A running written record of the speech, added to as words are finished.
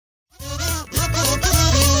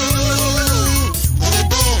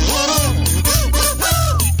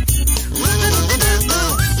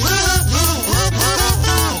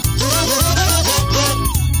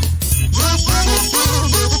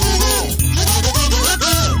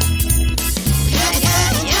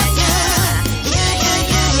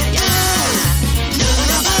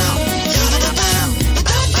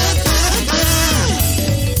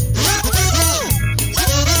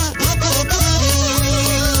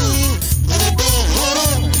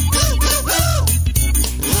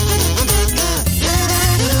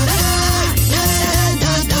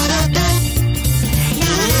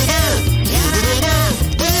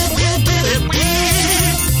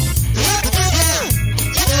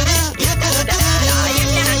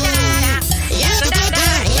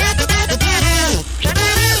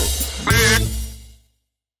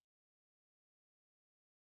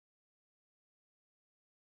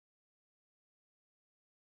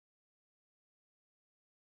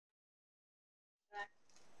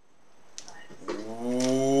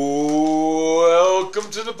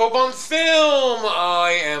to the Pope on Film.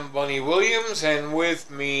 I am Bunny Williams, and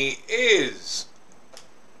with me is...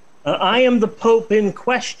 I am the Pope in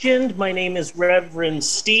question. My name is Reverend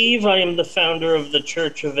Steve. I am the founder of the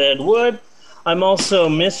Church of Ed Wood. I'm also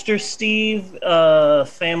Mr. Steve,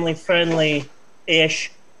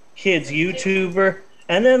 family-friendly-ish kids YouTuber.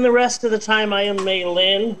 And then the rest of the time I am Mei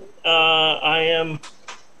Lin. I am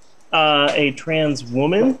a trans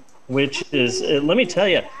woman, which is, let me tell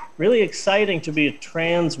you, really exciting to be a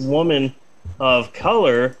trans woman of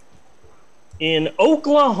color in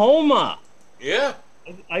Oklahoma. Yeah.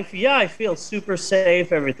 I feel super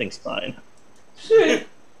safe. Everything's fine. The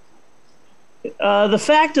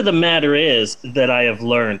fact of the matter is that I have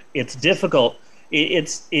learned it's difficult.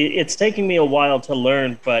 It's taking me a while to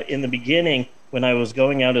learn, but in the beginning, when I was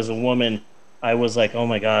going out as a woman, I was like, oh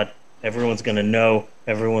my God, everyone's gonna know,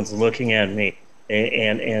 everyone's looking at me,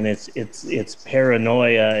 and it's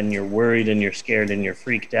paranoia, and you're worried and you're scared and you're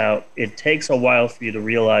freaked out. It takes a while for you to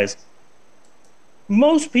realize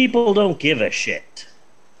most people don't give a shit.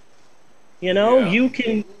 You know, You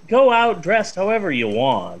can go out dressed however you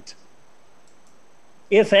want.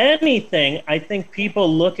 If anything, I think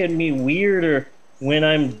people look at me weirder when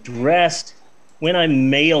I'm dressed, when I'm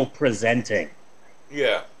male presenting.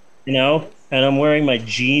 Yeah. You know, and I'm wearing my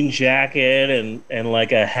jean jacket and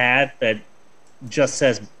like a hat that just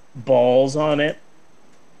says balls on it.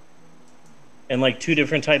 And like two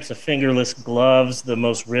different types of fingerless gloves, the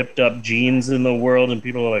most ripped up jeans in the world, and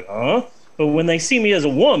people are like, huh? But when they see me as a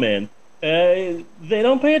woman, they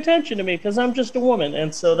don't pay attention to me because I'm just a woman,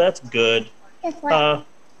 and so that's good. Guess what?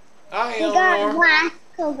 We got last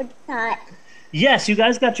COVID shot. Yes, you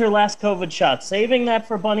guys got your last COVID shot. Saving that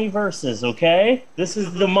for Bunny Versus, okay? This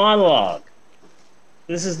is the monologue.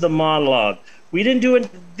 This is the monologue. We didn't do it.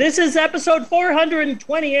 This is episode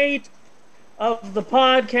 428 of the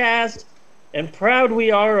podcast, and proud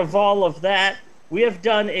we are of all of that. We have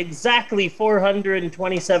done exactly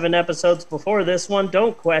 427 episodes before this one.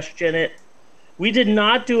 Don't question it. We did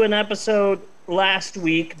not do an episode last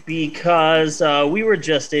week because we were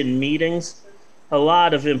just in meetings, a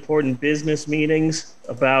lot of important business meetings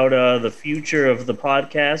about the future of the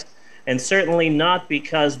podcast, and certainly not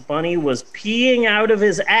because Bunny was peeing out of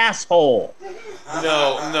his asshole.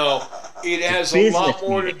 No. It has a lot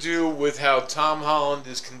more to do with how Tom Holland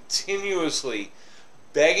is continuously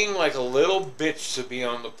begging like a little bitch to be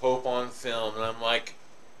on the Pope on Film, and I'm like,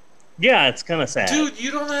 yeah, it's kind of sad. Dude,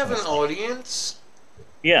 you don't have an audience?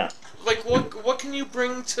 Yeah. Like, what can you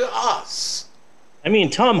bring to us? I mean,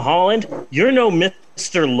 Tom Holland, you're no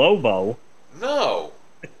Mr. Lobo. No.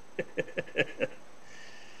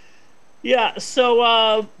 Yeah,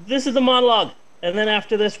 so this is the monologue. And then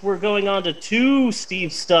after this, we're going on to two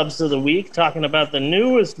Steve Stubs of the week, talking about the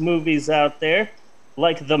newest movies out there,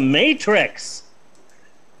 like The Matrix.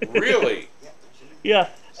 Really? Yeah,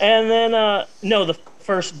 and then, no, the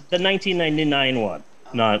 1999 one,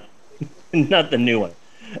 not the new one.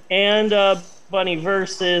 And Bunny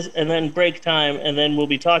Versus, and then Break Time, and then we'll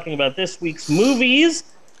be talking about this week's movies,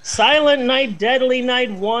 Silent Night, Deadly Night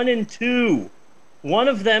 1 and 2. One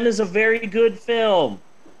of them is a very good film.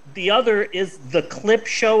 The other is the clip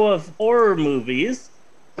show of horror movies.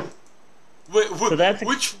 Wait, so that's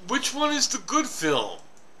which one is the good film?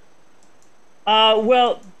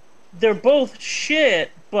 Well, they're both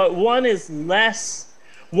shit, but one is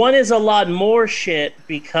a lot more shit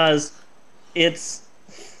because it's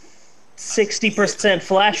 60%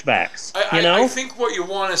 flashbacks. I think what you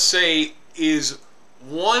want to say is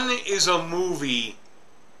one is a movie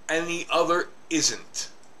and the other isn't.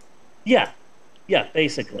 Yeah,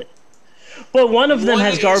 basically. But one of them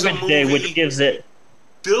has Garbage Day, which gives it...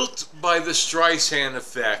 built by the Streisand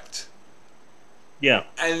effect. Yeah.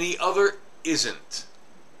 And the other isn't.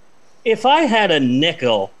 If I had a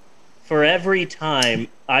nickel for every time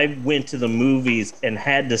I went to the movies and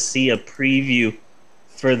had to see a preview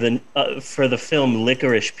for the film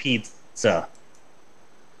Licorice Pizza,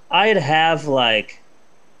 I'd have like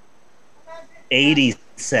 80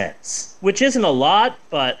 cents, which isn't a lot,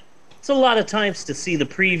 but it's a lot of times to see the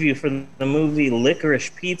preview for the movie Licorice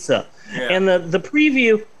Pizza. Yeah. And the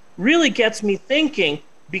preview really gets me thinking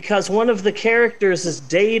because one of the characters is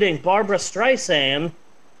dating Barbara Streisand,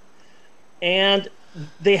 and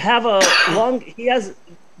they have a long... He has...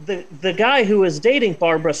 The guy who is dating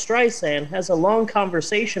Barbara Streisand has a long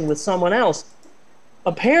conversation with someone else.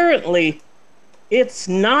 Apparently, it's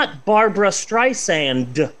not Barbara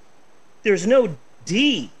Streisand. There's no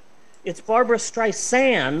D. It's Barbara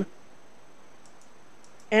Streisand.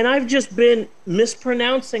 And I've just been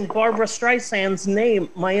mispronouncing Barbara Streisand's name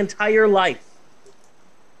my entire life.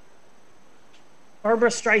 Barbara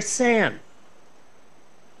Streisand.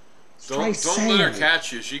 Don't let her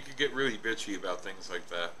catch you. She could get really bitchy about things like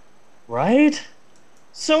that. Right?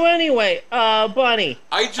 So anyway, Bunny,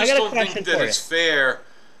 I just don't think that for it's fair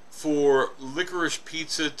for Licorice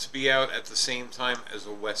Pizza to be out at the same time as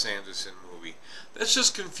a Wes Anderson movie. That's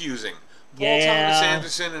just confusing. Paul Thomas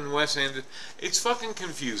Anderson and Wes Anderson. It's fucking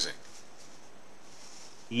confusing.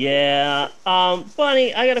 Yeah.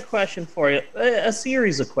 Bunny, I got a question for you. A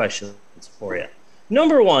series of questions for you.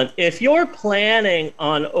 Number one, if you're planning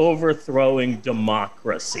on overthrowing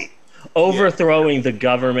democracy, overthrowing the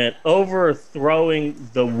government, overthrowing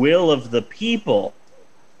the will of the people,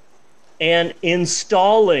 and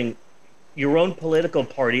installing your own political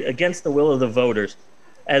party against the will of the voters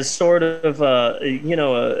as sort of,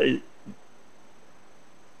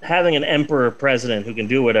 having an emperor president who can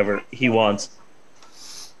do whatever he wants.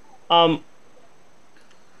 All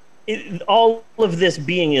of this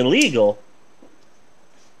being illegal,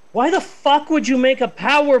 why the fuck would you make a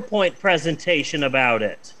PowerPoint presentation about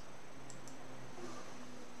it?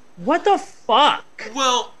 What the fuck?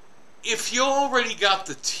 Well, if you already got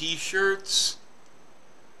the t-shirts,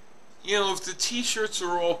 if the t-shirts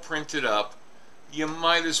are all printed up, you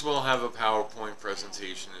might as well have a PowerPoint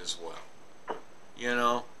presentation as well.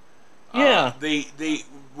 Yeah.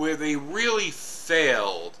 Where they really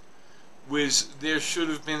failed was there should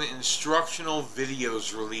have been instructional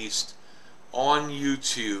videos released on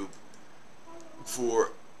YouTube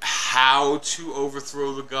for how to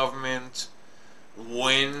overthrow the government,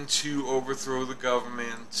 when to overthrow the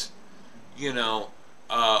government,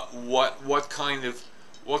 what kind of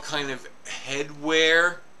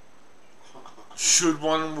headwear should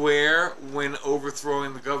one wear when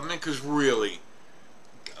overthrowing the government? Because really,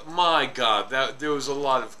 my God, there was a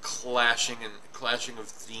lot of clashing of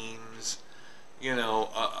themes,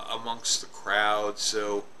 amongst the crowd.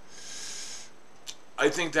 So I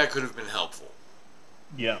think that could have been helpful.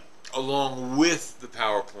 Yeah. Along with the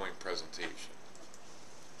PowerPoint presentation.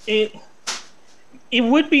 It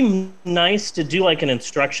would be nice to do like an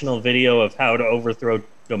instructional video of how to overthrow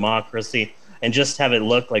democracy and just have it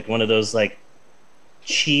look like one of those like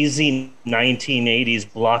cheesy 1980s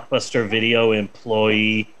blockbuster video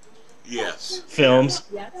employee films.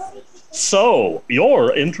 Yes. So,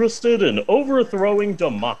 you're interested in overthrowing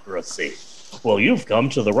democracy. Well, you've come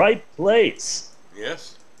to the right place.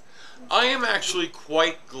 Yes. I am actually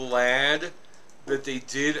quite glad that they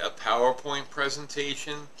did a PowerPoint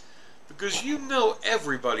presentation, because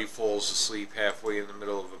everybody falls asleep halfway in the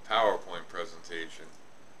middle of a PowerPoint presentation.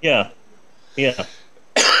 Yeah.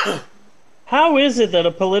 How is it that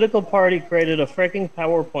a political party created a freaking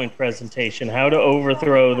PowerPoint presentation, how to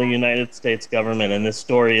overthrow the United States government, and this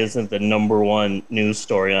story isn't the number one news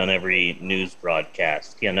story on every news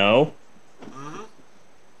broadcast, Mm-hmm.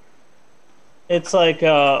 It's like,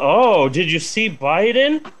 did you see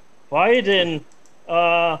Biden? Biden,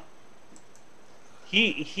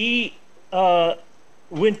 he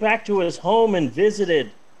went back to his home and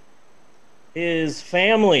visited his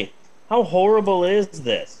family. How horrible is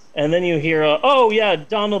this? And then you hear,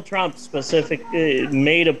 Donald Trump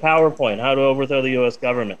made a PowerPoint, how to overthrow the U.S.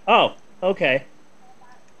 government. Oh, okay.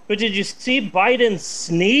 But did you see Biden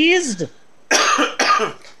sneezed?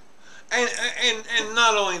 And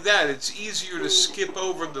not only that, it's easier to skip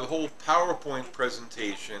over the whole PowerPoint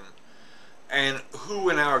presentation and who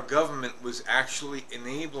in our government was actually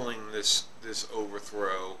enabling this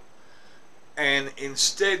overthrow, and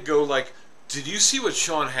instead go like, did you see what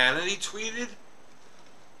Sean Hannity tweeted?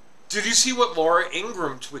 Did you see what Laura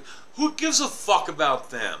Ingraham tweeted? Who gives a fuck about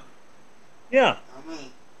them? Yeah.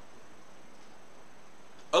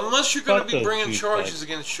 Unless you're going to be bringing charges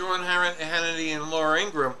against Sean Hannity and Laura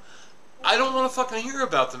Ingraham, I don't want to fucking hear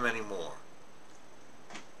about them anymore.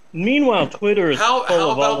 Meanwhile, Twitter is full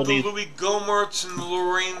of all of these... How about the Louis Gohmerts and the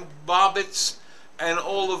Lorraine Bobbitts and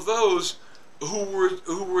all of those who were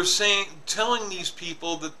telling these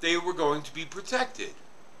people that they were going to be protected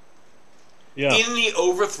in the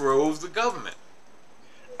overthrow of the government?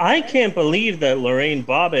 I can't believe that Lorraine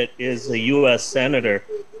Bobbitt is a U.S. senator,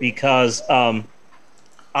 because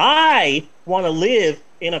I want to live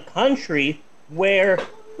in a country where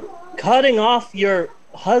cutting off your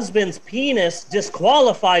husband's penis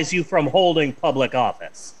disqualifies you from holding public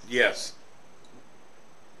office. Yes.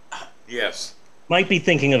 Might be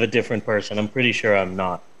thinking of a different person. I'm pretty sure I'm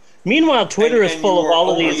not. Meanwhile, Twitter is full of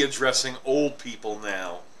all of these... only addressing old people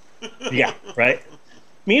now. Yeah, right?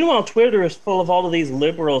 Meanwhile, Twitter is full of all of these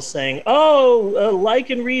liberals saying, like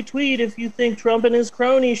and retweet if you think Trump and his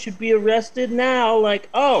cronies should be arrested now. Like,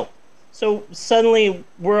 so suddenly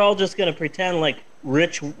we're all just going to pretend like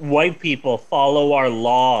rich white people follow our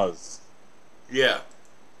laws. Yeah.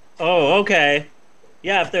 Oh, okay.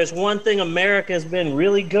 Yeah, if there's one thing America's been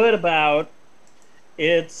really good about,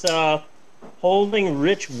 it's holding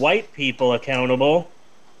rich white people accountable.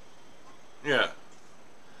 Yeah.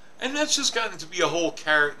 And that's just gotten to be a whole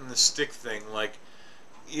carrot and the stick thing. Like,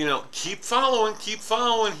 you know, keep following.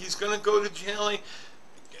 He's going to go to jail.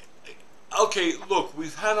 Okay, look,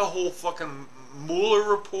 we've had a whole fucking Mueller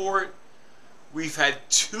report. We've had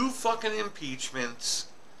 2 fucking impeachments.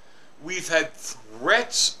 We've had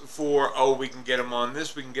threats for, oh, we can get him on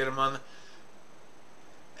this, we can get him on that.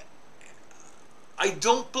 I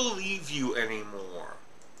don't believe you anymore.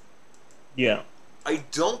 Yeah. I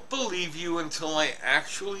don't believe you until I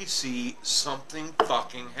actually see something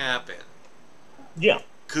fucking happen. Yeah.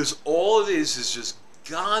 Because all it is just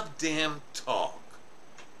goddamn talk.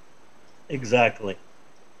 Exactly.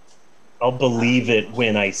 I'll believe it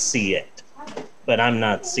when I see it, but I'm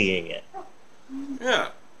not seeing it. Yeah.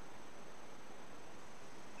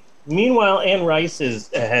 Meanwhile, Anne Rice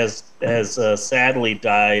has sadly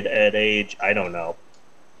died at age, I don't know.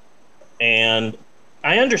 And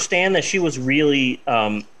I understand that she was really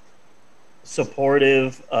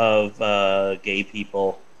supportive of gay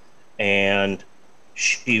people, and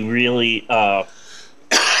she really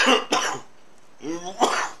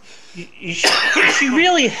she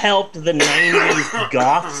really helped the 90s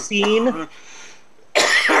goth scene.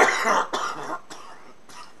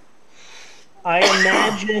 I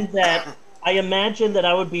imagine that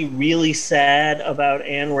I would be really sad about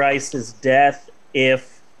Anne Rice's death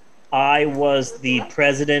if I was the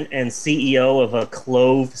president and CEO of a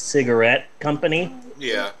clove cigarette company.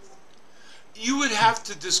 Yeah. You would have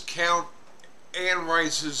to discount Anne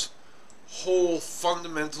Rice's whole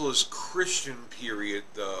fundamentalist Christian period,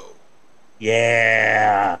 though.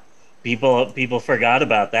 Yeah. People forgot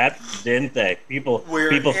about that, didn't they? People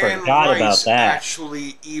forgot about that.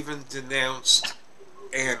 Actually even denounced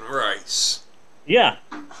Anne Rice. Yeah.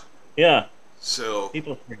 Yeah. So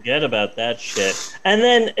people forget about that shit. And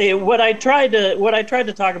then what I tried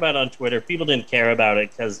to talk about on Twitter, people didn't care about it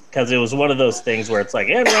because it was one of those things where it's like,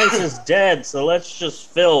 Anne Rice is dead, so let's just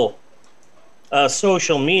fill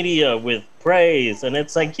social media with praise. And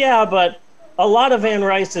it's like, yeah, but a lot of Anne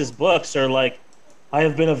Rice's books are like, I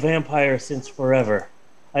have been a vampire since forever.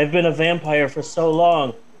 I've been a vampire for so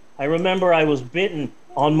long. I remember I was bitten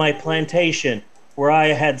on my plantation where I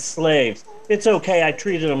had slaves. It's okay, I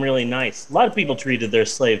treated them really nice. A lot of people treated their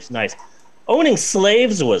slaves nice. Owning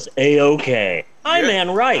slaves was A-okay. I'm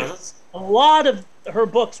Anne Rice. A lot of her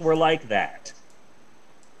books were like that.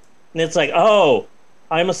 And it's like, oh,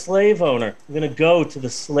 I'm a slave owner. I'm going to go to the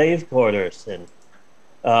slave quarters and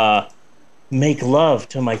make love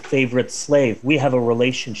to my favorite slave. We have a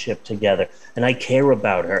relationship together, and I care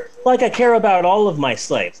about her like I care about all of my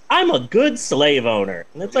slaves. I'm a good slave owner.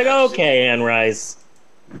 And it's like, okay, Anne Rice,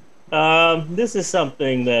 this is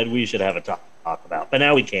something that we should have a talk about. But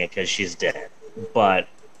now we can't because she's dead. But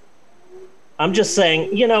I'm just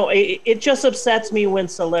saying, you know, it just upsets me when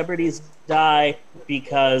celebrities die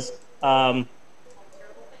because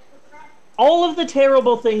all of the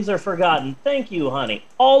terrible things are forgotten. Thank you, honey.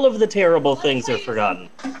 All of the terrible things are forgotten.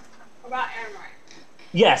 About Anne Rice.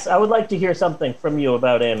 Yes, I would like to hear something from you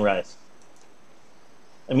about Anne Rice.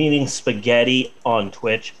 I'm eating spaghetti on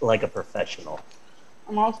Twitch like a professional.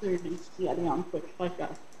 I'm also eating spaghetti on Twitch like a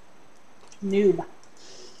noob.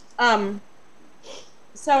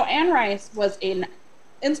 So Anne Rice was an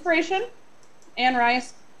inspiration. Anne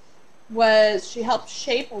Rice she helped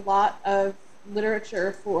shape a lot of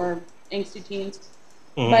literature for angsty teens.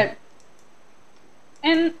 Mm-hmm. But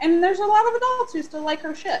and there's a lot of adults who still like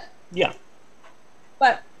her shit. Yeah.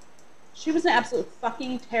 But she was an absolute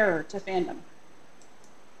fucking terror to fandom.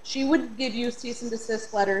 She would give you cease and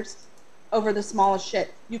desist letters over the smallest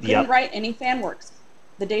shit. You couldn't write any fan works.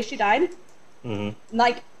 The day she died,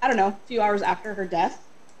 like, I don't know, a few hours after her death,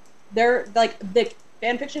 the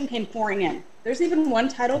fan fiction came pouring in. There's even one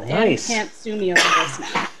titled, "Anne Can't Sue Me Over This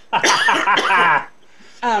Now."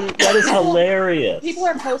 That is hilarious. People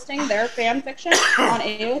are posting their fan fiction on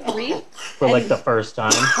AO3 for like the first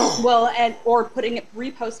time. Well, or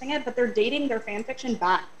reposting it, but they're dating their fan fiction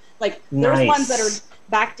back. Like there's ones that are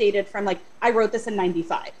backdated from like, I wrote this in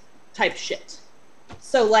 '95 type shit.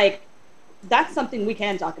 So like that's something we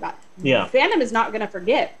can talk about. Yeah. Fandom is not going to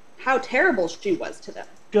forget how terrible she was to them.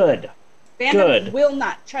 Good. Fandom will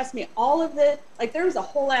not. Trust me. All of the like, there was a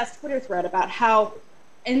whole ass Twitter thread about how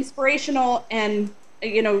inspirational and,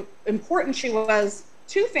 you know, important she was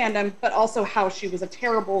to fandom, but also how she was a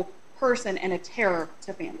terrible person and a terror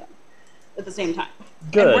to fandom at the same time.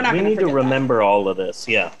 Good. We need to remember all of this.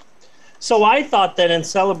 Yeah. So I thought that in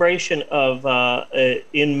celebration of,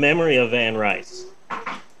 in memory of Anne Rice,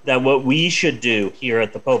 that what we should do here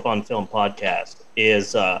at the Pope on Film podcast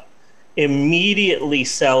is immediately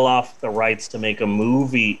sell off the rights to make a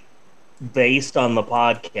movie based on the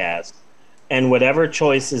podcast, and whatever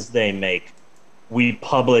choices they make, we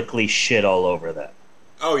publicly shit all over them.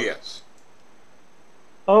 Oh, yes.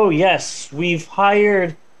 Oh, yes, we've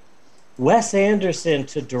hired Wes Anderson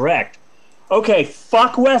to direct. Okay,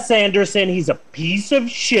 fuck Wes Anderson. He's a piece of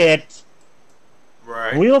shit.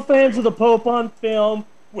 Right. Real fans of the Pope on Film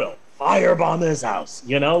will firebomb his house.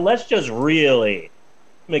 You know, let's just really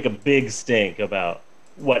make a big stink about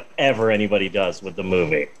whatever anybody does with the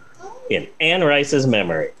movie in Anne Rice's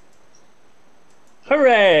memory.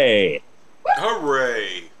 Hooray!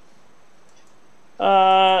 Hooray!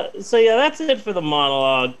 So yeah, that's it for the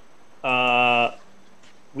monologue.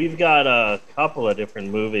 We've got a couple of different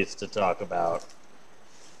movies to talk about.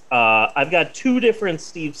 I've got two different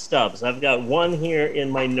Steve Stubbs. I've got one here in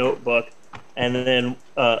my notebook, and then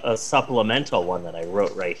a supplemental one that I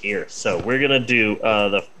wrote right here. So we're gonna do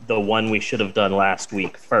the one we should have done last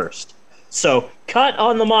week first. So cut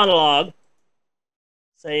on the monologue,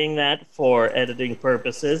 saying that for editing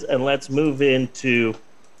purposes, and let's move into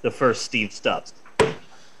the first Steve Stubbs.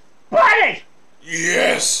 Ready?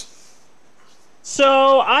 Yes!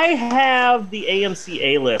 So I have the AMC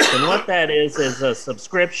A-List, and what that is a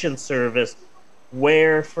subscription service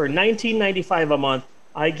where for $19.95 a month,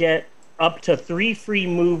 I get up to 3 free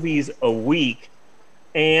movies a week,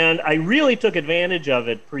 and I really took advantage of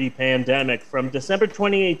it pre-pandemic. From December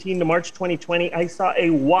 2018 to March 2020, I saw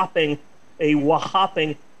a whopping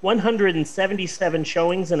 177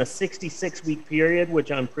 showings in a 66-week period,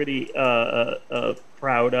 which I'm pretty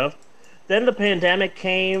proud of. Then the pandemic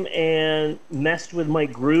came and messed with my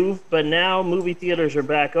groove, but now movie theaters are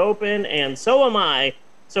back open, and so am I.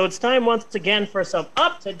 So it's time once again for some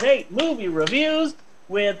up-to-date movie reviews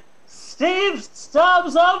with Steve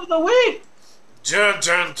Stubbs of the Week! Dun,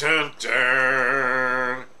 dun, dun,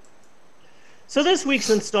 dun. So this week's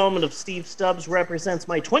installment of Steve Stubbs represents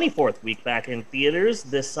my 24th week back in theaters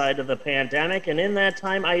this side of the pandemic, and in that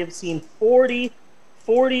time I have seen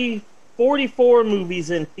 44 movies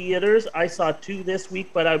in theaters. I saw 2 this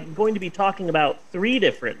week, but I'm going to be talking about 3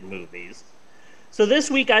 different movies. So this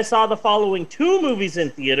week I saw the following 2 movies in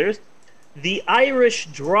theaters: the Irish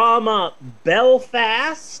drama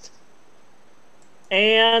Belfast,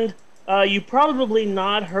 and you probably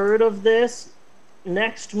not heard of this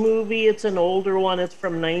next movie. It's an older one. It's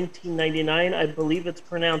from 1999. I believe it's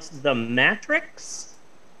pronounced The Matrix.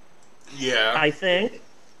 Yeah. I think.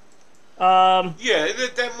 Yeah,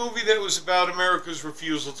 that movie that was about America's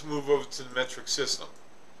refusal to move over to the metric system.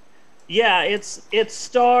 Yeah, it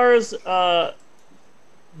stars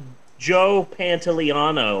Joe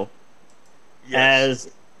Pantoliano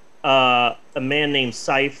as a man named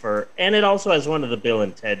Cypher, and it also has one of the Bill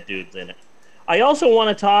and Ted dudes in it. I also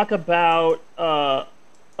want to talk about a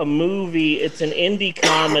movie. It's an indie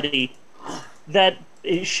comedy that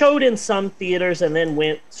it showed in some theaters and then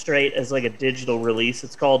went straight as like a digital release.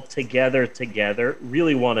 It's called Together Together.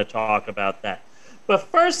 Really want to talk about that. But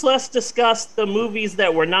first, let's discuss the movies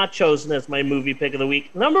that were not chosen as my movie pick of the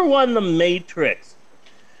week. Number 1, The Matrix.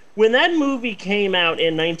 When that movie came out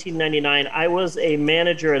in 1999, I was a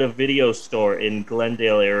manager at a video store in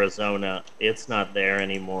Glendale, Arizona. It's not there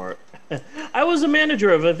anymore. I was a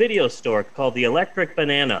manager of a video store called the Electric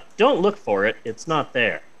Banana. Don't look for it. It's not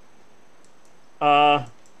there.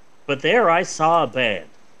 But there I saw a band.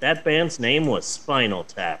 That band's name was Spinal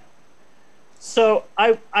Tap. So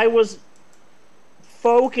I was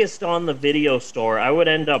focused on the video store. I would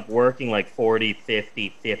end up working like 40, 50,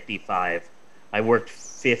 55. I worked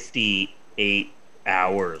 58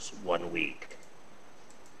 hours one week.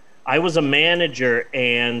 I was a manager,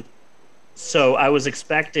 and so I was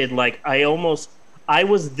expected, like, I was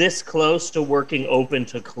this close to working open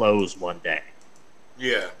to close one day.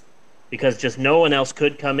 Yeah. Because just no one else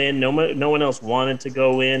could come in, no one else wanted to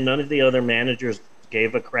go in, none of the other managers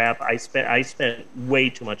gave a crap. I spent way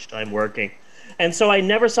too much time working. And so I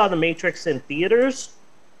never saw The Matrix in theaters.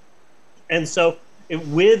 And so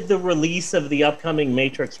with the release of the upcoming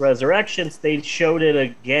Matrix Resurrections, they showed it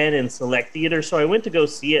again in select theaters, so I went to go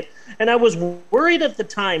see it. And I was worried at the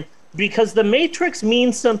time because The Matrix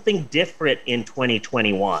means something different in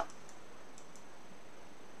 2021.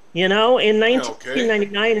 You know, in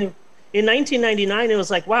 1999, it was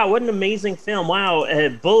like, wow, what an amazing film. Wow,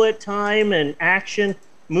 bullet time and action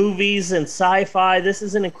movies and sci-fi. This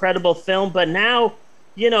is an incredible film. But now,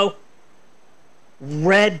 you know,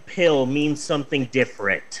 red pill means something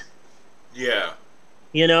different. Yeah.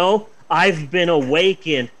 You know, I've been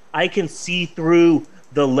awakened. I can see through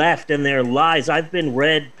the left and their lies. I've been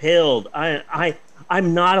red pilled. I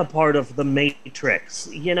I'm not a part of the Matrix,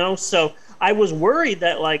 you know? So I was worried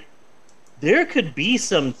that, like, there could be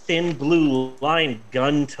some thin blue line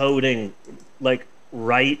gun-toting, like,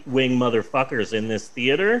 right-wing motherfuckers in this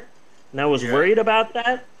theater. And I was worried about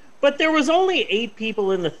that. But there was only 8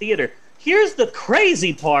 people in the theater. Here's the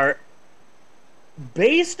crazy part.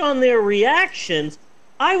 Based on their reactions,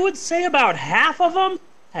 I would say about half of them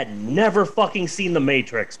had never fucking seen The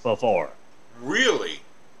Matrix before. Really?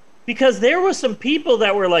 Because there were some people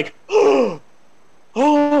that were like, oh,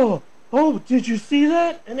 did you see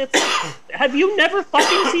that? And it's like, have you never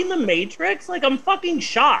fucking seen The Matrix? Like, I'm fucking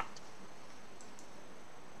shocked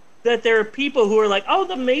that there are people who are like, oh,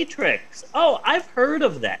 The Matrix. Oh, I've heard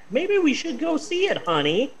of that. Maybe we should go see it,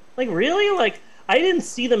 honey. Like, really? Like, I didn't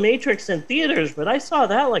see The Matrix in theaters, but I saw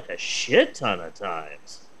that like a shit ton of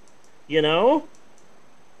times. You know?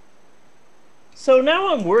 So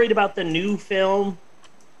now I'm worried about the new film,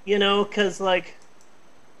 you know, because, like,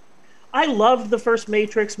 I loved the first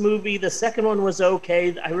Matrix movie. The second one was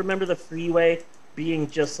okay. I remember the freeway being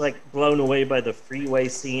just, like, blown away by the freeway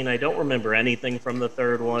scene. I don't remember anything from the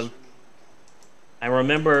third one. I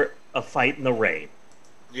remember a fight in the rain.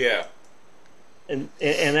 Yeah. And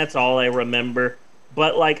that's all I remember.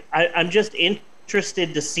 But, like, I'm just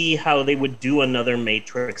interested to see how they would do another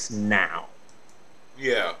Matrix now.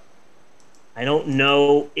 Yeah. I don't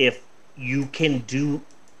know if you can do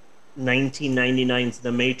 1999's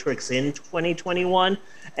The Matrix in 2021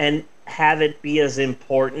 and have it be as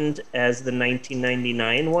important as the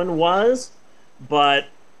 1999 one was, but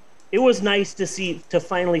it was nice to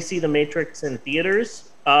finally see The Matrix in theaters.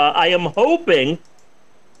 I am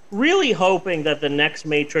really hoping that the next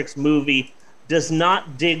Matrix movie does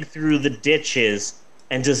not dig through the ditches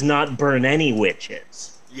and does not burn any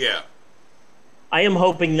witches. Yeah. I am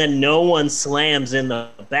hoping that no one slams in the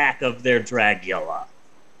back of their Dragula.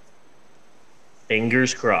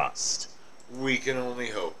 Fingers crossed. We can only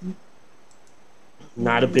hope.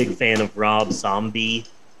 Not a big fan of Rob Zombie.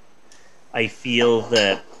 I feel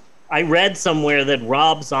that... I read somewhere that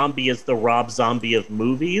Rob Zombie is the Rob Zombie of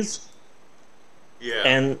movies. Yeah.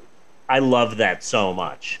 And I love that so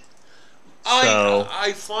much.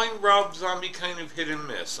 I find Rob Zombie kind of hit and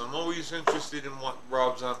miss. I'm always interested in what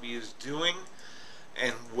Rob Zombie is doing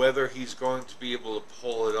and whether he's going to be able to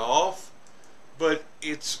pull it off. But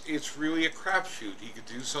it's really a crapshoot. He could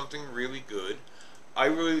do something really good. I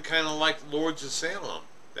really kind of liked Lords of Salem.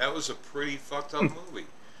 That was a pretty fucked up movie.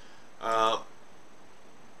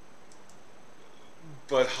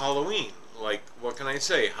 But Halloween, like, what can I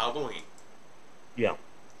say? Halloween. Yeah.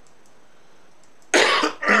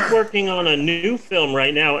 He's working on a new film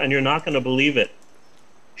right now, and you're not going to believe it.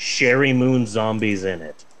 Sherry Moon Zombies in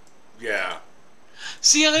it. Yeah.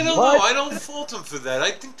 See, I don't know. I don't fault him for that.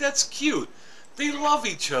 I think that's cute. They love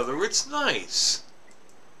each other. It's nice.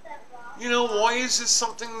 You know, why is this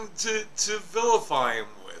something to vilify him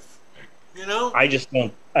with? You know? I just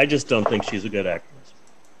don't think she's a good actress.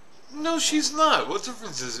 No, she's not. What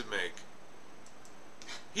difference does it make?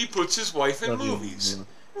 He puts his wife in movies.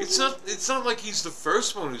 It's not like he's the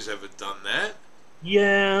first one who's ever done that.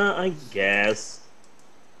 Yeah, I guess.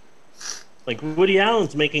 Like, Woody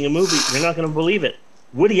Allen's making a movie. You're not going to believe it.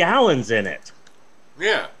 Woody Allen's in it.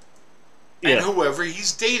 Yeah. And whoever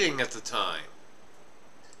he's dating at the time.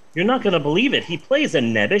 You're not going to believe it. He plays a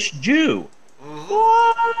nebbish Jew. Mm-hmm.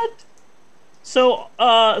 What? So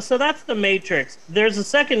that's The Matrix. There's a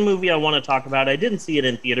second movie I want to talk about. I didn't see it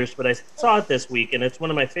in theaters, but I saw it this week, and it's one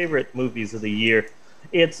of my favorite movies of the year.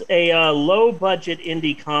 It's a low-budget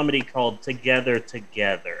indie comedy called Together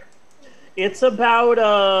Together. It's about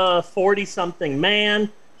a 40-something man.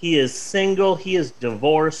 He is single. He is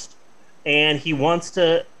divorced, and he wants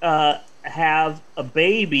to have a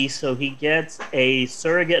baby, so he gets a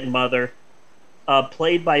surrogate mother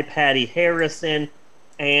played by Patty Harrison,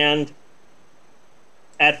 and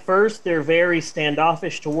at first they're very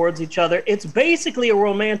standoffish towards each other. It's basically a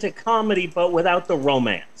romantic comedy, but without the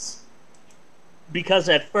romance. Because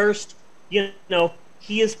at first, you know,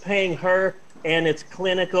 he is paying her, and it's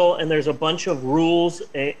clinical, and there's a bunch of rules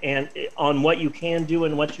and on what you can do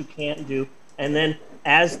and what you can't do. And then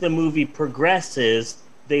as the movie progresses,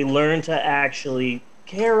 they learn to actually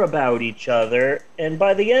care about each other. And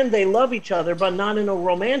by the end, they love each other, but not in a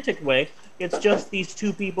romantic way. It's just these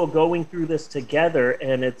two people going through this together,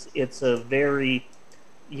 and it's a very,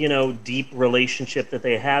 you know, deep relationship that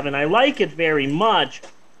they have. And I like it very much,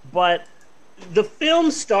 but the film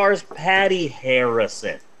stars Patty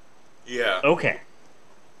Harrison. Yeah. Okay.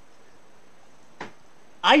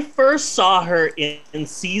 I first saw her in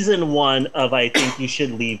season 1 of I Think You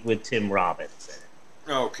Should Leave with Tim Robinson.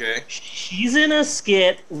 Okay. She's in a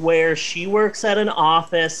skit where she works at an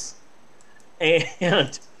office,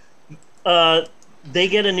 and they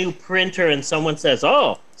get a new printer, and someone says,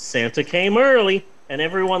 "Oh, Santa came early," and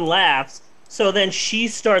everyone laughs. So then she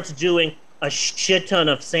starts doing a shit ton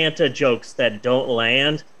of Santa jokes that don't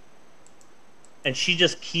land. And she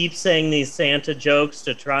just keeps saying these Santa jokes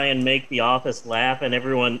to try and make the office laugh, and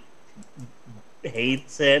everyone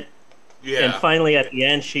hates it. Yeah. And finally, at the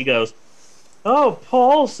end, she goes, "Oh,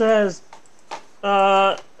 Paul says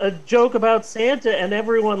a joke about Santa, and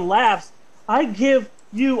everyone laughs. I give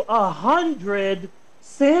you 100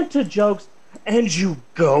 Santa jokes, and you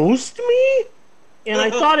ghost me?" And I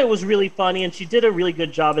thought it was really funny, and she did a really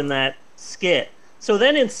good job in that skit. So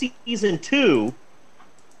then in season 2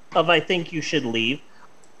 of I Think You Should Leave,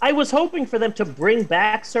 I was hoping for them to bring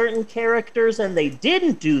back certain characters, and they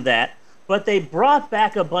didn't do that, but they brought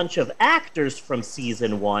back a bunch of actors from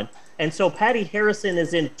season 1, and so Patty Harrison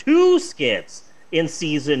is in 2 skits in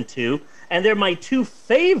season 2, and they're my 2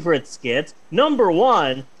 favorite skits. Number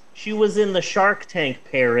 1, she was in the Shark Tank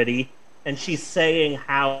parody, and she's saying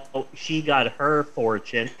how she got her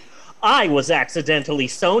fortune. "I was accidentally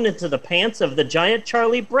sewn into the pants of the giant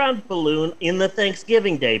Charlie Brown balloon in the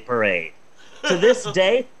Thanksgiving Day parade. To this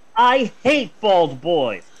day, I hate bald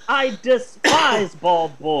boys. I despise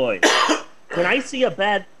bald boys. When I see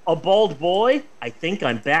a bald boy, I think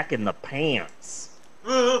I'm back in the pants."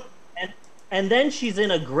 And then she's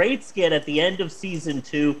in a great skit at the end of season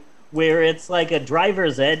 2 where it's like a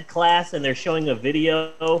driver's ed class, and they're showing a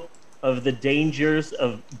video of the dangers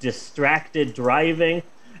of distracted driving,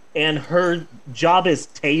 and her job is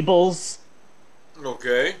tables.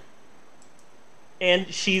 Okay.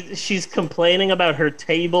 And she's complaining about her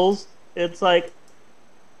tables. It's like,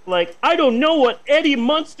 "I don't know what Eddie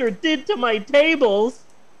Munster did to my tables.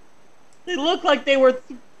 They look like they were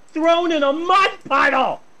thrown in a mud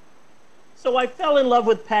puddle." So I fell in love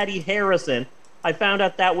with Patty Harrison. I found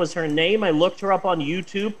out that was her name. I looked her up on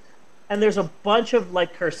YouTube, and there's a bunch of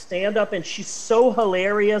like her stand-up, and she's so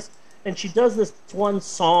hilarious. And she does this one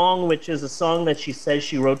song, which is a song that she says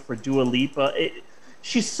she wrote for Dua Lipa.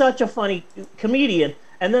 She's such a funny comedian.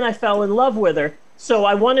 And then I fell in love with her. So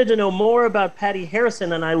I wanted to know more about Patty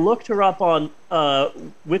Harrison, and I looked her up on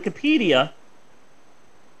Wikipedia.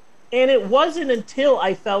 And it wasn't until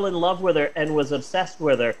I fell in love with her and was obsessed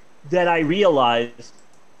with her that I realized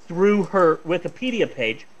through her Wikipedia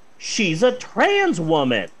page, she's a trans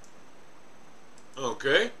woman.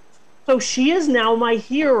 Okay. So she is now my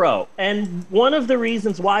hero. And one of the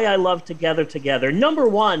reasons why I love Together Together, number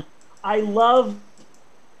 1, I love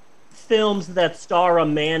films that star a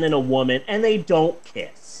man and a woman and they don't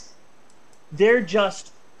kiss. They're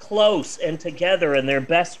just close and together and they're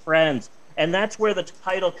best friends. And that's where the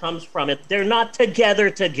title comes from. They're not together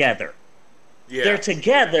together. Yeah. They're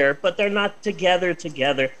together, but they're not together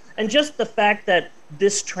together. And just the fact that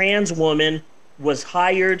this trans woman was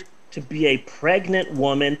hired to be a pregnant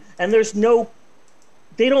woman, and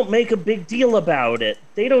they don't make a big deal about it.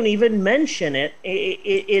 They don't even mention it.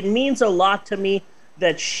 It means a lot to me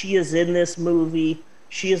that she is in this movie.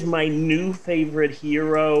 She is my new favorite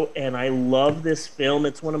hero, and I love this film.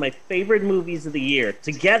 It's one of my favorite movies of the year.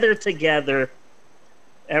 Together Together.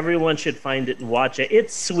 Everyone should find it and watch it.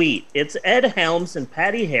 It's sweet. It's Ed Helms and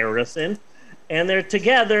Patty Harrison, and they're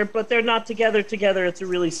together, but they're not together together. It's a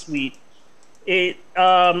really sweet.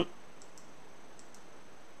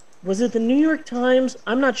 Was it the New York Times?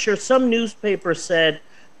 I'm not sure. Some newspaper said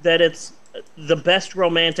that it's the best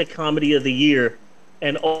romantic comedy of the year,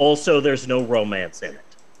 and also there's no romance in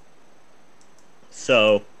it.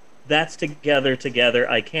 So that's Together Together.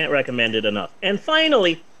 I can't recommend it enough. And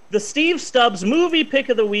finally, the Steve Stubbs movie pick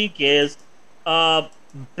of the week is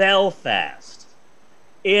Belfast.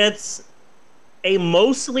 It's a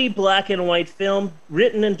mostly black and white film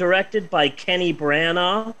written and directed by Kenny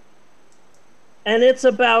Branagh. And it's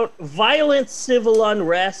about violent civil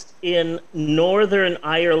unrest in Northern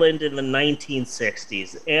Ireland in the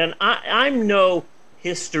 1960s. And I'm no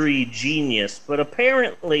history genius, but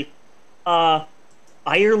apparently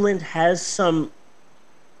Ireland has some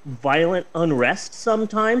violent unrest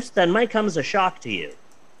sometimes. That might come as a shock to you.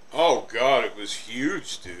 Oh, God, it was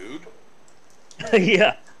huge, dude.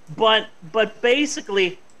 Yeah, but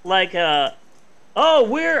basically, like, oh,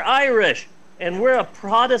 we're Irish. And we're a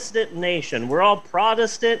Protestant nation. We're all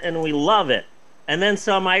Protestant, and we love it. And then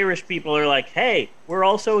some Irish people are like, hey, we're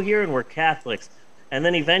also here, and we're Catholics. And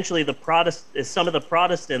then eventually some of the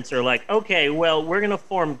Protestants are like, okay, well, we're going to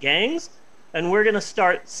form gangs, and we're going to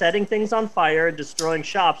start setting things on fire and destroying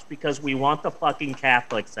shops because we want the fucking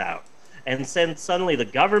Catholics out. And then suddenly the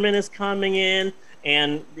government is coming in,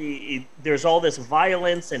 and there's all this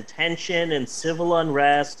violence and tension and civil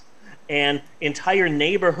unrest, and entire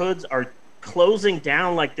neighborhoods are closing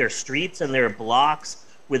down like their streets and their blocks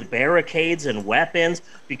with barricades and weapons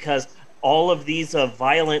because all of these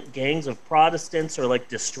violent gangs of Protestants are like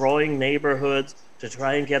destroying neighborhoods to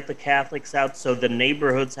try and get the Catholics out. So the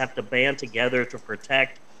neighborhoods have to band together to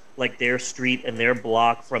protect like their street and their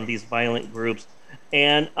block from these violent groups.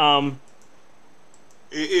 And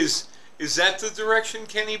is that the direction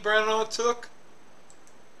Kenny Branagh took?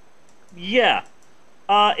 Yeah.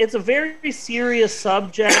 It's a very serious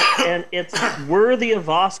subject, and it's worthy of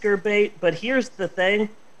Oscar bait, but here's the thing.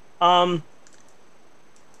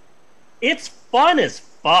 It's fun as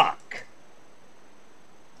fuck.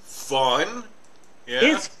 Fun? Yeah.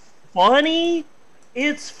 It's funny.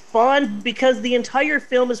 It's fun because the entire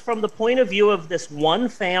film is from the point of view of this one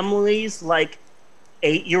family's, like,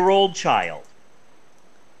 8-year-old child.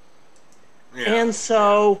 Yeah. And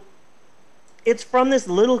so it's from this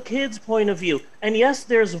little kid's point of view. And yes,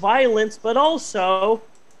 there's violence, but also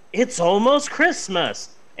it's almost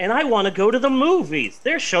Christmas. And I want to go to the movies.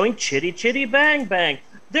 They're showing Chitty Chitty Bang Bang.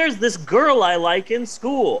 There's this girl I like in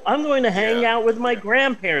school. I'm going to hang out with my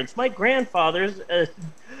grandparents. My grandfather's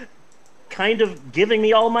kind of giving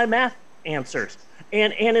me all my math answers.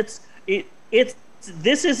 And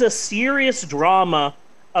this is a serious drama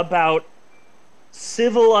about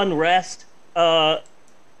civil unrest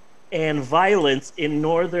and violence in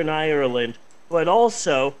Northern Ireland, but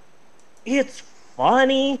also it's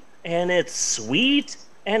funny and it's sweet,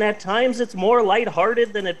 and at times it's more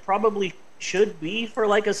lighthearted than it probably should be for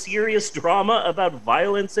like a serious drama about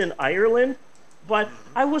violence in Ireland. But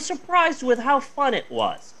I was surprised with how fun it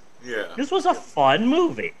was. Yeah. This was a fun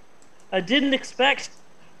movie. I didn't expect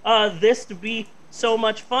this to be so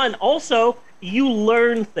much fun. Also, you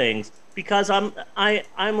learn things. Because I'm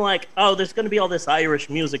like, oh, there's going to be all this Irish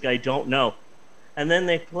music I don't know. And then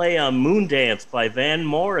they play Moon Dance by Van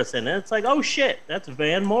Morrison. And it's like, oh, shit, that's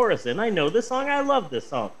Van Morrison. I know this song. I love this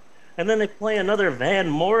song. And then they play another Van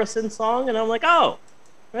Morrison song. And I'm like, oh,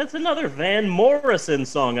 that's another Van Morrison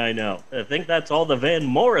song I know. I think that's all the Van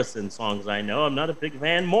Morrison songs I know. I'm not a big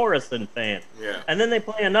Van Morrison fan. Yeah. And then they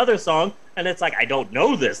play another song. And it's like, I don't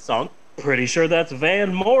know this song. Pretty sure that's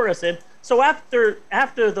Van Morrison. So after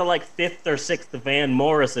the like 5th or 6th Van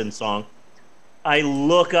Morrison song, I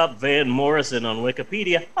look up Van Morrison on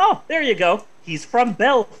Wikipedia. Oh, there you go. He's from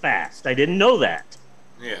Belfast. I didn't know that.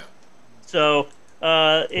 Yeah. So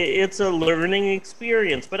it's a learning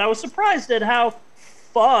experience. But I was surprised at how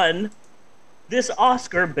fun this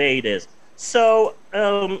Oscar bait is. So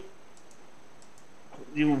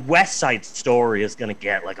West Side Story is going to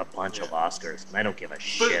get like a bunch of Oscars. And I don't give a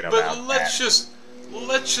shit about that. But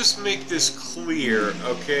let's just make this clear,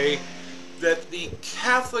 okay? That the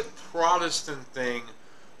Catholic Protestant thing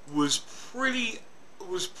was pretty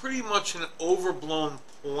much an overblown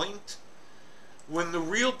point, when the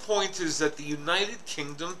real point is that the United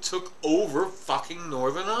Kingdom took over fucking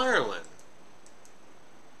Northern Ireland.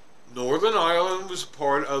 Northern Ireland was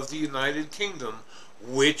part of the United Kingdom,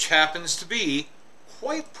 which happens to be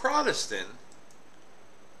quite Protestant.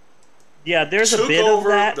 Yeah, there's a bit of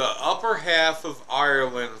that. Took over the upper half of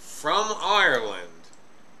Ireland from Ireland,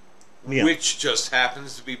 which just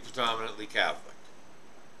happens to be predominantly Catholic.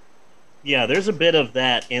 Yeah, there's a bit of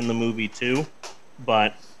that in the movie too,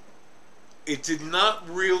 but it did not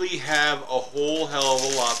really have a whole hell of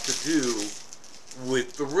a lot to do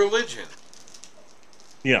with the religion.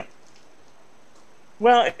 Yeah.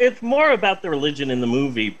 Well, it's more about the religion in the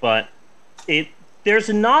movie, but there's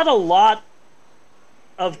not a lot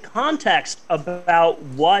of context about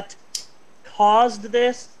what caused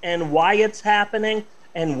this and why it's happening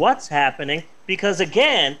and what's happening, because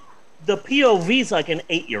again, the POV's like an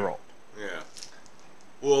 8-year-old. Yeah.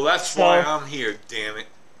 Well, that's why I'm here, damn it.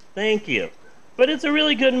 Thank you. But it's a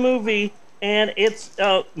really good movie, and it's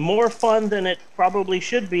more fun than it probably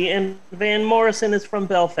should be, and Van Morrison is from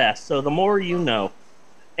Belfast, so the more you know.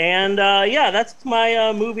 And yeah, that's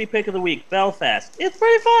my movie pick of the week, Belfast. It's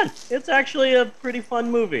pretty fun. It's actually a pretty fun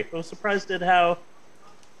movie. I was surprised at how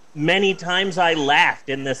many times I laughed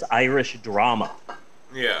in this Irish drama.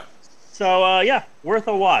 Yeah. So yeah, worth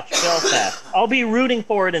a watch, Belfast. I'll be rooting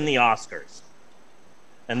for it in the Oscars.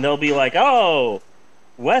 And they'll be like, oh,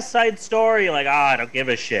 West Side Story, like, I don't give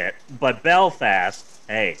a shit. But Belfast,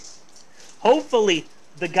 hey. Hopefully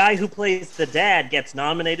the guy who plays the dad gets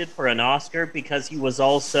nominated for an Oscar because he was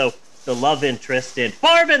also the love interest in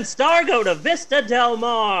Farben Stargo to Vista Del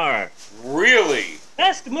Mar. Really?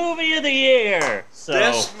 Best movie of the year. So,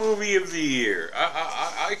 best movie of the year.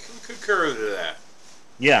 I can concur to that.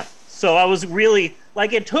 Yeah. So I was really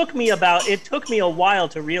Like, it took me a while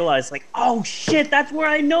to realize, like, oh shit, that's where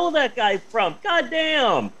I know that guy from. God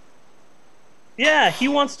damn. Yeah, he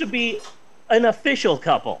wants to be an official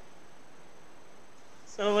couple.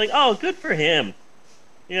 So, like, oh, good for him.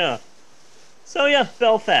 Yeah. So, yeah,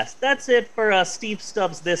 Belfast. That's it for Steve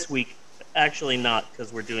Stubbs this week. Actually, not,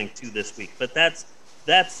 because we're doing 2 this week. But that's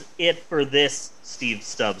it for this Steve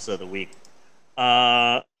Stubbs of the week.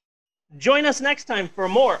 Join us next time for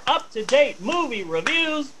more up-to-date movie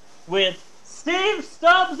reviews with Steve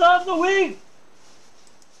Stubbs of the week.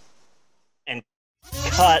 And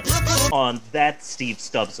cut on that Steve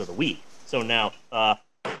Stubbs of the week. So now,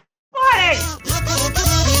 play!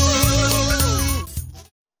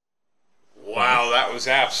 Wow, that was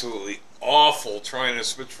absolutely awful trying to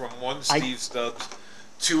switch from one Steve Stubbs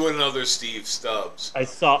to another Steve Stubbs. I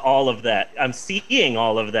saw all of that. I'm seeing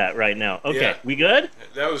all of that right now. Okay, yeah. We good?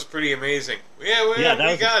 That was pretty amazing. Yeah, we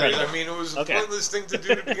got it. I mean, it was a pointless thing to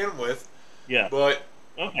do to begin with. Yeah. But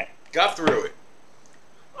got through it.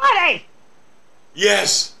 Play!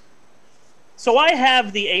 Yes! So I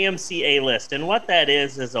have the AMC A-List, and what that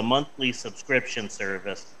is a monthly subscription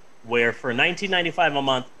service where for $19.95 a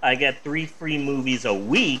month, I get 3 free movies a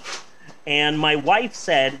week. And my wife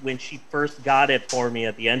said when she first got it for me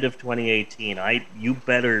at the end of 2018, you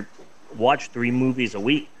better watch 3 movies a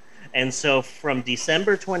week. And so from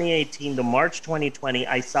December 2018 to March 2020,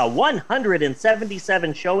 I saw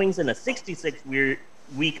 177 showings in a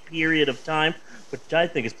 66-week period of time, which I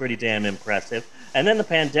think is pretty damn impressive. And then the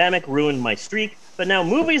pandemic ruined my streak, but now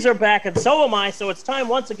movies are back and so am I, so it's time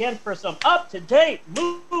once again for some up-to-date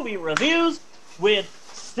movie reviews with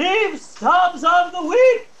Steve Stubbs of the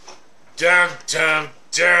Week! Dun, dun,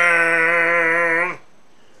 dun.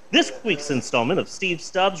 This week's installment of Steve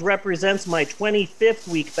Stubbs represents my 25th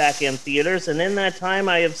week back in theaters, and in that time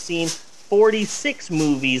I have seen 46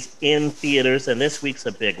 movies in theaters, and this week's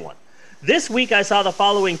a big one. This week I saw the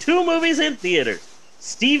following 2 movies in theaters: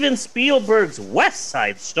 Steven Spielberg's West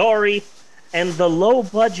Side Story and the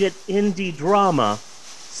low-budget indie drama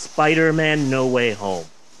Spider-Man No Way Home.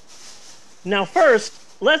 Now first,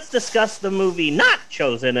 let's discuss the movie not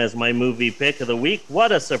chosen as my movie pick of the week.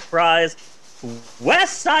 What a surprise.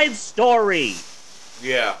 West Side Story.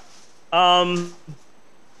 Yeah. I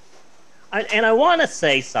want to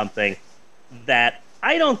say something that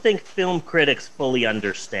I don't think film critics fully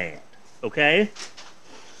understand, okay?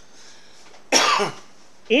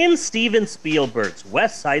 In Steven Spielberg's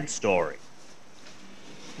West Side Story,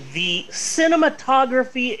 the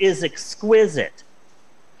cinematography is exquisite.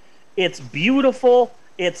 It's beautiful.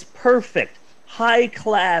 It's perfect. High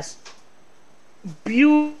class.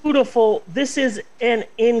 Beautiful. This is an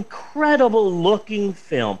incredible looking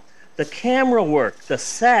film. The camera work, the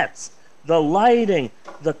sets, the lighting,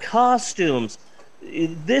 the costumes.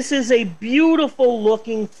 This is a beautiful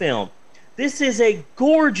looking film. This is a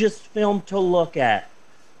gorgeous film to look at.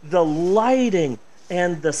 The lighting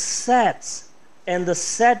and the sets and the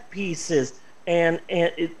set pieces and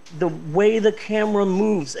the way the camera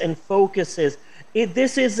moves and focuses.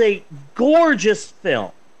 This is a gorgeous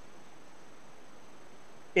film.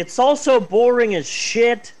 It's also boring as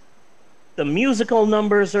shit. The musical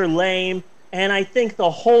numbers are lame, and I think the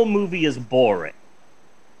whole movie is boring.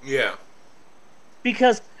 Yeah.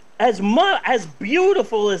 Because as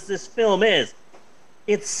beautiful as this film is,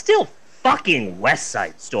 it's still fucking West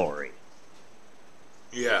Side Story.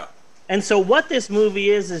 Yeah. And so what this movie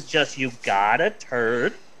is just you got a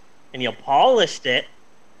turd, and you polished it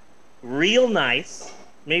real nice.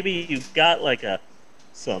 Maybe you've got like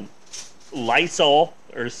some Lysol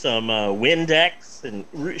or some Windex and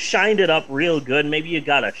shined it up real good. Maybe you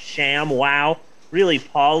got a sham wow, really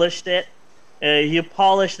polished it. You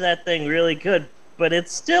polished that thing really good, but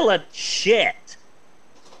it's still a shit.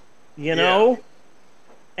 You know? Yeah.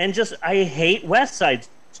 And just, I hate West Side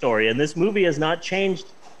Story, and this movie has not changed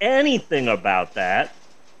anything about that.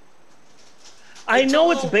 I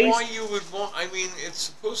know it's based... why you would want... I mean, it's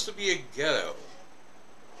supposed to be a ghetto.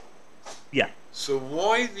 Yeah. So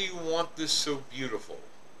why do you want this so beautiful?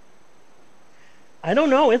 I don't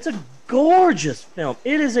know. It's a gorgeous film.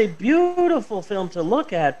 It is a beautiful film to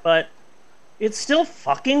look at, but it's still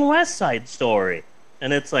fucking West Side Story.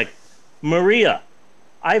 And it's like, Maria,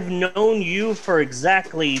 I've known you for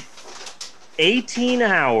exactly 18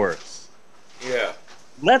 hours. Yeah.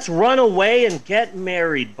 Let's run away and get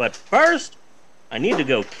married, but first, I need to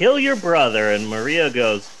go kill your brother. And Maria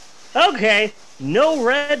goes, okay, no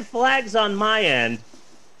red flags on my end.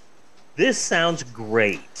 This sounds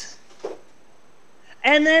great.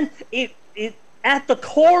 And then, it at the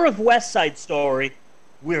core of West Side Story,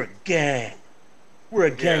 we're a gang. We're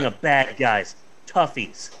a gang of bad guys,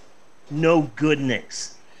 toughies. no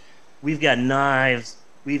goodness. We've got knives,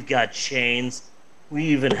 we've got chains, we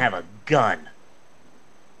even have a gun.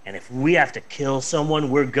 And if we have to kill someone,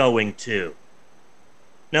 we're going to.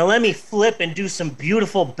 Now let me flip and do some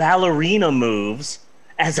beautiful ballerina moves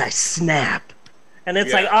as I snap. And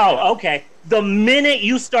it's like, oh, okay. The minute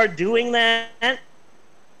you start doing that,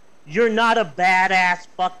 you're not a badass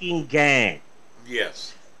fucking gang.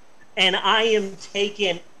 Yes. And I am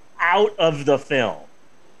taken out of the film.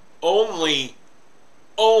 Only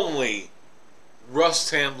Russ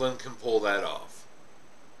Tamblyn can pull that off.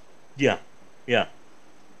 Yeah.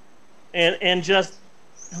 And just,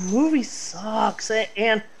 the movie sucks.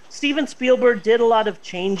 And Steven Spielberg did a lot of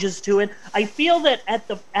changes to it. I feel that at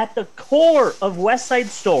the core of West Side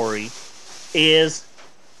Story is,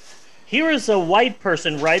 here is a white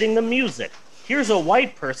person writing the music. Here's a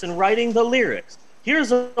white person writing the lyrics.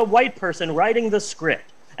 Here's a white person writing the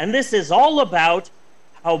script. And this is all about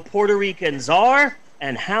how Puerto Ricans are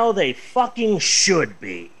and how they fucking should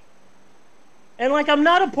be. And like, I'm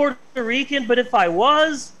not a Puerto Rican, but if I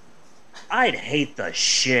was, I'd hate the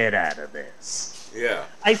shit out of this. Yeah.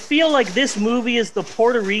 I feel like this movie is the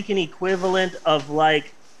Puerto Rican equivalent of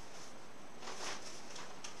like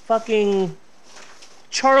fucking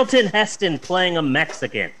Charlton Heston playing a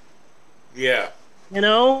Mexican. Yeah. You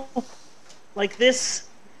know? Like, this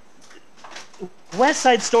West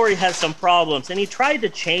Side Story has some problems, and he tried to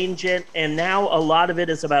change it, and now a lot of it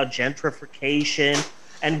is about gentrification.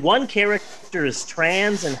 And one character is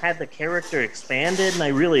trans and had the character expanded, and I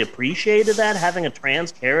really appreciated that, having a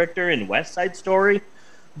trans character in West Side Story.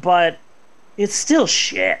 But it's still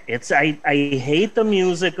shit. I hate the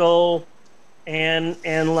musical, and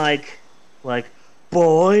like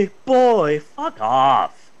boy, fuck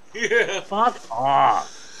off. Yeah. Fuck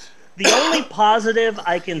off. The only positive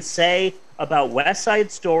I can say about West Side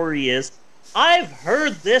Story is, I've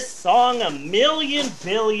heard this song a million,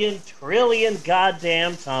 billion, trillion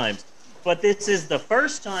goddamn times. But this is the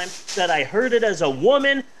first time that I heard it as a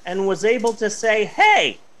woman and was able to say,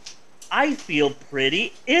 hey, I Feel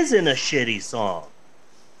Pretty isn't a shitty song.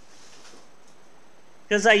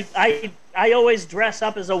 Because I always dress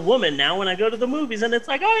up as a woman now when I go to the movies, and it's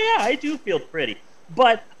like, oh yeah, I do feel pretty.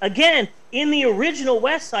 But again, in the original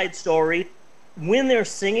West Side Story, when they're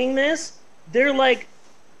singing this, they're like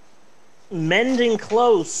mending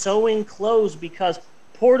clothes, sewing clothes, because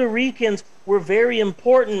Puerto Ricans were very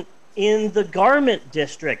important in the garment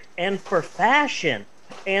district and for fashion.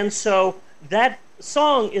 And so that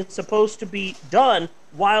song is supposed to be done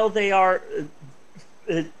while they are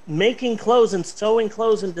making clothes and sewing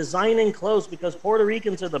clothes and designing clothes, because Puerto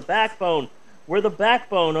Ricans are the backbone. We're the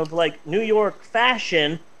backbone of, like, New York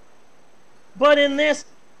fashion. But in this,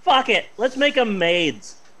 fuck it. Let's make them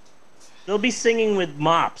maids. They'll be singing with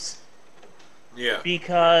mops. Yeah.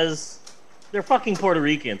 Because they're fucking Puerto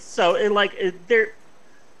Ricans. So, they're...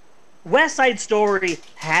 West Side Story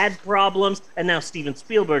had problems, and now Steven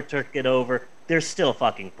Spielberg took it over. There's still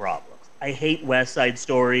fucking problems. I hate West Side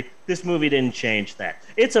Story. This movie didn't change that.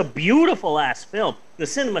 It's a beautiful-ass film. The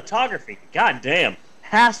cinematography, goddamn,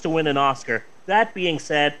 has to win an Oscar. That being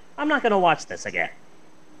said, I'm not going to watch this again.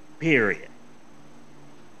 Period.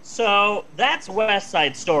 So, that's West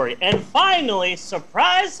Side Story. And finally,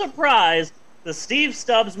 surprise, surprise, the Steve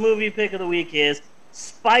Stubbs movie pick of the week is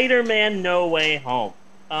Spider-Man No Way Home.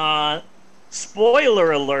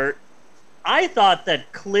 Spoiler alert, I thought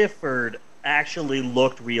that Clifford actually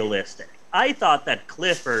looked realistic. I thought that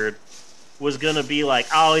Clifford was going to be like,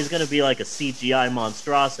 oh, he's going to be like a CGI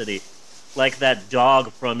monstrosity, like that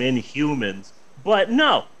dog from Inhumans. But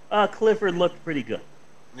no, Clifford looked pretty good.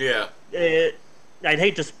 Yeah. I'd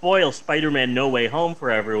hate to spoil Spider-Man No Way Home for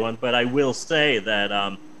everyone, but I will say that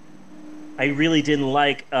I really didn't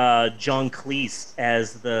like John Cleese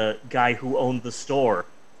as the guy who owned the store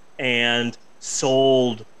and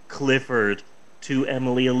sold Clifford to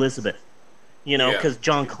Emily Elizabeth. You know, because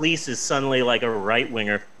John Cleese is suddenly like a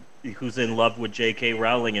right-winger who's in love with J.K.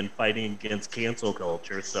 Rowling and fighting against cancel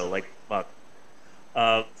culture. So, like, fuck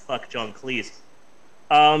John Cleese.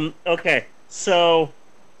 Okay, so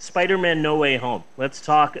Spider-Man No Way Home. Let's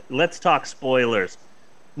talk spoilers.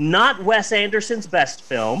 Not Wes Anderson's best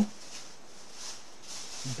film,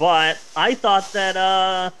 but I thought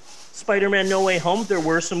that Spider-Man No Way Home, there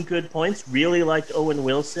were some good points. Really liked Owen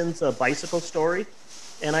Wilson's bicycle story.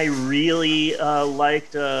 And I really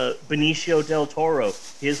liked Benicio del Toro.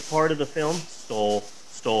 His part of the film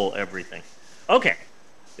stole everything. Okay,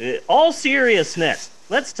 all seriousness,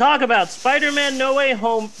 let's talk about Spider-Man No Way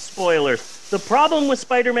Home spoilers. The problem with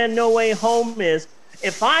Spider-Man No Way Home is,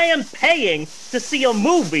 if I am paying to see a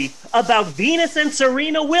movie about Venus and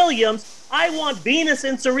Serena Williams, I want Venus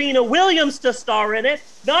and Serena Williams to star in it,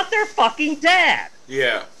 not their fucking dad.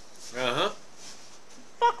 Yeah. Uh-huh.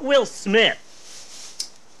 Fuck Will Smith.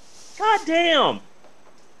 God damn.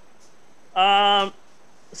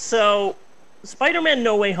 So Spider-Man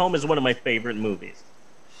No Way Home is one of my favorite movies.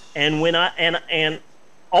 And when and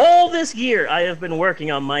all this year I have been working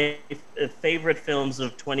on my favorite films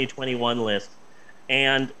of 2021 list.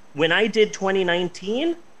 And when I did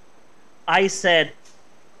 2019, I said,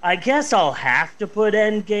 I guess I'll have to put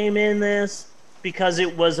Endgame in this because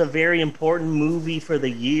it was a very important movie for the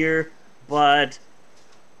year, but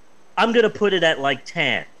I'm going to put it at like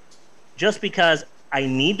 10. Just because I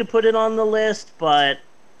need to put it on the list, but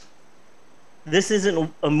this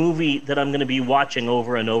isn't a movie that I'm going to be watching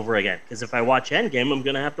over and over again. Because if I watch Endgame, I'm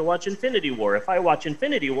going to have to watch Infinity War. If I watch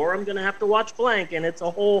Infinity War, I'm going to have to watch blank, and it's a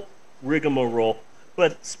whole rigmarole.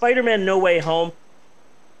 But Spider-Man No Way Home,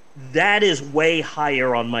 that is way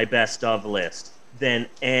higher on my best of list than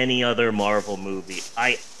any other Marvel movie.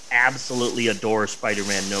 I absolutely adore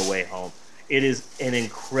Spider-Man No Way Home. It is an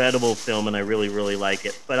incredible film, and I really, really like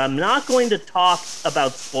it. But I'm not going to talk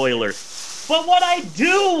about spoilers. But what I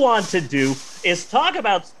do want to do is talk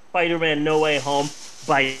about Spider-Man No Way Home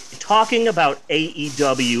by talking about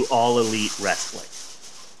AEW All Elite Wrestling.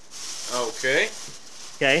 Okay.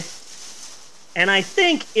 Okay? And I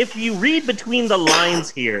think if you read between the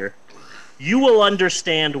lines here, you will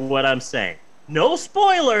understand what I'm saying. No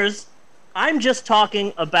spoilers. I'm just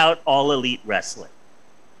talking about All Elite Wrestling.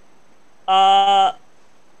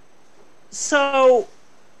 So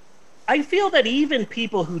I feel that even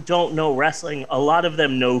people who don't know wrestling, a lot of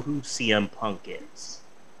them know who CM Punk is.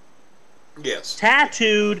 Yes.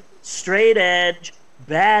 Tattooed, straight edge,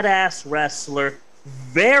 badass wrestler,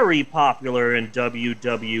 very popular in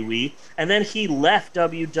WWE, and then he left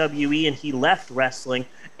WWE and he left wrestling,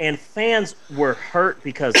 and fans were hurt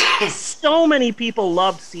because so many people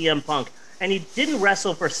loved CM Punk, and he didn't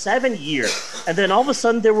wrestle for 7 years, and then all of a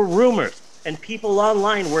sudden there were rumors, and people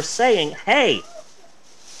online were saying, hey,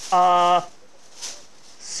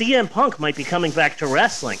 CM Punk might be coming back to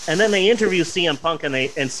wrestling. And then they interview CM Punk, and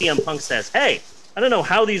CM Punk says, hey, I don't know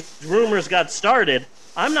how these rumors got started.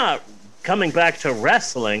 I'm not coming back to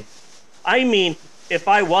wrestling. I mean, if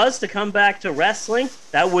I was to come back to wrestling,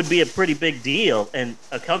 that would be a pretty big deal, and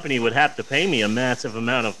a company would have to pay me a massive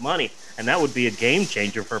amount of money, and that would be a game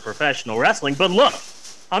changer for professional wrestling. But look,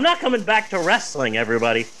 I'm not coming back to wrestling,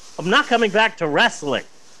 everybody. I'm not coming back to wrestling.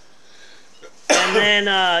 And then,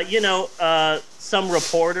 some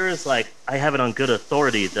reporters, like, I have it on good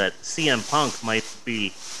authority that CM Punk might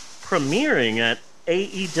be premiering at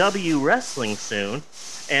AEW Wrestling soon.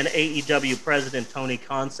 And AEW President Tony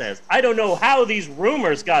Khan says, I don't know how these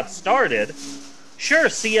rumors got started. Sure,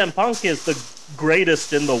 CM Punk is the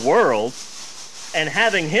greatest in the world, and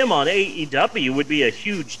having him on AEW would be a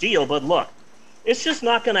huge deal, but look, it's just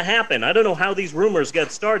not going to happen. I don't know how these rumors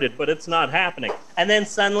get started, but it's not happening. And then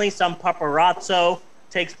suddenly some paparazzo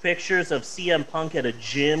takes pictures of CM Punk at a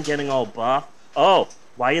gym getting all buff. Oh,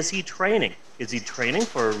 why is he training? Is he training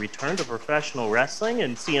for a return to professional wrestling?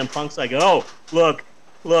 And CM Punk's like, oh, look.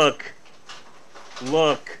 I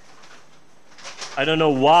don't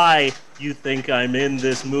know why you think I'm in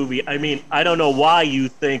this movie. I mean, I don't know why you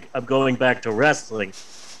think I'm going back to wrestling,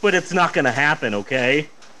 but it's not going to happen, okay?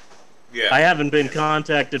 Yeah. I haven't been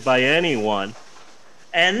contacted by anyone.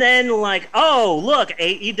 And then, like, oh, look,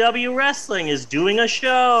 AEW Wrestling is doing a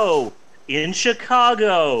show in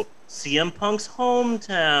Chicago, CM Punk's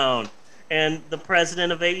hometown. And the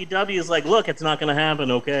president of AEW is like, look, it's not going to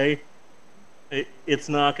happen, okay? It's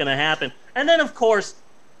not going to happen. And then, of course,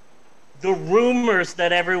 the rumors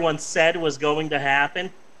that everyone said was going to happen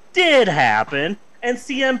did happen. And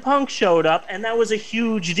CM Punk showed up, and that was a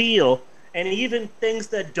huge deal. And even things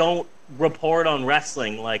that don't report on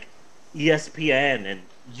wrestling, like ESPN and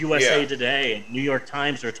USA Today and New York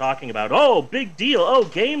Times are talking about, oh, big deal, oh,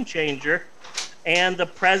 game changer. And the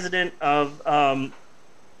president of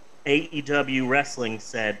AEW Wrestling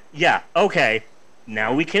said, yeah, okay,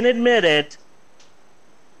 now we can admit it.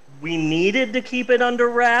 We needed to keep it under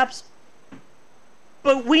wraps,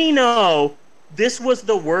 but we know this was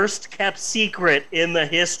the worst kept secret in the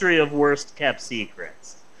history of worst kept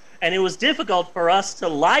secrets. And it was difficult for us to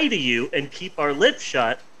lie to you and keep our lips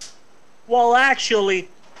shut while actually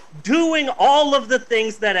doing all of the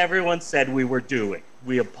things that everyone said we were doing.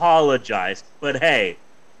 We apologized, but hey,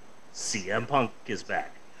 CM Punk is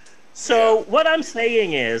back. So what I'm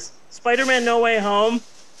saying is, Spider-Man No Way Home,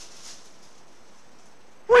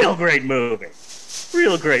 real great movie.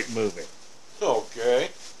 Real great movie. Okay.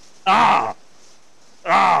 I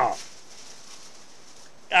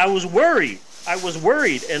was worried I was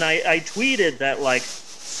worried, and I tweeted that, like,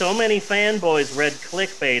 so many fanboys read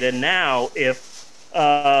clickbait, and now if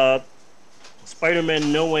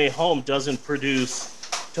Spider-Man No Way Home doesn't produce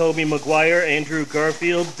Tobey Maguire, Andrew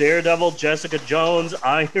Garfield, Daredevil, Jessica Jones,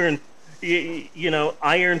 Iron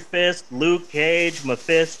Fist, Luke Cage,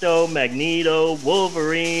 Mephisto, Magneto,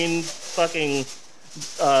 Wolverine, fucking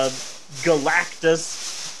Galactus,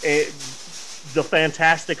 the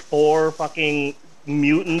Fantastic Four, fucking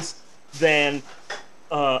mutants, then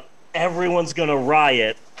everyone's gonna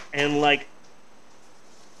riot, and like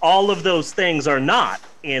all of those things are not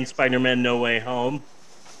in Spider-Man No Way Home,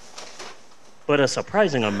 but a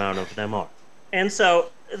surprising amount of them are. And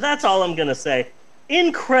so that's all I'm gonna say.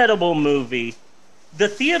 Incredible movie. The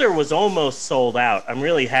theater was almost sold out. I'm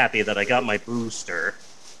really happy that I got my booster.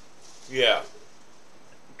 Yeah.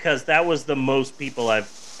 Because that was the most people I've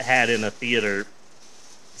had in a theater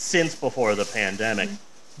since before the pandemic.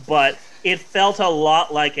 But it felt a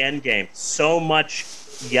lot like Endgame. So much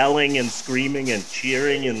yelling and screaming and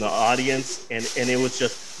cheering in the audience. And it was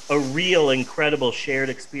just a real incredible shared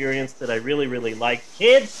experience that I really, really liked.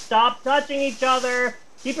 Kids, stop touching each other.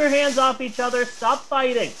 Keep your hands off each other. Stop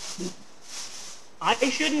fighting. I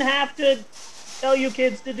shouldn't have to tell you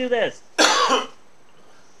kids to do this.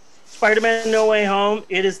 Spider-Man No Way Home,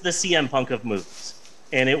 it is the CM Punk of movies.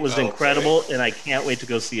 And it was incredible, and I can't wait to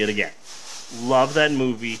go see it again. Love that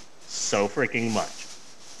movie so freaking much.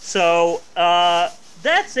 So,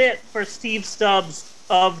 that's it for Steve Stubbs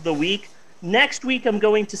of the week. Next week, I'm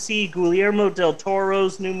going to see Guillermo del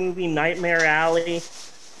Toro's new movie, Nightmare Alley,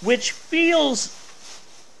 which feels...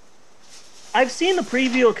 I've seen the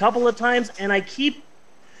preview a couple of times, and it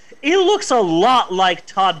looks a lot like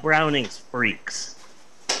Todd Browning's Freaks,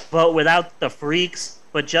 but without the freaks,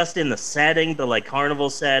 but just in the setting, the like carnival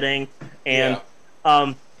setting. And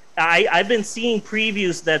I've been seeing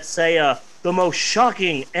previews that say the most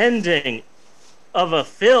shocking ending of a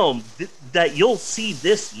film that you'll see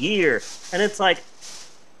this year, and it's like,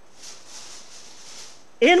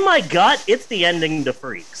 in my gut, it's the ending to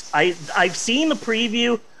Freaks. I've seen the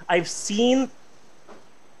preview. I've seen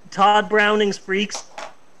Todd Browning's Freaks.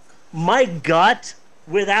 My gut,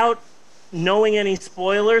 without knowing any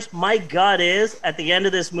spoilers, my gut is, at the end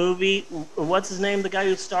of this movie, what's his name, the guy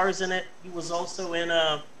who stars in it? He was also in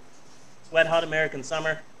Wet Hot American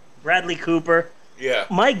Summer. Bradley Cooper. Yeah.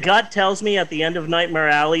 My gut tells me at the end of Nightmare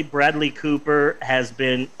Alley, Bradley Cooper has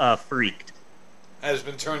been freaked. Has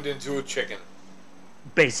been turned into a chicken.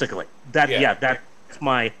 Basically. That's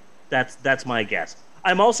my guess.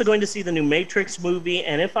 I'm also going to see the new Matrix movie,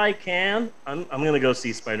 and if I can, I'm going to go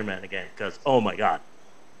see Spider-Man again, because, oh my god,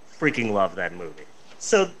 freaking love that movie.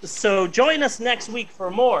 So join us next week for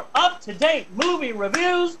more up-to-date movie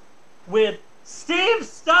reviews with Steve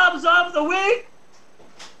Stubbs of the Week,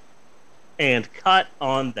 and cut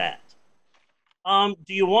on that. Do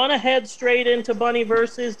you want to head straight into Bunny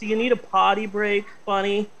Versus? Do you need a potty break,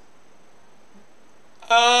 Bunny?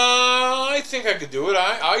 I think I could do it.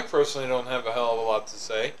 I personally don't have a hell of a lot to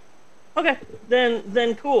say. Okay,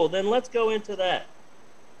 then cool. Then let's go into that.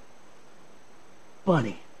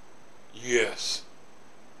 Bunny. Yes.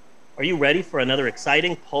 Are you ready for another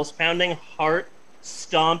exciting, pulse-pounding,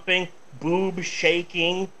 heart-stomping,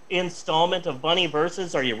 boob-shaking installment of Bunny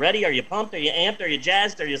Versus? Are you ready? Are you pumped? Are you amped? Are you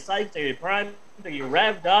jazzed? Are you psyched? Are you primed? Are you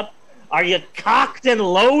revved up? Are you cocked and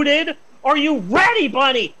loaded? Are you ready,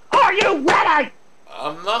 Bunny? Are you ready?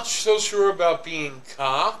 I'm not so sure about being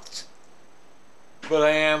cocked, but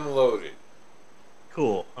I am loaded.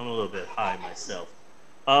 Cool. I'm a little bit high myself.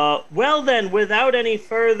 Well then, without any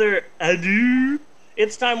further ado,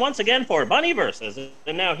 it's time once again for Bunny Versus.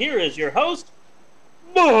 And now here is your host,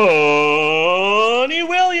 Bunny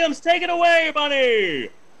Williams. Take it away, Bunny!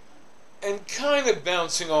 And kind of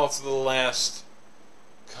bouncing off the last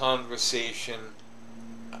conversation,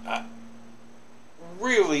 I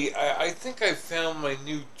think I found my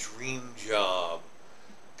new dream job.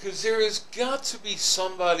 Because there has got to be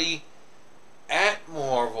somebody at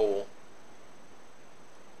Marvel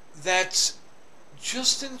that's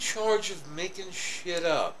just in charge of making shit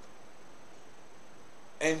up.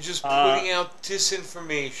 And just putting out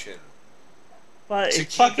disinformation. But to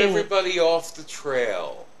keep everybody off the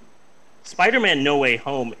trail. Spider-Man No Way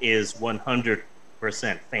Home is 100%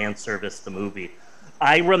 fan service, the movie.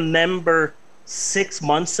 I remember 6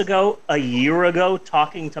 months ago, a year ago,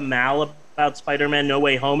 talking to Mal about Spider-Man No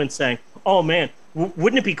Way Home and saying, oh man,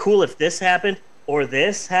 wouldn't it be cool if this happened, or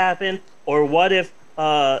this happened, or what if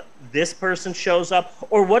this person shows up,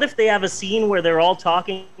 or what if they have a scene where they're all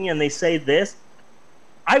talking and they say this?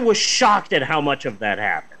 I was shocked at how much of that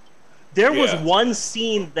happened. There was one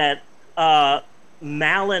scene that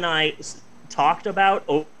Mal and I talked about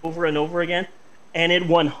over and over again, and it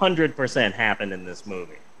 100% happened in this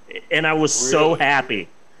movie. And I was so happy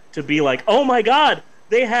to be like, oh my god,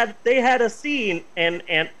 they had a scene, and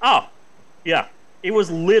oh yeah, it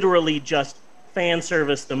was literally just fan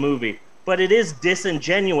service the movie. But it is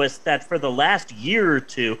disingenuous that for the last year or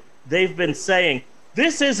two they've been saying,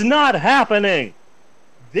 this is not happening.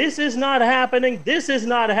 This is not happening. This is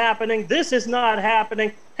not happening. This is not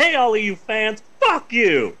happening. Hey, all of you fans, fuck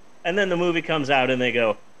you. And then the movie comes out and they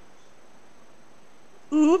go,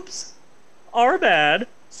 oops, our bad.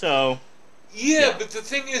 So yeah, but the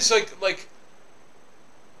thing is, like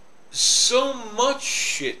so much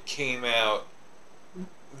shit came out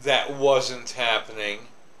that wasn't happening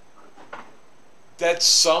that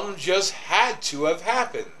some just had to have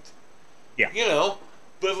happened. Yeah. You know,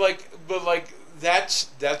 but that's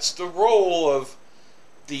the role of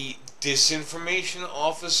the disinformation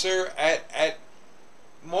officer at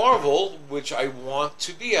Marvel, which I want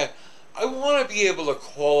to be. I want to be able to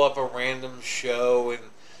call up a random show and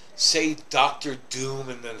say Doctor Doom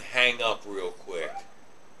and then hang up real quick.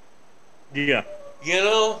 Yeah. You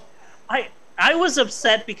know? I was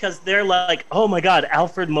upset because they're like, oh my god,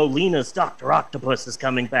 Alfred Molina's Dr. Octopus is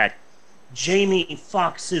coming back. Jamie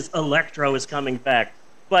Foxx's Electro is coming back.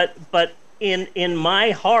 But in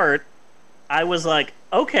my heart, I was like,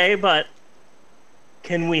 okay, but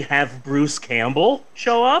can we have Bruce Campbell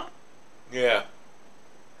show up? Yeah.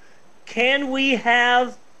 Can we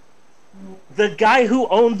have the guy who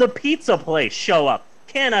owned the pizza place show up?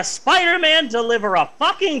 Can a Spider-Man deliver a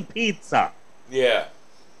fucking pizza? Yeah.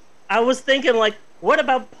 I was thinking, like, what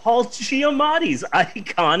about Paul Giamatti's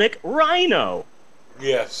iconic Rhino?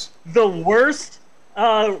 Yes. The worst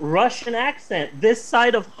Russian accent this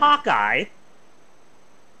side of Hawkeye.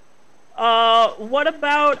 What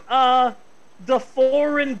about the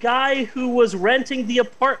foreign guy who was renting the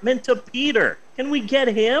apartment to Peter? Can we get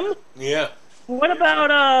him? Yeah. What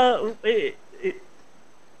about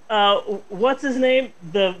what's his name?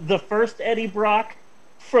 The first Eddie Brock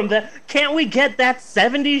from the. Can't we get that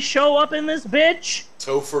 70s show up in this bitch?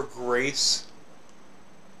 Topher Grace.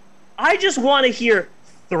 I just want to hear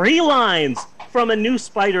 3 lines from a new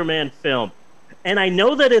Spider-Man film. And I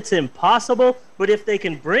know that it's impossible, but if they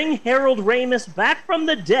can bring Harold Ramis back from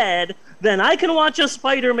the dead, then I can watch a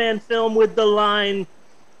Spider-Man film with the line,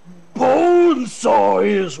 Bonesaw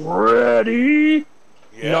is ready.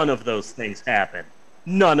 Yeah. None of those things happen.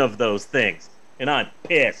 None of those things. And I'm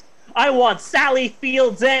pissed. I want Sally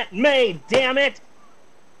Field's Aunt May, damn it!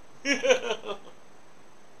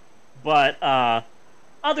 But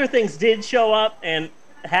other things did show up, and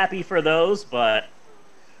happy for those, but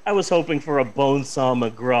I was hoping for a Bonesaw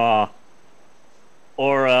McGraw.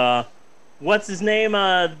 Or, what's his name?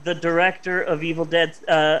 The director of Evil Dead,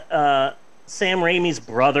 Sam Raimi's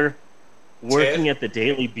brother, working at the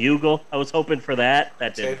Daily Bugle. I was hoping for that.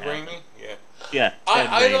 That didn't happen. Raimi? Yeah. Yeah.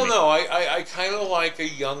 I don't know. I kind of like a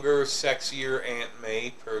younger, sexier Aunt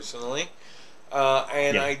May, personally.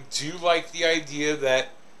 And Yeah. I do like the idea that,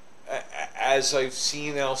 as I've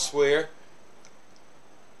seen elsewhere,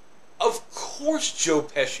 of course Joe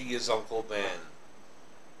Pesci is Uncle Ben.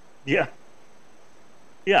 Yeah.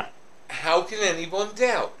 Yeah. How can anyone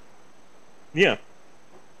doubt? Yeah.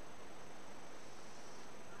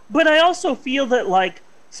 But I also feel that, like,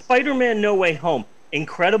 Spider-Man No Way Home,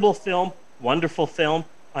 incredible film, wonderful film.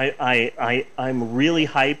 I'm really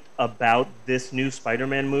hyped about this new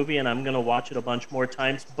Spider-Man movie, and I'm going to watch it a bunch more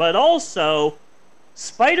times. But also,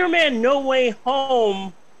 Spider-Man No Way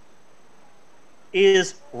Home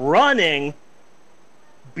is running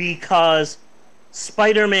because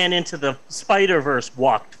Spider-Man Into the Spider-Verse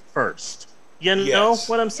walked first. You know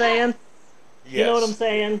what I'm saying? Yes. You know what I'm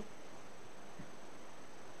saying?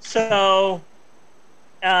 So,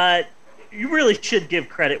 you really should give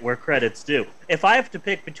credit where credit's due. If I have to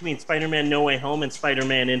pick between Spider-Man No Way Home and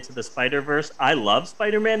Spider-Man Into the Spider-Verse, I love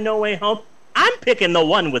Spider-Man No Way Home. I'm picking the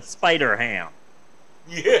one with Spider-Ham.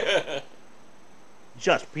 Yeah.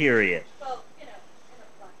 Just period. Well,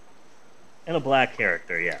 And a black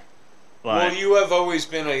character, yeah. But, Well, you have always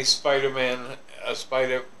been a Spider-Man,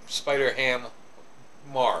 Spider-Ham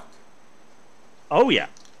mark. oh yeah.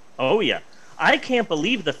 Oh yeah. I can't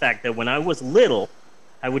believe the fact that when I was little,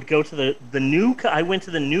 I would go to I went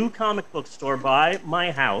to the new comic book store by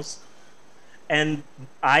my house, and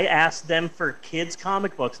I asked them for kids'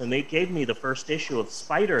 comic books, and they gave me the first issue of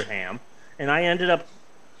Spider-Ham, and I ended up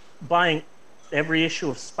buying every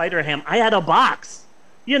issue of Spider-Ham. I had a box,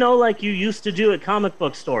 you know, like you used to do at comic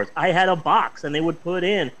book stores. I had a box, and they would put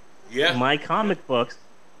in my comic books,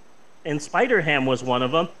 and Spider-Ham was one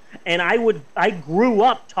of them. And I grew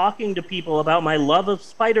up talking to people about my love of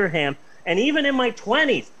Spider-Ham, And even in my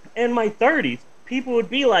 20s and my 30s, people would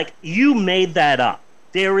be like, you made that up.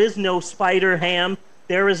 There is no Spider-Ham.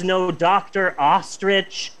 There is no Dr.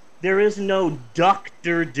 Ostrich. There is no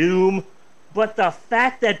Dr. Doom. But the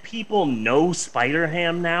fact that people know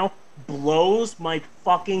Spider-Ham now blows my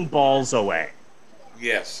fucking balls away.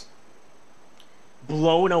 Yes.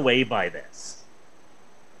 Blown away by this.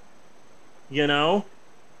 You know?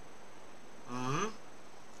 Mm-hmm.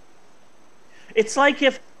 It's like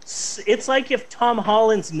if Tom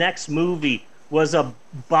Holland's next movie was a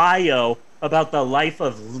bio about the life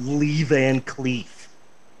of Lee Van Cleef.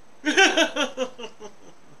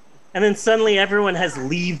 And then suddenly everyone has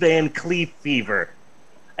Lee Van Cleef fever.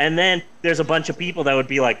 And then there's a bunch of people that would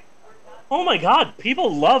be like, oh my god,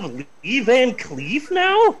 people love Lee Van Cleef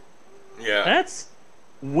now? Yeah. That's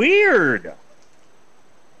weird.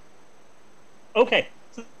 Okay,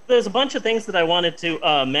 so there's a bunch of things that I wanted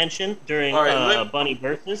to mention during Bunny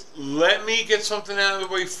Versus. Let me get something out of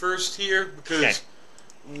the way first here, because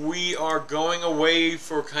we are going away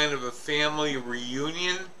for kind of a family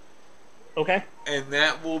reunion. Okay. And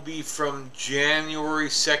that will be from January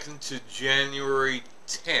 2nd to January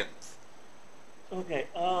 10th. Okay,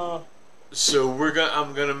 So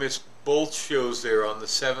I'm gonna miss both shows there on the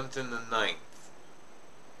 7th and the 9th.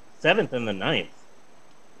 7th and the 9th.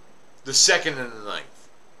 The 2nd and the 9th.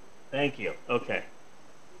 Thank you. Okay.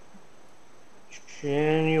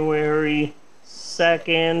 January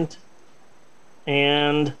 2nd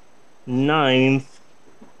and 9th.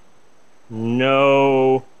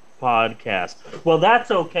 No podcast. Well,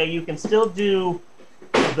 that's okay. You can still do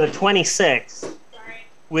the 26th,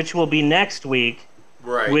 which will be next week,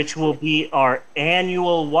 Right. which will be our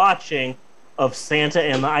annual watching of Santa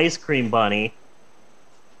and the Ice Cream Bunny,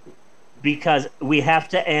 because we have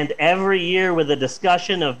to end every year with a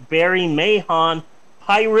discussion of Barry Mahon,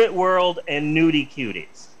 Pirate World, and Nudie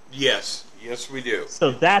Cuties. Yes. Yes, we do.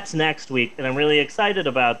 So that's next week, and I'm really excited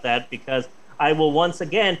about that because I will once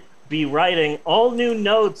again be writing all new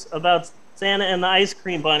notes about Santa and the Ice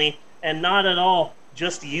Cream Bunny, and not at all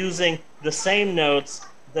just using the same notes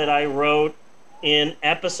that I wrote in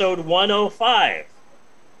episode 105.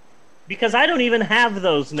 Because I don't even have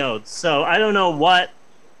those notes, so I don't know what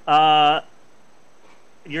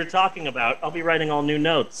you're talking about. I'll be writing all new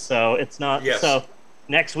notes, so it's not... Yes. So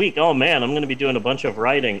next week, oh man, I'm going to be doing a bunch of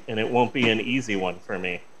writing, and it won't be an easy one for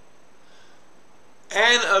me.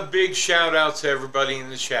 And a big shout out to everybody in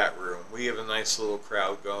the chat room. We have a nice little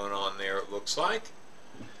crowd going on there, it looks like.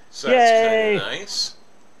 So that's Yay! kind of nice.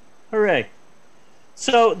 Hooray.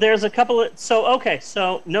 So there's a couple of...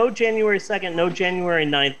 So no January 2nd, no January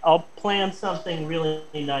 9th. I'll plan something really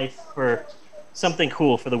nice for... Something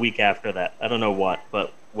cool for the week after that. I don't know what,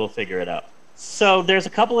 but we'll figure it out. So there's a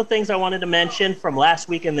couple of things I wanted to mention from last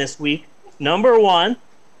week and this week. Number one,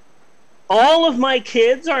 all of my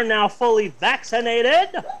kids are now fully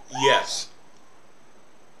vaccinated. Yes.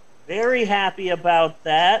 Very happy about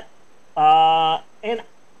that. And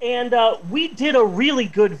we did a really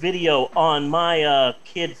good video on my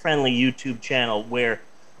kid-friendly YouTube channel where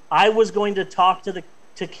I was going to talk to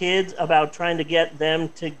kids about trying to get them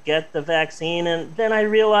to get the vaccine, and then I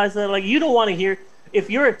realized that, like, you don't want to hear...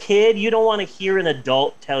 If you're a kid, you don't want to hear an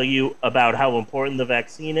adult tell you about how important the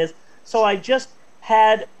vaccine is. So I just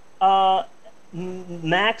had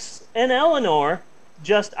Max and Eleanor,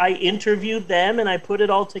 I interviewed them and I put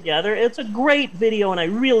it all together. It's a great video and I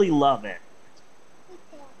really love it.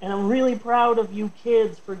 And I'm really proud of you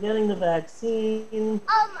kids for getting the vaccine.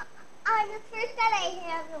 On the first that I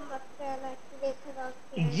had them up there, like today, because I was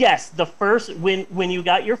scared. Yes, the first... When you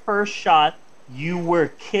got your first shot, you were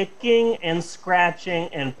kicking and scratching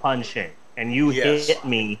and punching. And you hit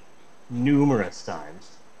me numerous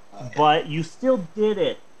times. Okay. But you still did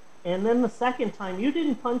it. And then the second time, you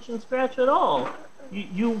didn't punch and scratch at all.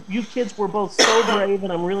 You kids were both so brave,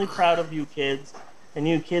 and I'm really proud of you kids. And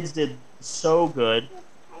you kids did so good.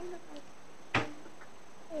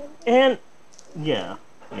 And, yeah.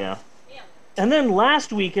 And then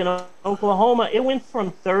last week in Oklahoma, it went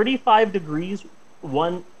from 35 degrees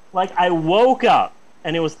I woke up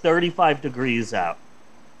and it was 35 degrees out.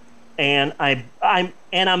 And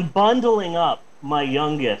I'm bundling up my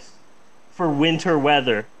youngest for winter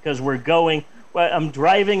weather because I'm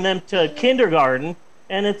driving them to kindergarten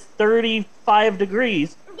and it's 35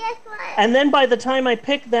 degrees. Guess what? And then by the time I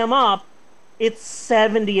pick them up, it's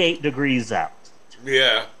 78 degrees out.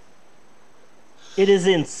 Yeah. It is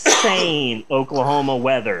insane Oklahoma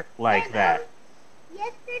weather like that.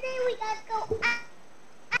 Yesterday we got to go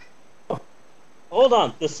out. Hold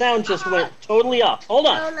on, the sound just went totally off. Hold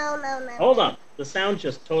on. No. Hold on. The sound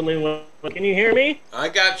just totally went... Can you hear me? I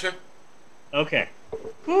gotcha. Okay.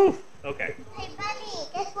 Whew. Okay. Hey, Bunny,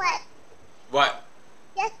 guess what? What?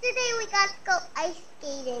 Yesterday we got to go ice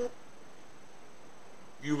skating.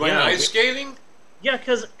 You went Yeah, ice skating? Yeah,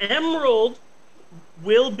 because Emerald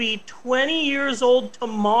will be 20 years old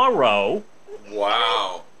tomorrow,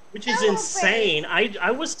 Wow. which is Celebrate. insane.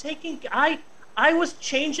 I was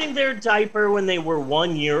changing their diaper when they were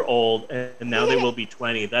 1 year old, and now they will be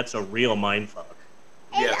 20. That's a real mindfuck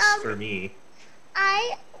And, Yes. for me.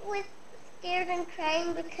 I was scared and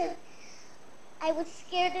crying because I was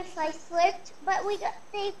scared if I slipped, but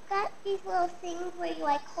they've got these little things where you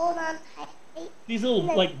like hold on tight. These little, And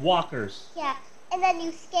then- like, walkers. Yeah, and then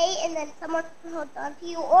you skate, and then someone holds on to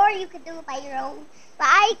you, or you could do it by your own. But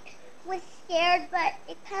I was scared, but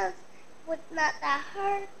it kind of was not that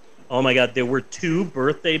hard. Oh my god, there were 2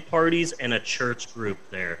 birthday parties and a church group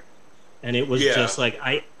there. And it was Yeah. just like,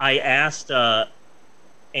 I asked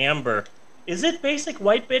Amber, is it basic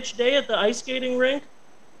white bitch day at the ice skating rink?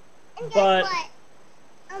 And guess But-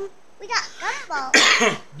 what? We got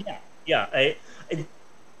gumballs. Yeah.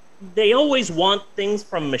 They always want things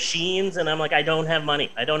from machines, and I'm like, I don't have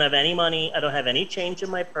money. I don't have any money. I don't have any change in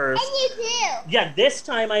my purse. And you do. Yeah, this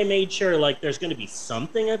time I made sure, like, there's going to be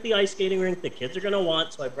something at the ice skating rink the kids are going to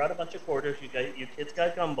want, so I brought a bunch of quarters. You kids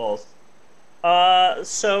got gumballs.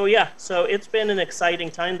 So it's been an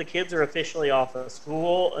exciting time. The kids are officially off of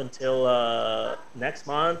school until next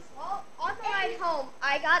month. Well, on the ride home,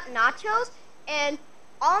 I got nachos, and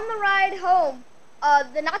on the ride home,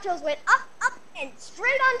 the nachos went up, and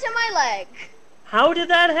straight onto my leg. How did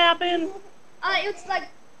that happen? It was like,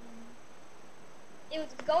 it was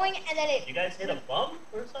going, and then You it guys hit a bump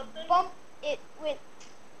or something? bumped. It went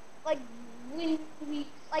like when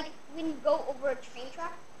you go over a train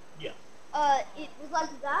track. Yeah. It was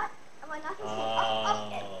like that, and my nachos went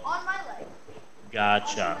up, and on my leg.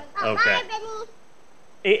 Gotcha. Oh, Okay. Bye,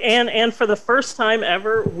 Benny. And for the first time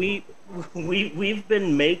ever, we've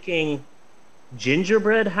been making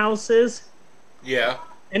gingerbread houses, Yeah.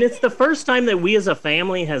 and it's the first time that we as a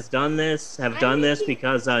family have done this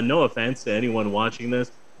because no offense to anyone watching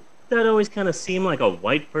this, that always kind of seemed like a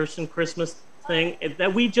white person Christmas thing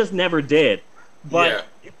that we just never did. But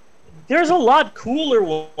there's a lot cooler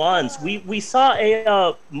ones. We saw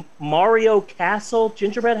a Mario Castle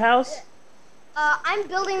gingerbread house. I'm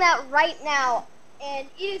building that right now, and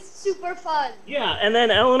it is super fun. Yeah, and then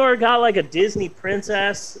Eleanor got like a Disney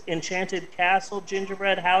Princess Enchanted Castle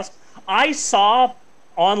gingerbread house. I saw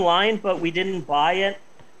online, but we didn't buy it,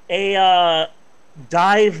 a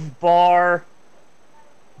dive bar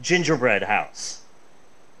gingerbread house.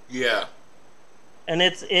 Yeah. And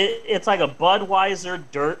it's like a Budweiser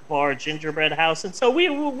dirt bar gingerbread house. And so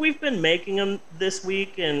we've been making them this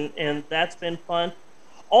week, and that's been fun.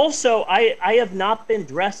 Also, I have not been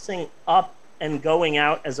dressing up and going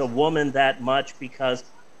out as a woman that much because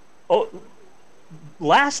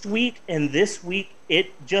last week and this week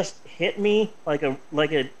it just hit me like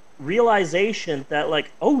a realization that,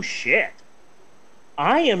 like, oh shit,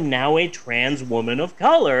 I am now a trans woman of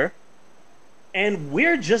color, and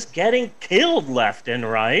we're just getting killed left and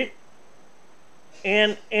right.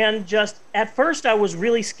 And just at first I was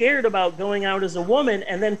really scared about going out as a woman,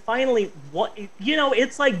 and then finally,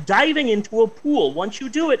 it's like diving into a pool. Once you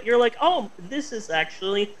do it, you're like, oh, this is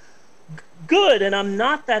actually good, and I'm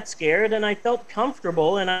not that scared, and I felt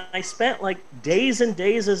comfortable, and I spent like days and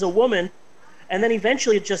days as a woman, and then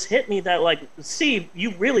eventually it just hit me that, like, see,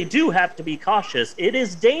 you really do have to be cautious. It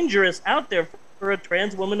is dangerous out there for a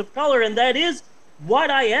trans woman of color, and that is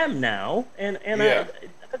what I am now, and Yeah.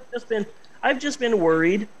 I've just been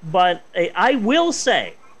worried, but I will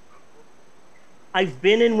say, I've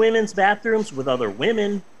been in women's bathrooms with other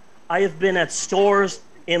women. I have been at stores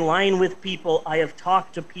in line with people. I have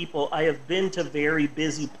talked to people. I have been to very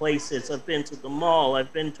busy places. I've been to the mall.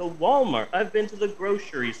 I've been to Walmart. I've been to the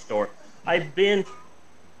grocery store. I've been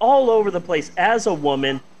all over the place as a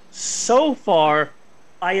woman. So far,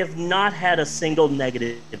 I have not had a single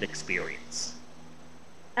negative experience.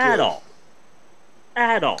 At Good. all.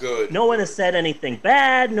 At all. Good. No one has said anything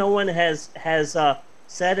bad. No one has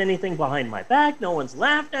said anything behind my back. No one's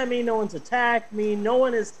laughed at me. No one's attacked me. No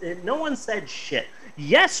one said shit.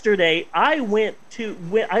 Yesterday, I went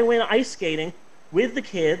ice skating with the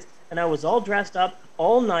kids, and I was all dressed up,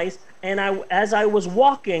 all nice. And as I was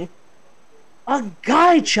walking, a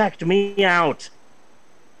guy checked me out.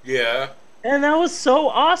 Yeah. And that was so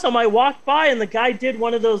awesome. I walked by, and the guy did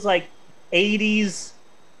one of those, like, 80s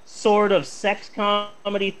sort of sex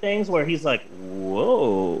comedy things where he's like,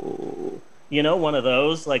 whoa. You know, one of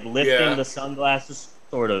those, like, lifting the sunglasses,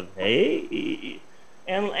 sort of, hey.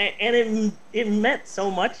 And it meant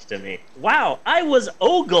so much to me. Wow, I was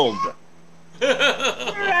ogled.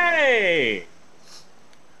 Hooray!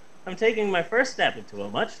 I'm taking my first step into a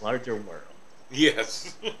much larger world.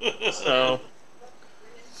 Yes. So,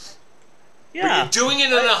 But yeah. you're doing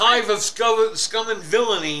it in a hive of scum and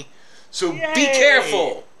villainy, so Yay! be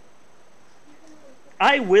careful.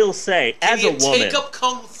 I will say, Can as you a woman, take up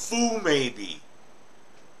kung fu, maybe?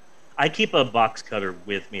 I keep a box cutter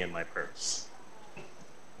with me in my purse.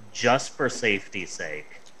 Just for safety's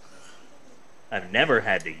sake. I've never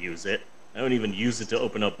had to use it. I don't even use it to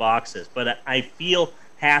open up boxes, but I feel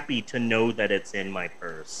happy to know that it's in my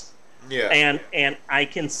purse. Yeah. And I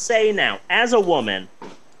can say now, as a woman,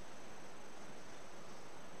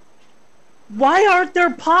 why aren't there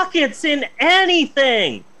pockets in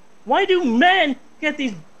anything? Why do men get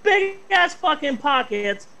these big ass fucking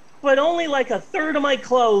pockets, but only like a third of my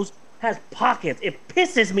clothes has pockets? It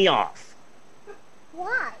pisses me off.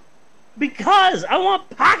 Why? Because I want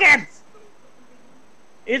pockets.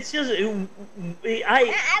 It's just Everything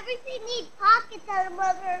needs pockets,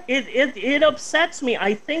 mother. it upsets me.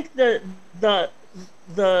 I think the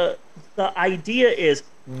idea is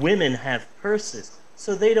women have purses,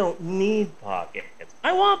 so they don't need pockets.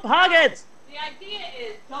 I want pockets. The idea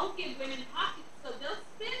is don't give women pockets so they'll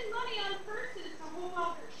spend money on purses to hold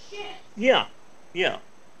all their shit. Yeah.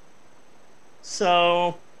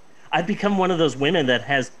 So I've become one of those women that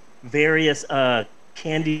has various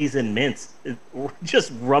candies and mints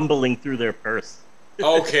just rumbling through their purse.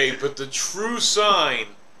 Okay, but the true sign,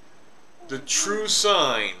 do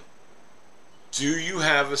you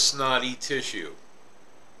have a snotty tissue?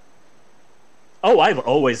 Oh, I've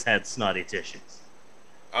always had snotty tissues.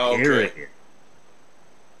 Okay. Period.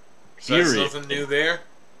 So that's nothing new there?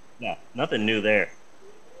 Yeah, nothing new there.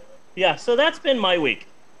 Yeah, so that's been my week.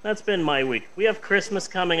 We have Christmas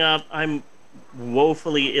coming up. I'm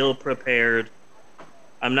woefully ill-prepared.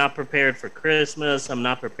 I'm not prepared for Christmas. I'm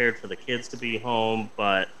not prepared for the kids to be home,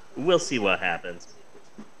 but we'll see what happens.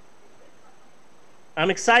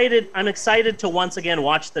 I'm excited to once again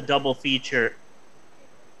watch the double feature.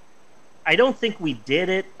 I don't think we did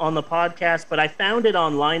it on the podcast, but I found it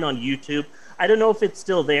online on YouTube. I don't know if it's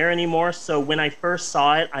still there anymore, so when I first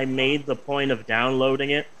saw it, I made the point of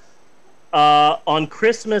downloading it. On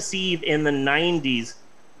Christmas Eve in the 90s,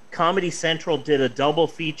 Comedy Central did a double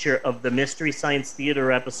feature of the Mystery Science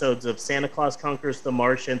Theater episodes of Santa Claus Conquers the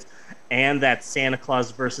Martians and that Santa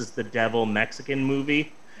Claus versus the Devil Mexican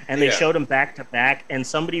movie. And they showed them back to back, and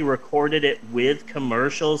somebody recorded it with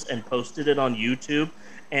commercials and posted it on YouTube.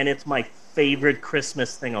 And it's my favorite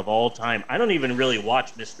Christmas thing of all time. I don't even really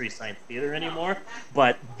watch Mystery Science Theater anymore,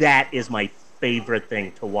 but that is my favorite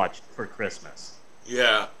thing to watch for Christmas.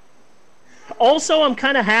 Yeah. Also, I'm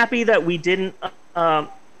kind of happy that we didn't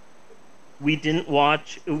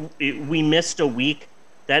watch. We missed a week.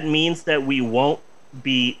 That means that we won't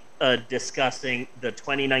be discussing the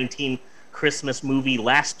 2019 Christmas movie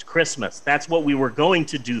Last Christmas. That's what we were going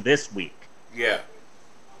to do this week. Yeah.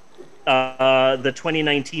 The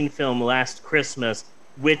 2019 film Last Christmas,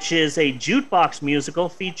 which is a jukebox musical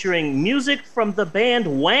featuring music from the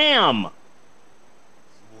band Wham!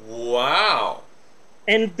 Wow.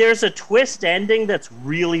 And there's a twist ending that's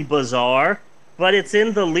really bizarre, but it's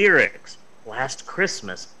in the lyrics. Last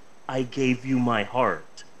Christmas, I gave you my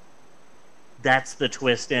heart. That's the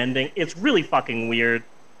twist ending. It's really fucking weird.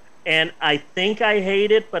 And I think I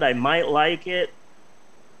hate it, but I might like it.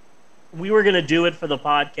 We were going to do it for the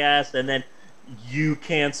podcast, and then you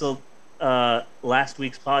canceled last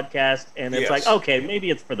week's podcast, and it's like, okay, maybe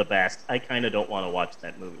it's for the best. I kind of don't want to watch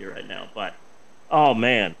that movie right now, but, oh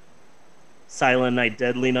man. Silent Night,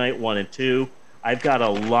 Deadly Night 1 and 2. I've got a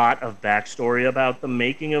lot of backstory about the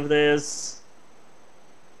making of this.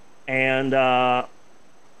 And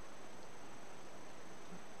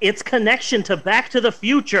its connection to Back to the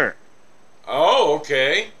Future. Oh,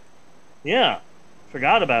 okay. Yeah,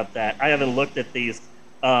 forgot about that. I haven't looked at these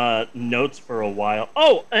notes for a while.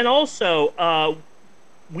 Oh, and also,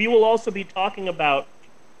 we will also be talking about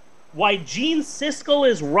why Gene Siskel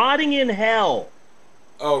is rotting in hell.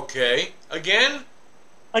 Okay. Again?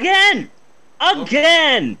 Again!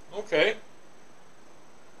 Okay.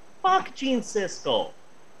 Fuck Gene Siskel.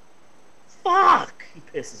 Fuck! He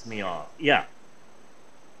pisses me off. Yeah.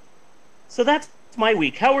 So that's my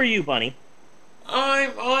week. How are you, Bunny?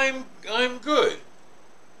 I'm good.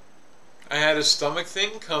 I had a stomach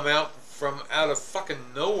thing come out of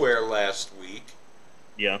fucking nowhere last week.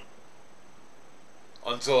 Yeah.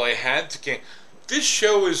 Until I had to cancel. This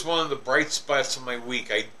show is one of the bright spots of my week.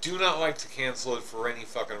 I do not like to cancel it for any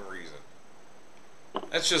fucking reason.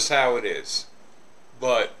 That's just how it is.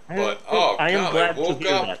 But oh god, I woke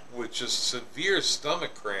up with just severe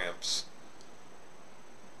stomach cramps.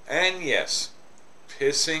 And yes,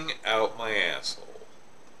 pissing out my asshole.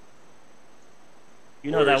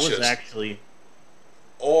 You know, Where that it's was just actually...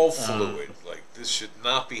 all fluid. Like, this should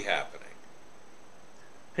not be happening.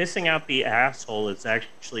 Pissing out the asshole is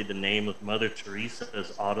actually the name of Mother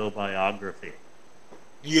Teresa's autobiography.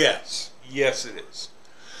 Yes. Yes, it is.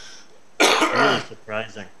 Really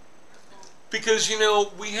surprising. Because, you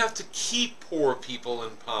know, we have to keep poor people in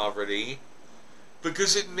poverty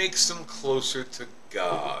because it makes them closer to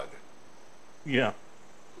God. Yeah.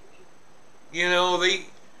 You know, they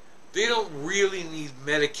don't really need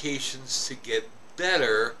medications to get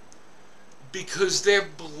better because they're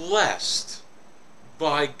blessed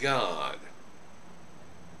by God.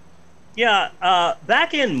 Yeah,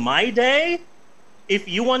 back in my day, if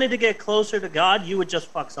you wanted to get closer to God, you would just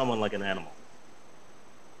fuck someone like an animal.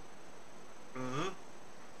 Mm-hmm.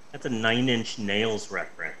 That's a 9 Inch Nails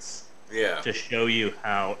reference. Yeah. To show you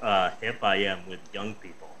how hip I am with young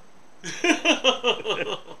people.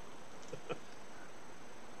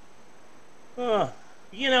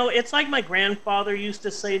 You know, it's like my grandfather used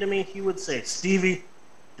to say to me. He would say, Stevie,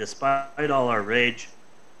 despite all our rage,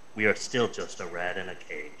 we are still just a rat in a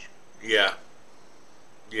cage. Yeah.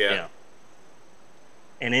 Yeah.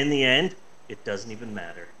 And in the end, it doesn't even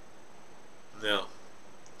matter. No.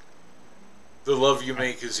 The love you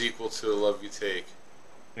make is equal to the love you take.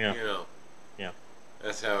 Yeah. You know. Yeah.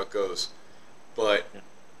 That's how it goes. But yeah.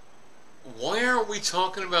 Why aren't we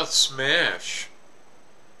talking about Smash?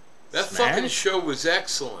 That Smash? fucking show was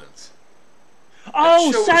excellent.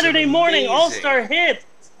 Oh, Saturday Morning All-Star Hits!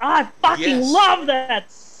 I fucking love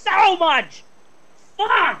that so much!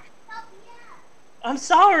 Fuck! I'm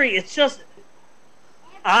sorry, it's just...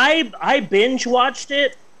 I binge-watched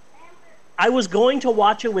it. I was going to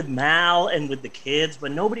watch it with Mal and with the kids,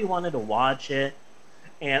 but nobody wanted to watch it.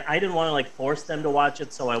 And I didn't want to, like, force them to watch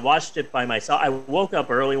it, so I watched it by myself. I woke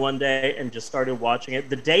up early one day and just started watching it.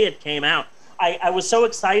 The day it came out, I was so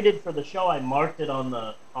excited for the show, I marked it on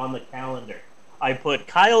the calendar. I put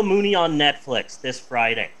Kyle Mooney on Netflix this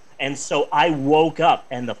Friday. And so I woke up,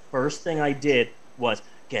 and the first thing I did was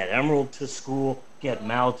get Emerald to school, get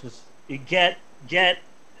Mal to... Get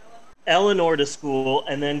Eleanor to school,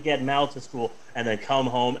 and then get Mal to school, and then come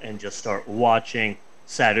home and just start watching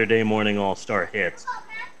Saturday Morning All-Star Hits.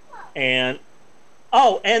 And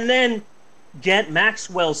then get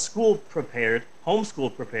Maxwell's school prepared,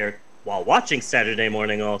 homeschool prepared, while watching Saturday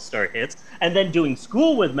Morning All-Star Hits, and then doing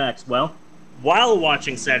school with Maxwell while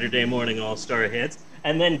watching Saturday Morning All-Star Hits,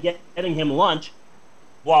 and then getting him lunch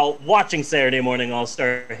while watching Saturday Morning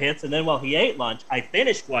All-Star Hits, and then while he ate lunch, I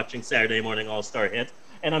finished watching Saturday Morning All-Star Hits,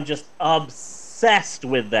 and I'm just obsessed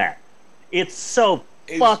with that. It's so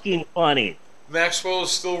fucking funny. Maxwell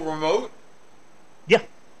is still remote? Yeah.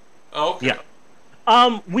 Oh, okay.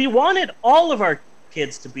 Yeah. We wanted all of our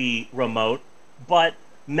kids to be remote, but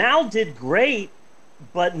Mal did great,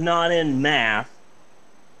 but not in math.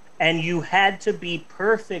 And you had to be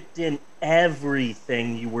perfect in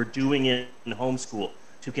everything you were doing in homeschool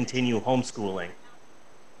to continue homeschooling.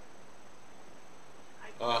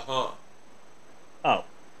 Uh-huh. Oh.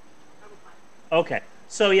 Okay.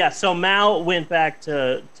 So Mal went back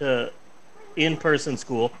to in-person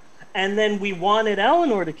school. And then we wanted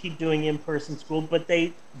Eleanor to keep doing in-person school, but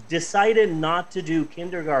they decided not to do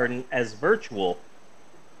kindergarten as virtual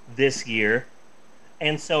this year.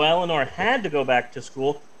 And so Eleanor had to go back to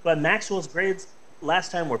school, but Maxwell's grades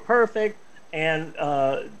last time were perfect. And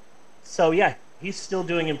so, yeah, he's still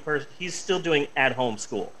doing in-person. He's still doing at-home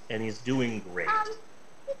school, and he's doing great.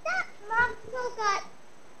 Did that Maxwell got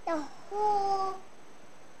the whole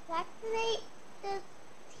vaccinate the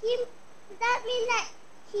team? Does that mean that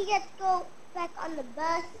he gets to go back on the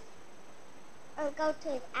bus or go to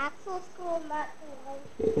his actual school, not to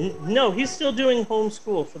homeschool? No, he's still doing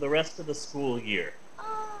homeschool for the rest of the school year.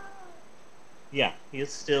 Oh. Yeah, he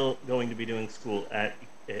is still going to be doing school at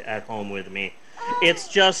home with me. It's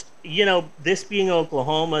just, you know, this being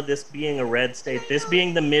Oklahoma, this being a red state, this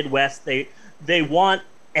being the Midwest, they want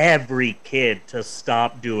every kid to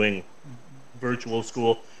stop doing virtual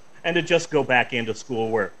school and to just go back into school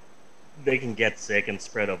where they can get sick and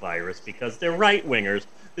spread a virus because they're right-wingers.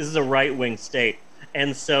 This is a right-wing state.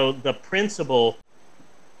 And so the principal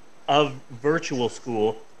of virtual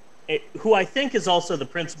school, who I think is also the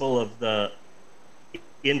principal of the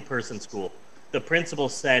in-person school, the principal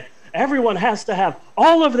said, everyone has to have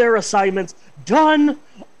all of their assignments done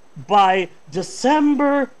by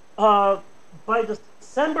December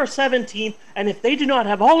 17th, and if they do not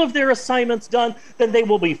have all of their assignments done, then they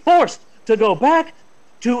will be forced to go back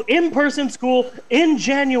to in-person school in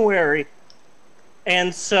January.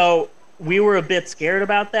 And so we were a bit scared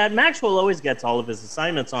about that. Maxwell always gets all of his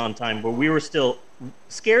assignments on time, but we were still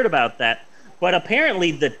scared about that. But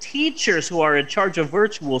apparently the teachers who are in charge of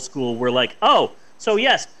virtual school were like, oh, so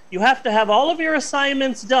yes, you have to have all of your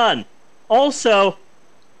assignments done. Also,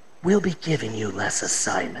 we'll be giving you less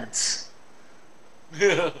assignments.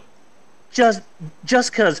 Just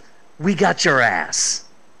because we got your ass.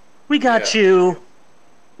 We got you.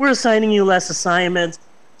 We're assigning you less assignments.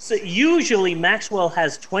 So usually Maxwell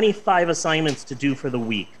has 25 assignments to do for the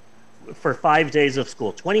week, for 5 days of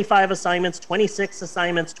school. 25 assignments, 26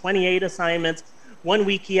 assignments, 28 assignments. 1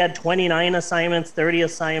 week he had 29 assignments, 30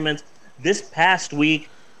 assignments. This past week,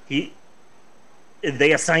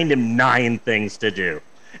 they assigned him 9 things to do.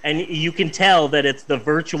 And you can tell that it's the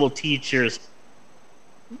virtual teachers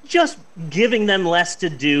just giving them less to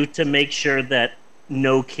do to make sure that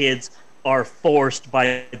no kids are forced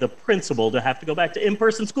by the principal to have to go back to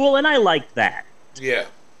in-person school, and I liked that. Yeah.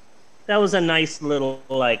 That was a nice little,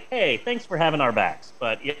 like, hey, thanks for having our backs.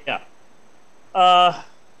 But, yeah.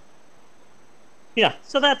 Yeah,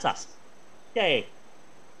 so that's us. Yay.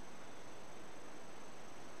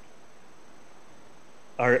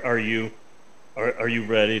 Are you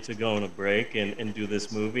ready to go on a break and do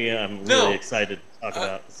this movie? I'm really excited to talk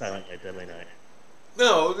about Silent Night, Deadly Night.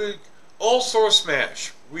 No, All-Star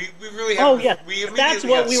Smash. We really have. Oh yeah, we that's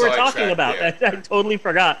what we were talking about. There. I totally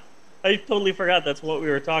forgot. That's what we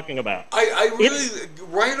were talking about. I really,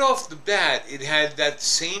 right off the bat, it had that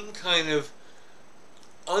same kind of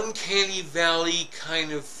uncanny valley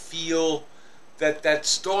kind of feel that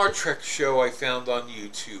Star Trek show I found on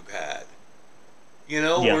YouTube had. You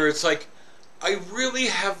know, where it's like, I really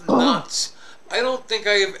have not. I don't think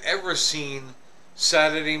I have ever seen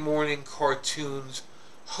Saturday morning cartoons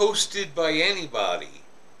hosted by anybody.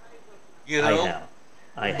 You know?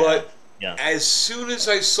 I have. But as soon as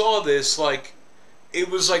I saw this, like, it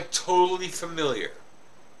was like totally familiar.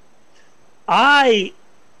 I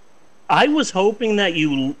was hoping that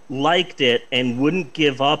you liked it and wouldn't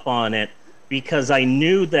give up on it, because I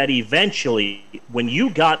knew that eventually, when you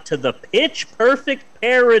got to the pitch-perfect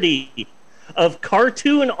parody of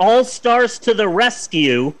Cartoon All-Stars to the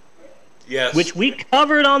Rescue, which we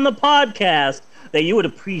covered on the podcast, that you would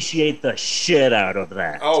appreciate the shit out of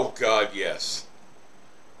that. Oh, God, yes.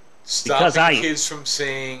 Stopping kids from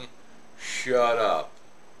saying, shut up.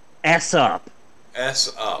 S up.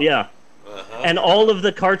 S up. Yeah. And all of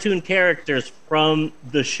the cartoon characters from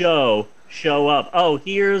the show show up. Oh,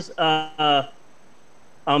 here's the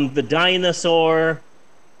dinosaur.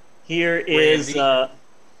 Here is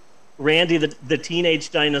Randy, the teenage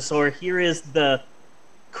dinosaur. Here is the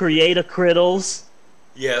Create-A-Crittles.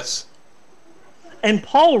 Yes. And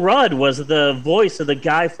Paul Rudd was the voice of the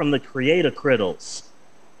guy from the Create-A-Crittles.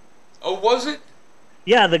 Oh, was it?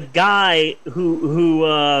 Yeah, the guy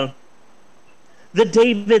who the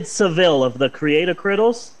David Seville of the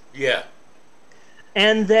Create-A-Crittles. Yeah.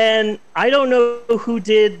 And then, I don't know who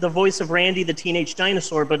did the voice of Randy the Teenage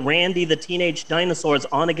Dinosaur, but Randy the Teenage Dinosaur's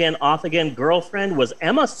on-again, off-again girlfriend was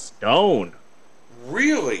Emma Stone.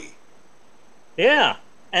 Really? Yeah.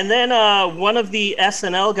 And then one of the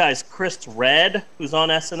SNL guys, Chris Redd, who's on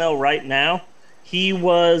SNL right now, he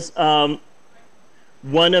was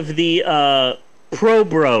one of the Pro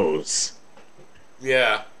Bros.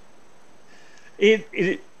 Yeah.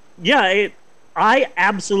 I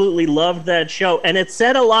absolutely loved that show, and it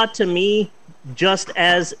said a lot to me, just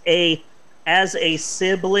as a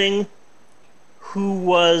sibling who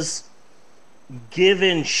was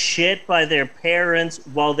given shit by their parents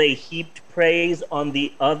while they heaped praise on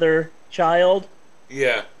the other child.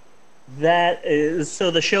 Yeah. So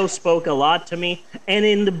the show spoke a lot to me, and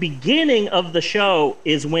in the beginning of the show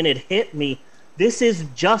is when it hit me. This is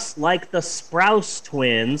just like the Sprouse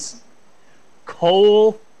twins,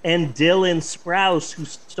 Cole and Dylan Sprouse, who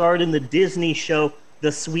starred in the Disney show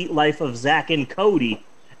The Sweet Life of Zack and Cody,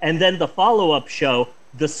 and then the follow-up show,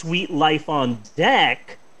 The Sweet Life on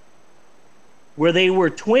Deck, where they were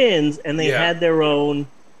twins and they had their own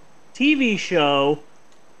TV show,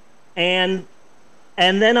 and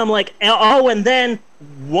then I'm like, oh, and then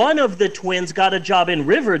one of the twins got a job in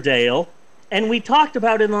Riverdale, and we talked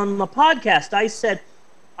about it on the podcast. I said,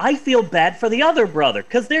 I feel bad for the other brother,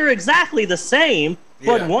 because they're exactly the same,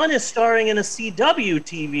 but one is starring in a CW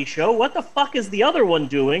TV show. What the fuck is the other one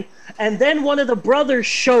doing? And then one of the brothers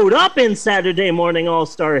showed up in Saturday Morning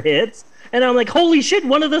All-Star Hits, and I'm like, holy shit,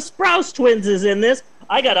 one of the Sprouse twins is in this.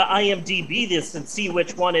 I gotta IMDb this and see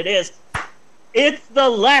which one it is. It's the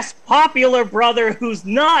less popular brother who's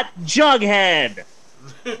not Jughead.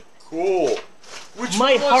 Cool. Which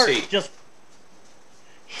My one was heart he? just...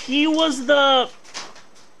 He was the...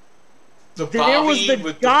 The There was Bobby the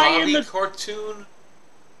with guy the in Bobby the cartoon?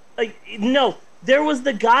 no. There was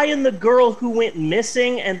the guy and the girl who went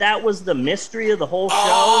missing, and that was the mystery of the whole show.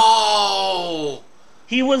 Oh!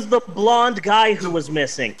 He was the blonde guy who was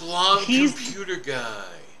missing. Blonde He's computer guy.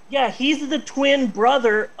 Yeah, he's the twin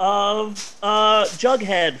brother of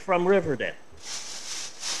Jughead from Riverdale.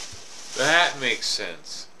 That makes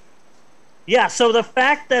sense. Yeah, so the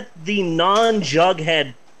fact that the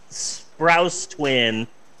non-Jughead Sprouse twin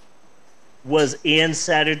was in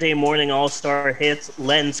Saturday Morning All-Star Hits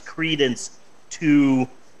lends credence to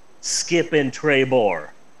Skip and Trebor.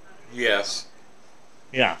 Yes.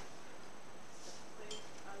 Yeah.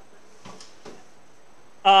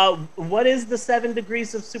 What is the 7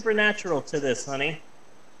 degrees of supernatural to this, honey?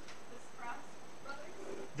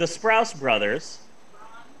 The Sprouse brothers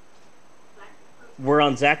were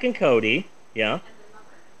on Zack and Cody, yeah.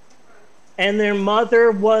 And their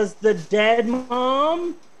mother was the dead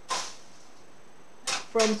mom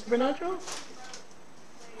from Supernatural?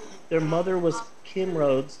 Their mother was Kim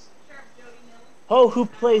Rhodes. Oh, who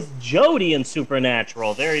plays Jodie in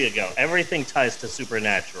Supernatural? There you go. Everything ties to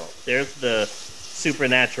Supernatural. There's the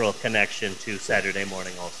Supernatural connection to Saturday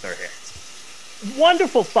Morning All-Star Hits.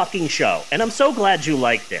 Wonderful fucking show, and I'm so glad you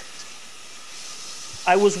liked it.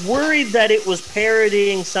 I was worried that it was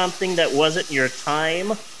parodying something that wasn't your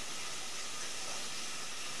time,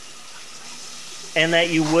 and that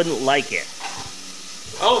you wouldn't like it.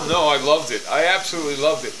 Oh no, I loved it. I absolutely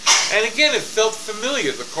loved it. And again, it felt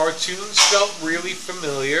familiar. The cartoons felt really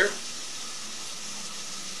familiar.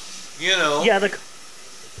 You know. Yeah,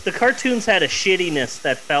 the cartoons had a shittiness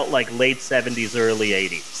that felt like late 70s, early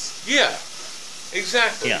 80s. Yeah,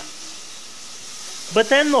 exactly. Yeah. But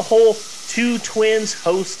then the whole two twins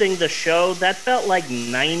hosting the show, that felt like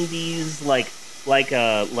 90s, like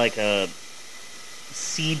a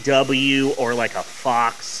CW or like a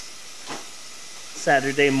Fox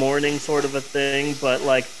Saturday morning sort of a thing, but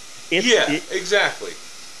like exactly.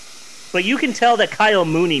 But you can tell that Kyle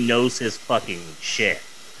Mooney knows his fucking shit.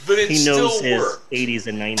 But it he knows still his worked. 80s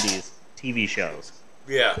and 90s TV shows.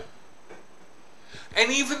 Yeah.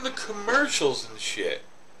 And even the commercials and shit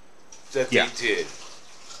that they did.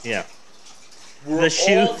 Yeah. Were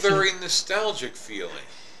all very nostalgic feeling.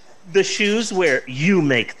 The shoes where you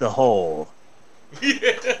make the hole.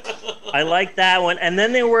 Yeah. I like that one. And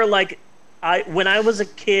then they were like, when I was a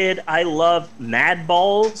kid, I loved Mad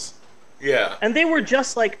Balls. Yeah. And they were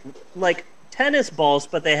just like tennis balls,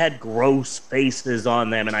 but they had gross faces on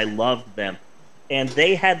them, and I loved them. And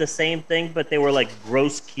they had the same thing, but they were like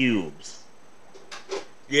gross cubes.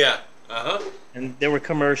 Yeah. Uh-huh. And there were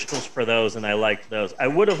commercials for those, and I liked those. I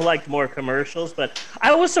would have liked more commercials, but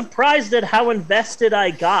I was surprised at how invested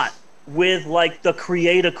I got with like the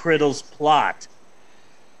Create-A-Crittles plot.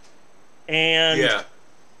 And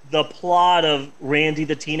the plot of Randy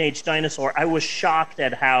the Teenage Dinosaur. I was shocked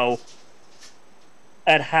at how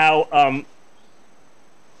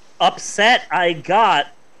upset I got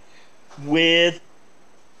with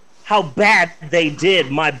how bad they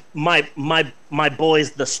did my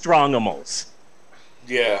boys, the Strongimals.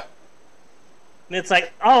 Yeah. And it's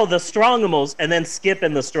like, oh, the Strongimals, and then Skip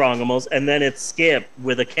in the Strongimals, and then it's Skip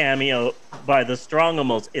with a cameo by the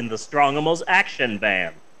Strongimals in the Strongimals action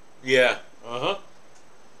band. Yeah. Uh-huh.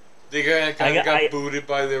 They kind of got booted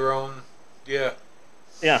by their own... Yeah.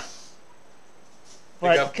 Yeah.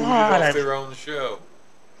 They got booted off their own show.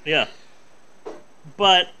 Yeah.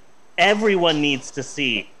 But everyone needs to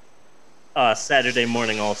see Saturday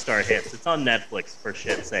Morning All-Star Hits. It's on Netflix, for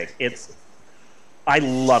shit's sake. I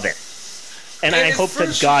love it. And I hope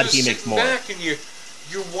to God he makes more. Back and you're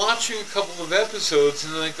watching a couple of episodes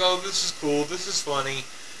and you're like, oh, this is cool, this is funny.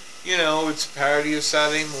 You know, it's a parody of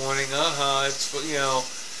Saturday Morning, it's, you know.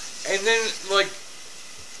 And then, like,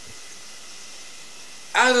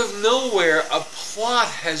 out of nowhere, a plot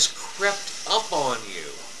has crept up on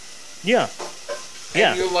you. Yeah.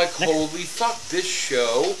 And you're like, holy fuck, this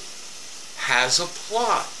show has a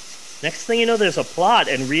plot. Next thing you know, there's a plot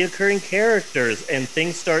and reoccurring characters, and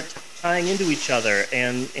things start tying into each other,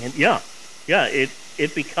 and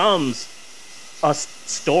it becomes a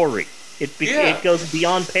story. It goes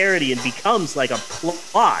beyond parody and becomes like a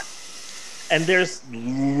plot. And there's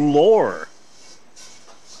lore.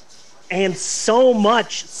 And so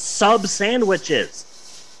much sub-sandwiches.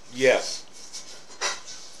 Yes.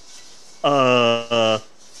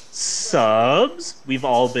 Subs? We've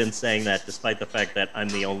all been saying that, despite the fact that I'm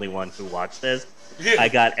the only one who watched this. Yeah. I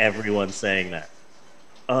got everyone saying that.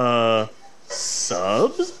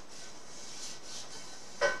 Subs?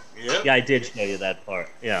 Yeah. Yeah, I did show you that part.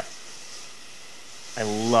 Yeah. I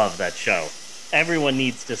love that show. Everyone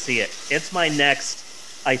needs to see it. It's my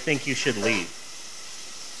next I think you should leave.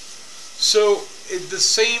 So the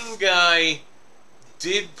same guy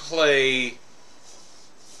did play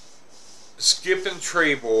Skip and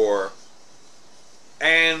Trebor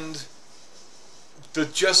and the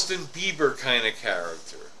Justin Bieber kind of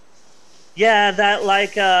character. Yeah, that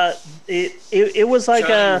like it was like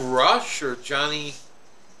Johnny Rush or Johnny.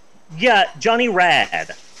 Yeah, Johnny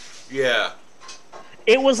Rad. Yeah.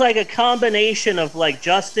 It was like a combination of like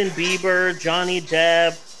Justin Bieber, Johnny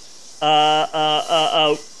Depp,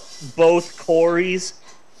 both Coreys,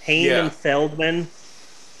 Hayden Feldman,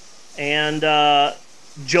 and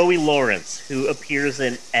Joey Lawrence, who appears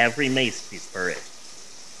in every Macy's parade.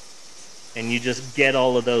 And you just get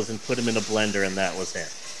all of those and put them in a blender, and that was it.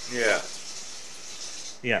 Yeah.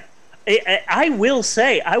 Yeah. I will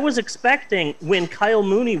say, I was expecting, when Kyle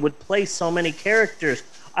Mooney would play so many characters,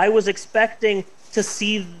 I was expecting to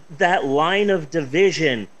see that line of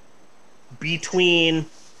division between...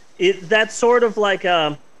 That's sort of like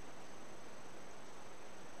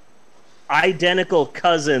identical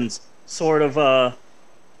cousins sort of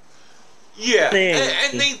thing.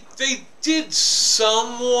 And they did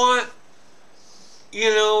somewhat, you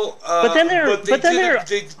know, but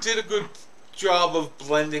they did a good job of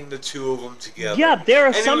blending the two of them together. Yeah, there are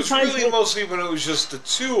and sometimes it was really mostly when it was just the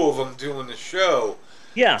two of them doing the show.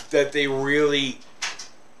 Yeah, that they really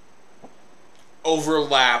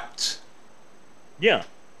overlapped. Yeah,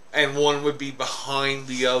 and one would be behind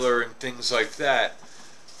the other and things like that.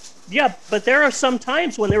 Yeah, but there are some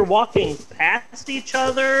times when they're walking past each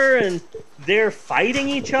other and they're fighting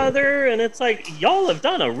each other, and it's like, y'all have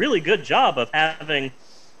done a really good job of having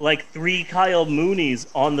like 3 Kyle Moonies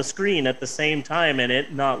on the screen at the same time and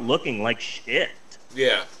it not looking like shit.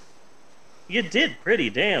 Yeah. You did pretty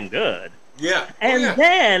damn good. Yeah.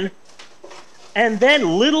 And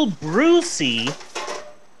then Little Brucey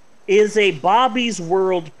is a Bobby's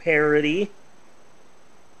World parody,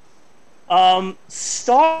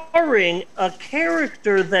 starring a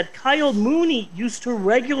character that Kyle Mooney used to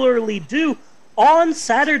regularly do on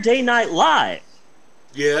Saturday Night Live.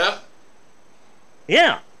 Yeah?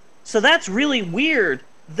 Yeah. So that's really weird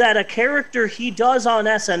that a character he does on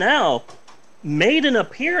SNL made an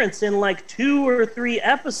appearance in like 2 or 3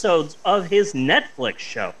 episodes of his Netflix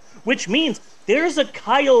show, which means there's a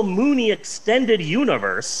Kyle Mooney extended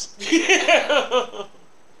universe. Yeah.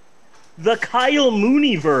 The Kyle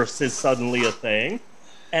Mooneyverse is suddenly a thing,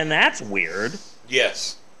 and that's weird.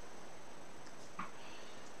 Yes.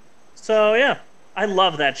 So yeah, I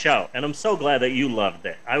love that show, and I'm so glad that you loved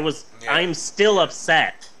it. I'm still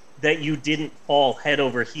upset that you didn't fall head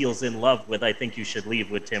over heels in love with I Think You Should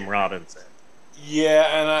Leave with Tim Robinson. Yeah,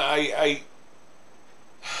 and I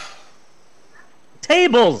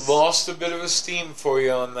Tables! Lost a bit of esteem for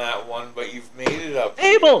you on that one, but you've made it up.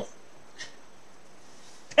 Tables!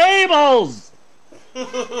 Tables!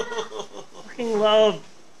 Fucking love,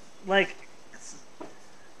 like,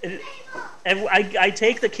 I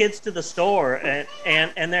take the kids to the store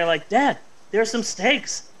and they're like, Dad, there's some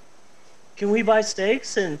steaks. Can we buy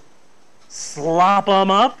steaks and slop them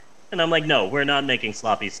up? And I'm like, no, we're not making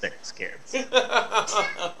sloppy steaks, kids.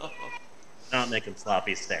 Not making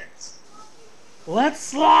sloppy steaks. Let's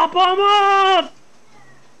slop them up!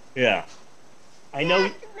 Yeah. I know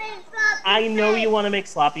you want to make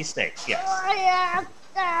sloppy steaks, yes.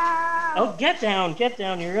 Oh, get down.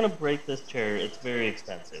 You're going to break this chair. It's very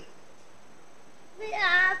expensive.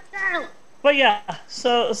 But yeah,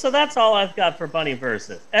 so that's all I've got for Bunny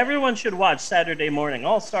Versus. Everyone should watch Saturday Morning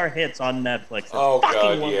All-Star Hits on Netflix. It's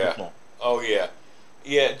fucking wonderful. Yeah. Oh, yeah.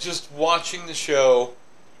 Yeah, just watching the show...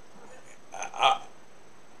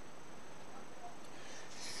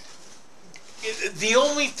 the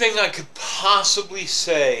only thing I could possibly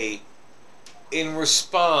say in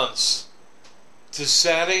response to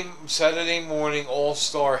Saturday Morning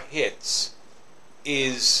All-Star Hits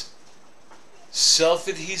is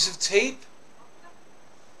self-adhesive tape?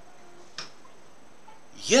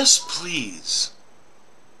 Yes, please.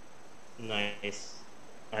 Nice.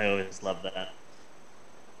 I always love that.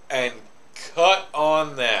 And cut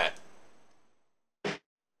on that.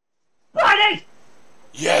 Buddy!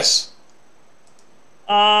 Yes.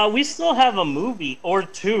 We still have a movie or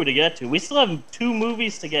 2 to get to. We still have 2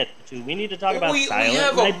 movies to get to. We need to talk about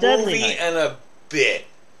Silent Night, Deadly Night. We have a movie and a bit.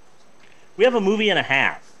 We have a movie and a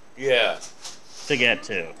half. Yeah. To get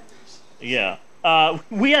to. Yeah.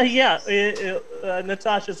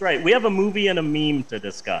 Natasha's right. We have a movie and a meme to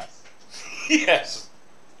discuss. Yes.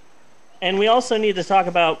 And we also need to talk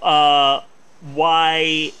about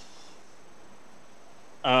why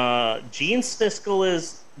Gene Siskel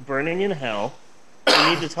is burning in hell. We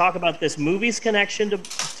need to talk about this movie's connection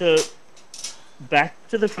to Back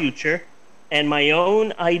to the Future and my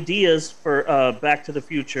own ideas for Back to the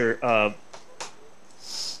Future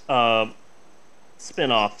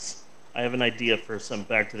spin-offs. I have an idea for some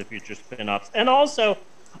Back to the Future spin-offs. And also,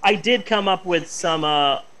 I did come up with some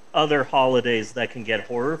other holidays that can get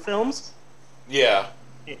horror films. Yeah.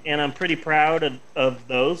 And I'm pretty proud of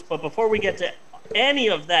those. But before we get to any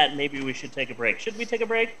of that, maybe we should take a break. Should we take a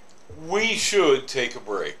break? We should take a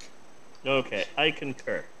break. Okay, I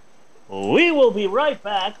concur. We will be right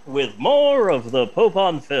back with more of the Pope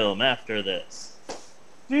on Film after this.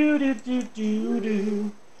 Do do do do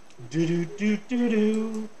do do do do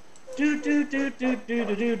do do do do do do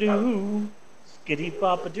do do do skitty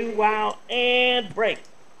papa doo wow and break.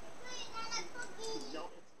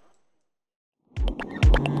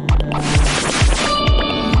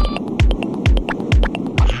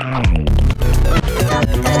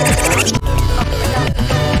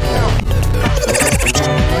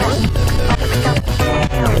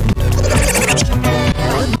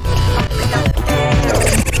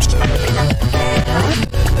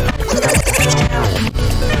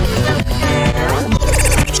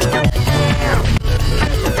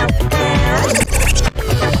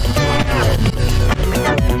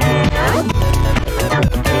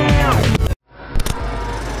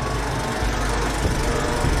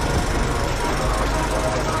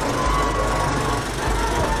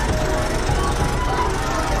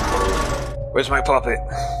 Where's my puppet?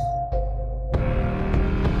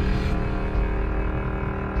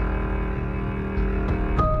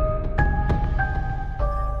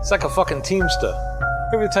 It's like a fucking Teamster.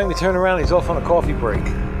 Every time you turn around, he's off on a coffee break.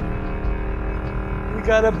 We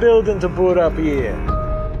got a building to put up here.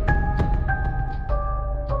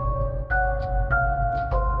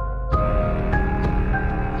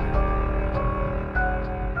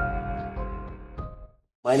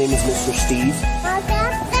 My name is Mr. Steve.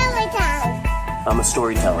 I'm a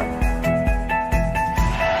storyteller.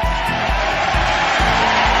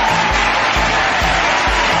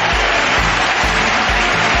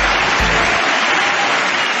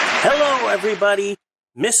 Hello, everybody.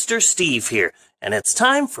 Mr. Steve here, and it's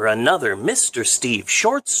time for another Mr. Steve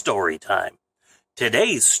short story time.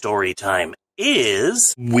 Today's story time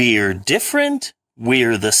is We're Different,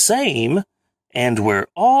 We're the Same, and We're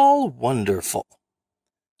All Wonderful.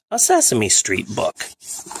 A Sesame Street book.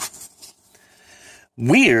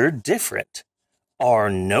 We're different. Our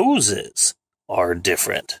noses are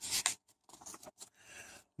different.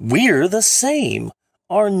 We're the same.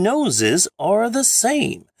 Our noses are the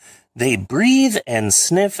same. They breathe and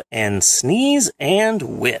sniff and sneeze and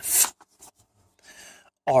whiff.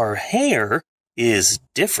 Our hair is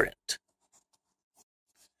different.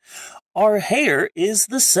 Our hair is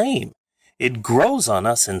the same. It grows on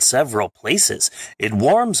us in several places. It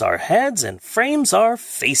warms our heads and frames our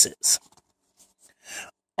faces.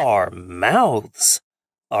 Our mouths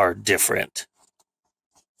are different.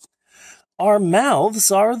 Our mouths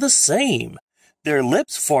are the same. Their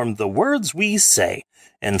lips form the words we say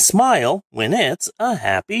and smile when it's a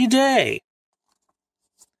happy day.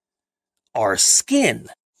 Our skin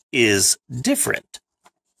is different.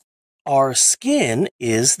 Our skin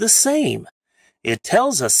is the same. It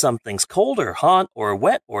tells us something's cold or hot or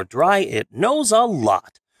wet or dry. It knows a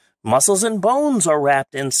lot. Muscles and bones are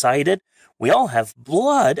wrapped inside it. We all have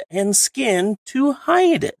blood and skin to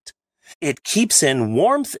hide it. It keeps in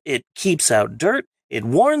warmth. It keeps out dirt. It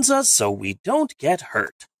warns us so we don't get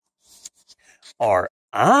hurt. Our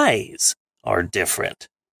eyes are different.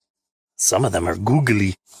 Some of them are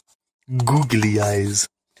googly eyes.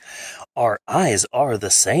 Our eyes are the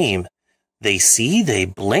same. They see, they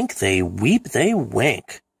blink, they weep, they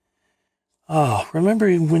wink. Oh,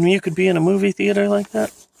 remember when you could be in a movie theater like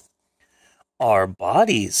that? Our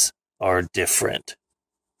bodies are different.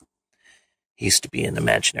 He used to be an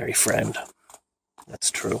imaginary friend. That's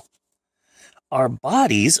true. Our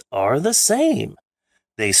bodies are the same.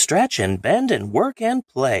 They stretch and bend and work and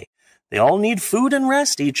play. They all need food and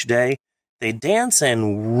rest each day. They dance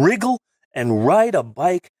and wriggle and ride a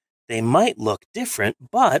bike. They might look different,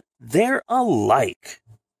 but they're alike.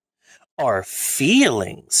 Our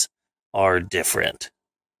feelings are different.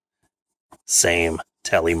 Same,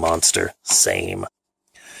 Telly Monster, same.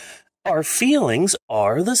 Our feelings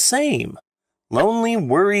are the same. Lonely,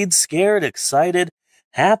 worried, scared, excited,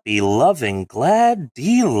 happy, loving, glad,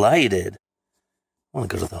 delighted. I want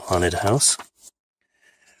to go to the haunted house.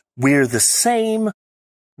 We're the same.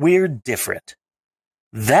 We're different.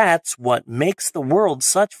 That's what makes the world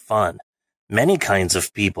such fun. Many kinds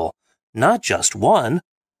of people, not just one.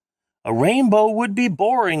 A rainbow would be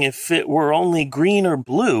boring if it were only green or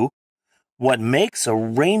blue. What makes a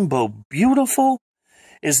rainbow beautiful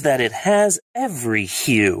is that it has every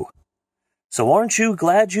hue. So aren't you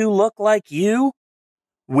glad you look like you?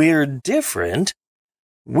 We're different.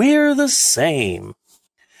 We're the same.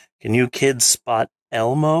 Can you kids spot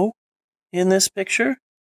Elmo in this picture?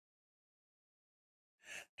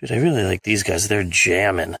 Dude, I really like these guys. They're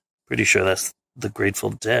jamming. Pretty sure that's the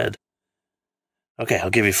Grateful Dead. Okay, I'll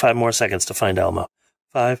give you 5 more seconds to find Elmo.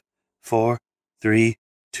 5, 4, 3,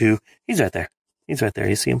 2. He's right there. He's right there.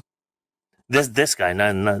 You see him? This guy,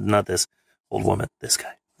 not this old woman. This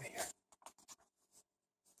guy right here.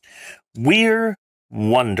 We're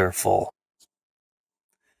wonderful.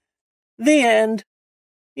 The end.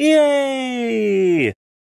 Yay!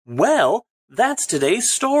 Well, that's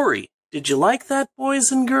today's story. Did you like that,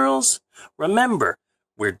 boys and girls? Remember,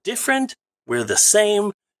 we're different, we're the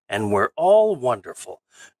same, and we're all wonderful.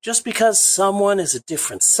 Just because someone is a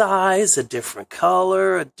different size, a different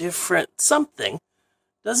color, a different something,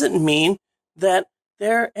 doesn't mean that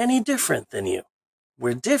they're any different than you.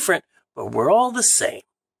 We're different, but we're all the same.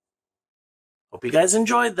 Hope you guys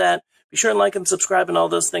enjoyed that. Be sure and like and subscribe and all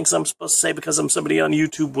those things I'm supposed to say because I'm somebody on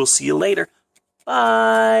YouTube. We'll see you later.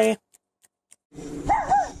 Bye.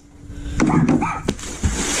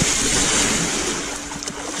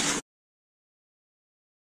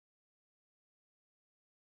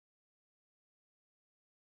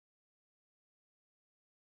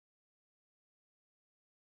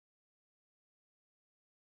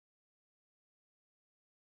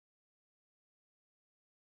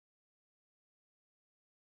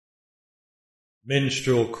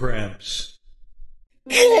 Menstrual cramps.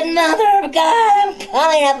 Good mother of God, I'm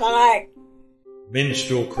coming apart.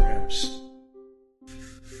 Menstrual cramps.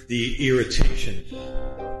 The irritation.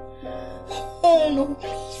 Oh no,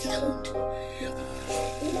 please don't.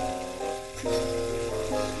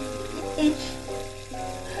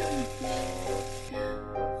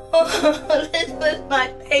 Oh, this was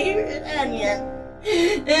my favorite onion.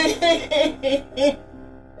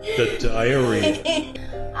 The diarrhea.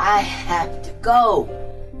 I have to go.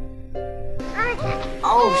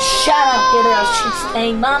 Oh, shut up, you little shit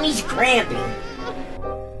stain. Mommy's cramping.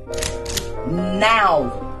 Now.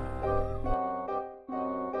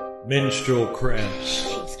 Menstrual cramps.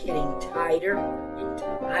 She's getting tighter and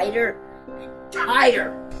tighter and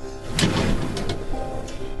tighter.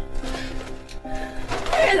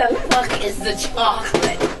 Where the fuck is the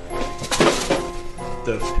chocolate?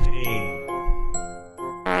 The pain.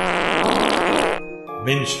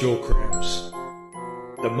 Menstrual cramps.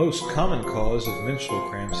 The most common cause of menstrual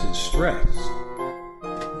cramps is stress.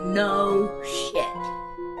 No shit.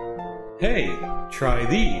 Hey, try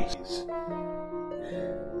these.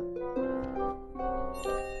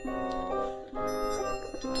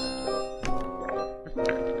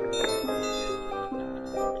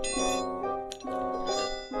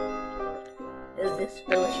 Does this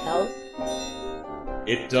really help?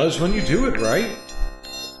 It does when you do it right.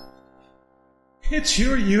 It's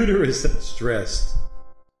your uterus that's stressed.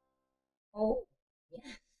 Oh, yes.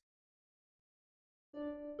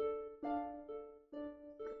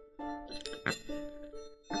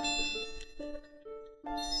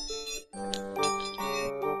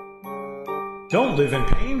 Don't live in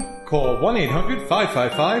pain? Call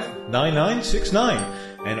 1-800-555-9969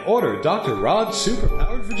 and order Dr. Rod's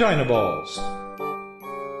Superpowered Vagina Balls.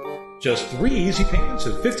 Just 3 easy payments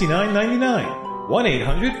of $59.99.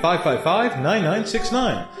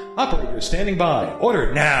 1-800-555-9969. Operator standing by.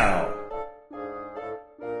 Order now.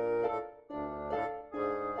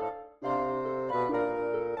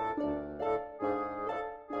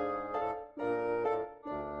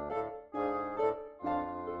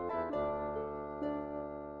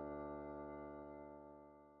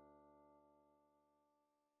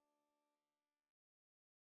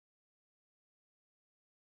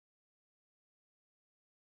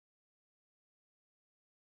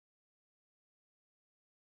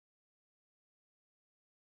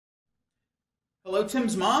 Hello,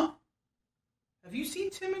 Tim's mom? Have you seen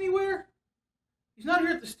Tim anywhere? He's not here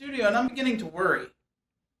at the studio, and I'm beginning to worry.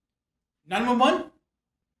 911?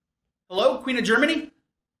 Hello, Queen of Germany?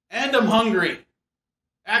 And I'm hungry.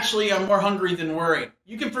 Actually, I'm more hungry than worried.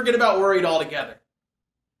 You can forget about worried altogether.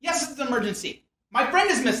 Yes, it's an emergency. My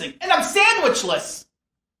friend is missing, and I'm sandwichless.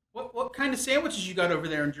 What kind of sandwiches you got over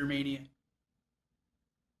there in Germania?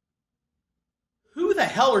 Who the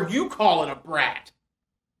hell are you calling a brat?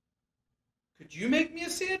 Could you make me a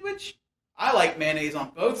sandwich? I like mayonnaise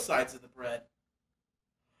on both sides of the bread.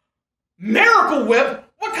 Miracle Whip?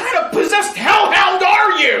 What kind of possessed hellhound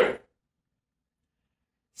are you?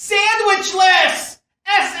 Sandwichless!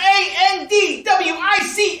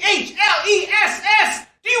 SANDWICHLESS!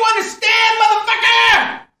 Do you understand,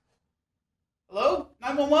 motherfucker? Hello?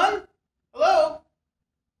 911?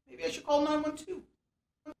 that one too.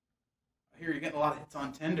 I hear you're getting a lot of hits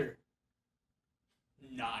on Tinder.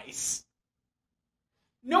 Nice.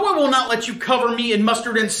 No, I will not let you cover me in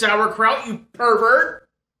mustard and sauerkraut, you pervert.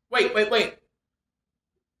 Wait.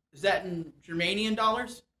 Is that in Germanian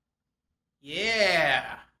dollars?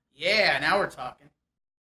 Yeah, now we're talking.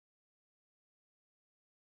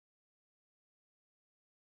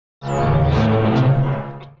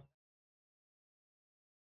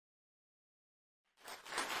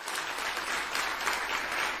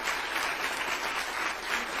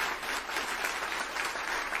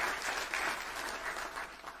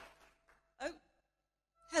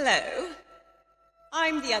 Hello,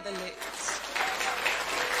 I'm the other Liz.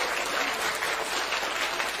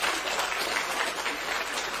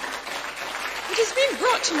 It has been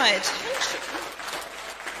brought to my attention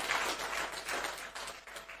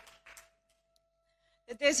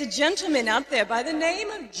that there's a gentleman out there by the name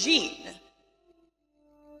of Gene.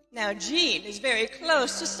 Now, Gene is very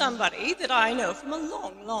close to somebody that I know from a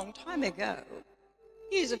long, long time ago.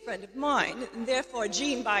 He's a friend of mine, and therefore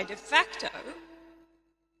Gene by de facto,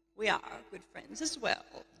 we are good friends as well.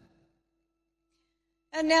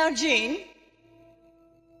 And now, Gene,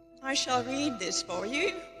 I shall read this for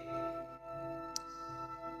you.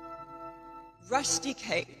 Rusty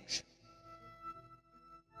Cage.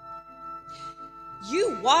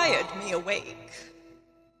 You wired me awake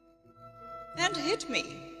and hit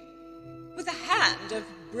me with a hand of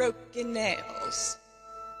broken nails.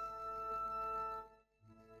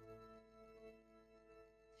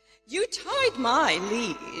 You tied my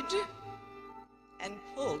lead and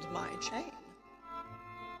pulled my chain.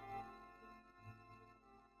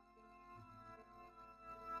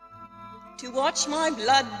 To watch my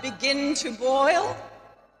blood begin to boil.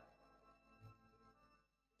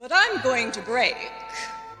 But I'm going to break.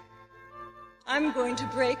 I'm going to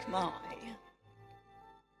break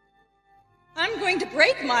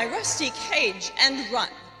my rusty cage and run.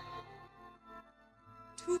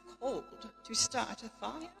 Too cold to start a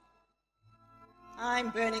fire. I'm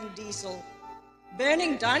burning diesel,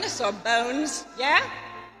 burning dinosaur bones, yeah?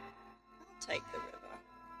 I'll take the river.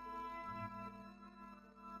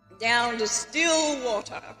 Down to still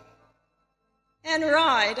water and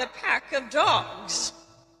ride a pack of dogs.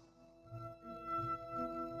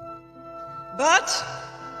 But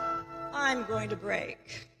I'm going to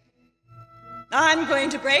break. I'm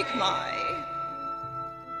going to break my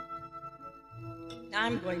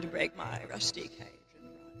rusty cage and run.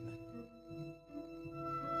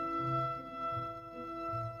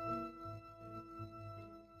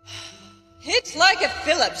 It's like a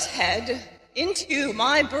Phillips head into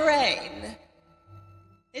my brain.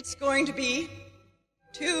 It's going to be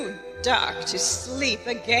too dark to sleep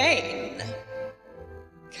again.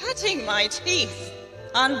 Cutting my teeth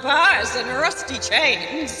on bars and rusty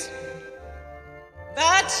chains.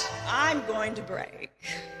 But I'm going to break.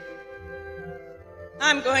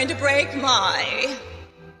 I'm going to break my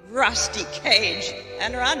rusty cage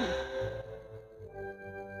and run.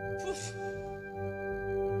 Poof.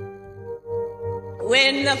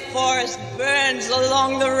 When the forest burns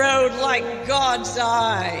along the road like God's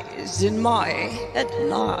eyes in my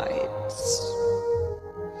headlights.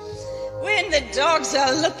 When the dogs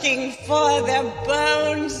are looking for their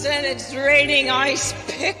bones and it's raining ice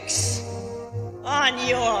picks on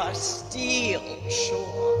your steel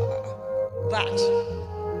shore. But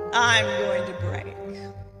I'm going to break.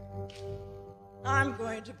 I'm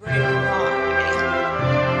going to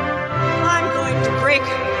break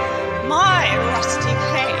my rusty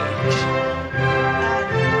cage.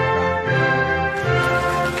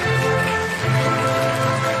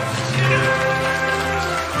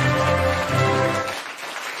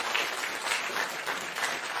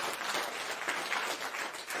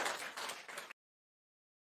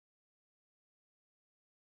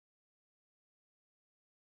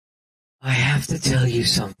 I have to tell you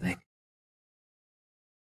something.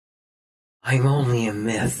 I'm only a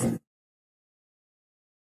myth.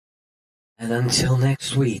 And until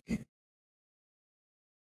next week,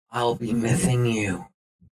 I'll be mything you.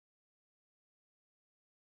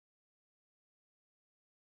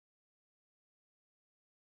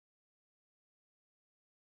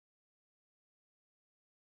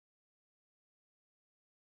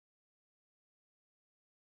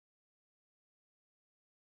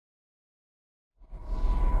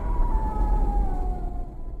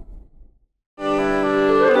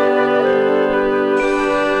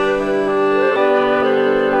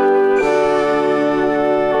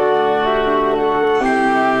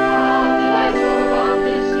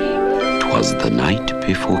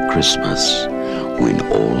 Before Christmas, when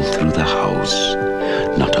all through the house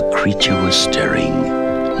not a creature was stirring,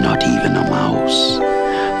 not even a mouse.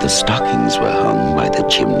 The stockings were hung by the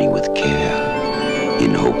chimney with care,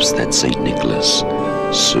 in hopes that St. Nicholas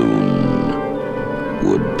soon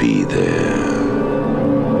would be there.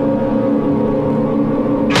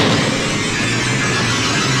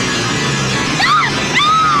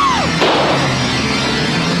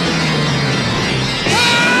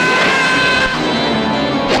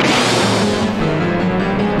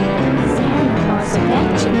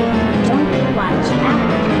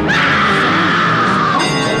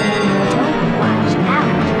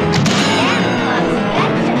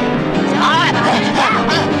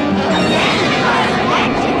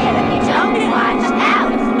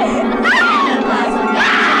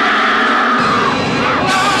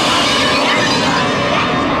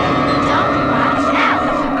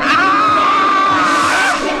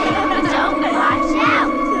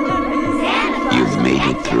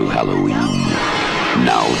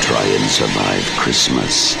 Survive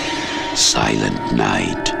Christmas, Silent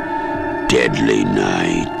Night, Deadly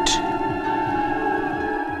Night.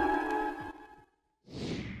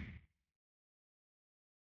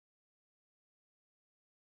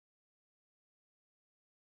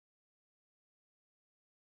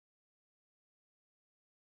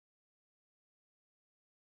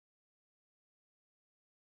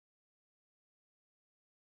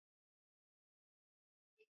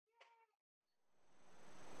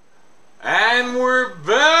 And we're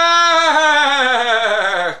back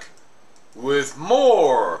with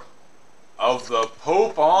more of the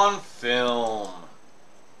Pope on film.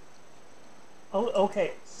 Oh,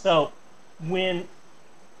 okay. So, when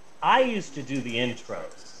I used to do the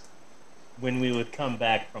intros, when we would come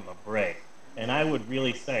back from a break, and I would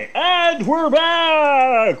really say, "And we're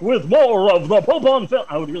back with more of the Pope on film,"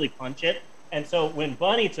 I would really punch it. And so, when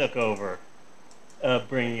Bunny took over,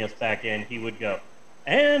 bringing us back in, he would go,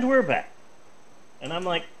 "And we're back." And I'm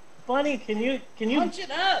like, Bunny, can you punch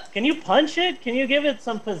it up? Can you punch it? Can you give it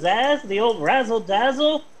some pizzazz? The old razzle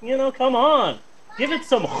dazzle? You know, come on, give it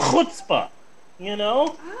some chutzpah. You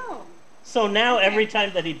know. Oh. So now every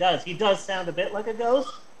time that he does sound a bit like a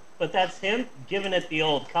ghost, but that's him giving it the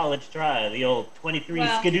old college try, the old 23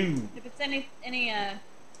 skidoo. If it's any kind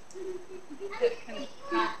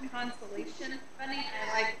of consolation, Bunny,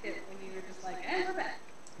 I liked it when you were just like, "And we're back."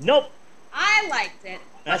 Nope. I liked it.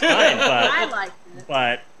 That's fine, but I liked it.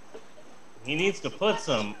 But he needs to put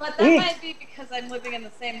some. But that might be because I'm living in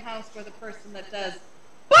the same house where the person that does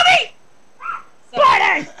Bunny. So,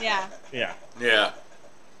 Bunny. Yeah. Yeah. Yeah.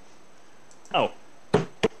 Oh.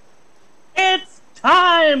 It's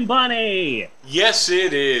time, Bunny. Yes,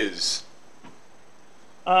 it is.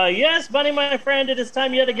 Yes, Bunny, my friend, it is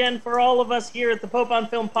time yet again for all of us here at the Pope on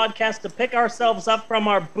Film podcast to pick ourselves up from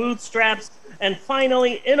our bootstraps and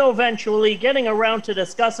finally and eventually getting around to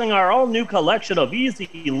discussing our all-new collection of easy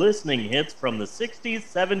listening hits from the 60s,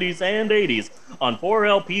 70s, and 80s on 4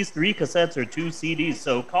 LPs, 3 cassettes, or 2 CDs.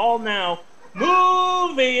 So call now,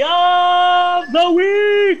 Movie of the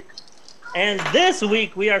Week! And this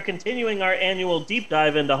week we are continuing our annual deep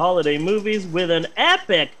dive into holiday movies with an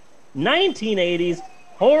epic 1980s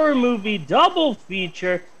horror movie double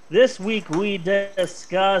feature. This week we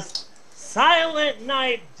discuss Silent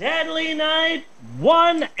Night, Deadly Night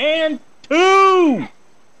 1 and 2.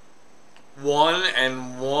 1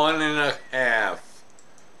 and 1.5,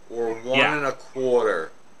 or 1.25.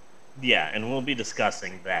 Yeah, and we'll be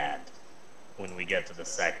discussing that when we get to the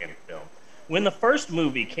second film. When the first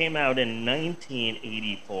movie came out in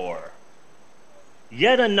 1984,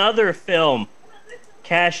 yet another film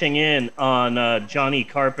cashing in on Johnny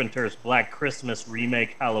Carpenter's Black Christmas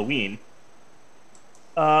remake Halloween.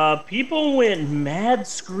 People went mad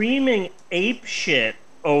screaming ape shit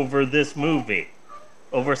over this movie,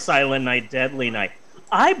 over Silent Night, Deadly Night.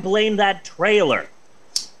 I blame that trailer.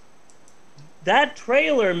 That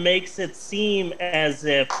trailer makes it seem as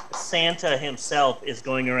if Santa himself is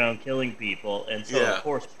going around killing people, and so of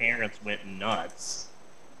course parents went nuts.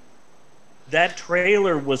 That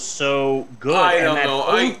trailer was so good. I don't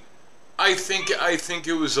know. I think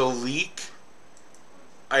it was a leak.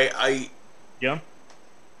 Yeah.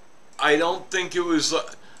 I don't think it was.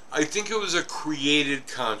 I think it was a created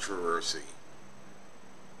controversy.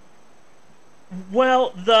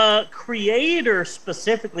 Well, the creator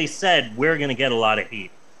specifically said, we're going to get a lot of heat.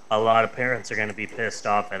 A lot of parents are going to be pissed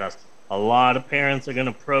off at us. A lot of parents are going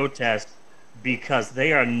to protest because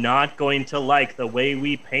they are not going to like the way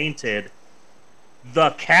we painted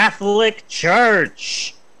the Catholic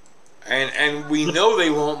Church. And we know they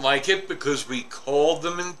won't like it because we called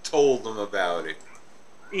them and told them about it.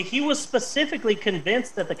 He was specifically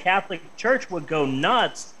convinced that the Catholic Church would go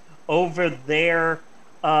nuts over their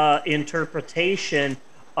interpretation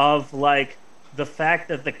of like the fact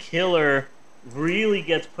that the killer really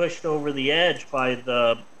gets pushed over the edge by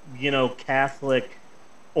the, Catholic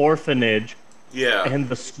orphanage Yeah. and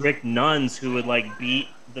the strict nuns who would like beat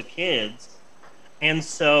the kids. And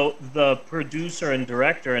so the producer and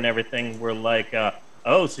director and everything were like,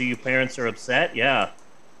 oh, so you parents are upset? Yeah,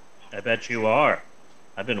 I bet you are.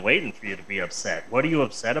 I've been waiting for you to be upset. What are you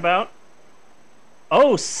upset about?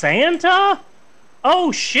 Oh, Santa?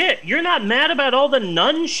 Oh, shit. You're not mad about all the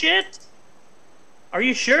nun shit? Are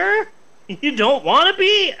you sure? You don't want to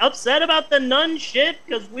be upset about the nun shit?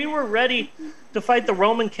 Because we were ready to fight the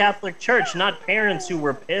Roman Catholic Church, not parents who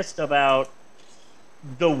were pissed about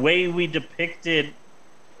the way we depicted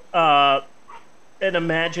an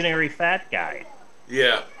imaginary fat guy.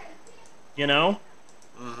 Yeah. You know?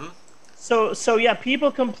 Mm-hmm. So yeah,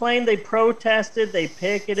 people complained, they protested, they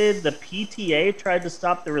picketed, the PTA tried to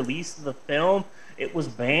stop the release of the film. It was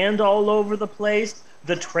banned all over the place.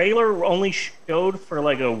 The trailer only showed for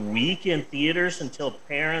like a week in theaters until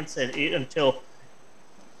until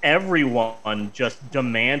everyone just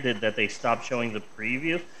demanded that they stop showing the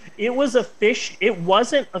preview. It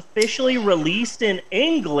wasn't officially released in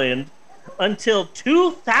England until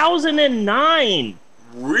 2009.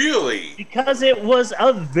 Really? Because it was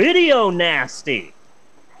a video nasty.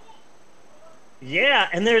 Yeah,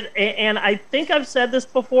 and I think I've said this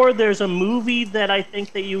before, there's a movie that I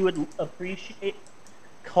think that you would appreciate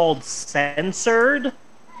called Censor?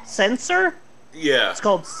 Yeah. It's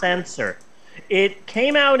called Censor. It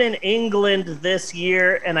came out in England this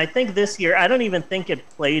year, and I think this year, I don't even think it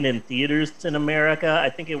played in theaters in America. I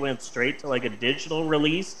think it went straight to like a digital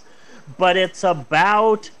release. But it's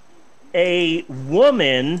about a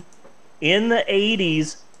woman in the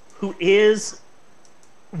 80s who is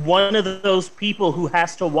one of those people who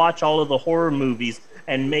has to watch all of the horror movies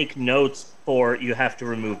and make notes for, you have to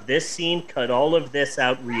remove this scene, cut all of this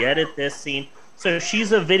out, re-edit this scene. So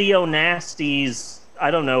she's a video nasties,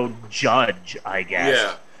 I don't know, judge, I guess.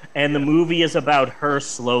 Yeah. And the movie is about her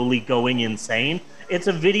slowly going insane. It's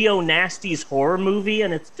a video nasties horror movie,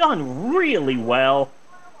 and it's done really well.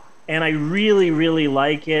 And I really, really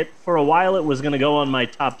like it. For a while, it was going to go on my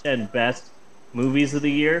top 10 best movies of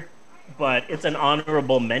the year, but it's an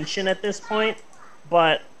honorable mention at this point.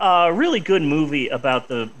 But a really good movie about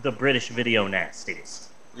the British video nasties.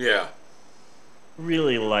 Yeah.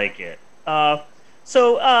 Really like it.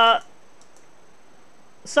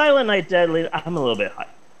 Silent Night, Deadly... I'm a little bit high.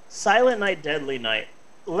 Silent Night, Deadly Night.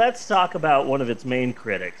 Let's talk about one of its main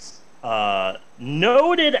critics.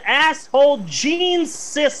 Noted asshole Gene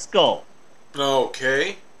Siskel.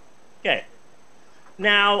 Okay. Okay.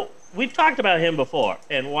 Now, we've talked about him before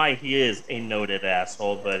and why he is a noted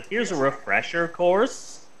asshole, but here's a refresher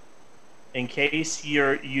course in case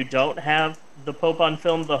you don't have the Pope on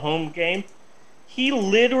Film, The Home Game. He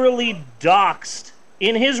literally doxed,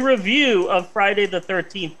 in his review of Friday the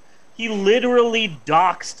 13th, he literally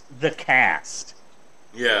doxed the cast.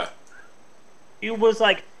 Yeah. He was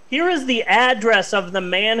like, here is the address of the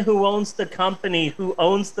man who owns the company who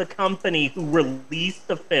released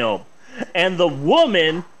the film. And the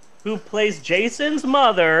woman who plays Jason's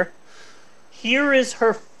mother, here is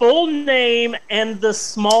her full name and the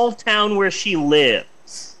small town where she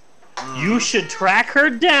lives. You should track her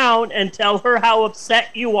down and tell her how upset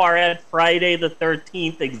you are at Friday the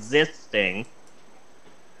 13th existing.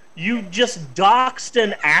 You just doxed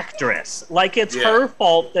an actress. Like it's her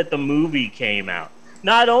fault that the movie came out.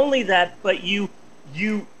 Not only that, but you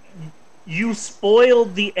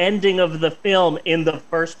spoiled the ending of the film in the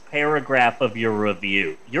first paragraph of your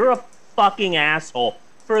review. You're a fucking asshole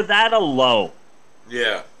for that alone.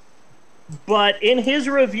 Yeah. But in his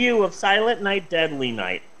review of Silent Night, Deadly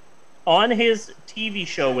Night, on his TV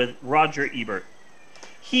show with Roger Ebert,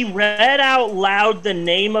 he read out loud the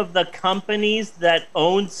name of the companies that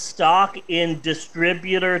own stock in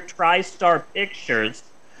distributor TriStar Pictures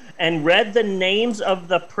and read the names of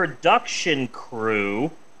the production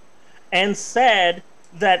crew and said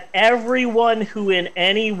that everyone who in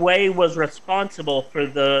any way was responsible for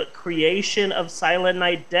the creation of Silent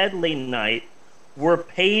Night, Deadly Night were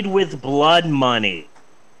paid with blood money.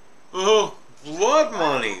 Oh, blood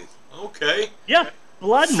money. Okay. Yeah,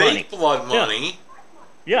 blood money. Fake blood money.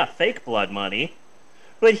 Yeah, fake blood money.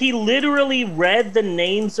 But he literally read the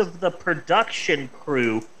names of the production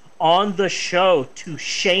crew on the show to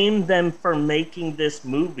shame them for making this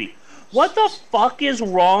movie. What the fuck was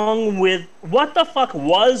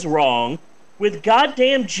wrong with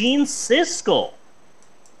goddamn Gene Siskel?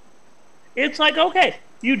 It's like, okay,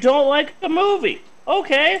 you don't like the movie.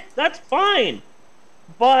 Okay, that's fine.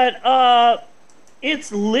 But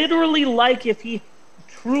it's literally like if he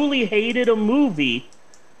truly hated a movie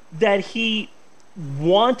that he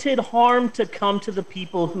wanted harm to come to the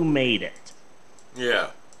people who made it.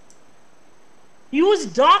 Yeah. He was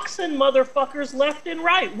doxing motherfuckers left and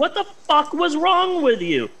right. What the fuck was wrong with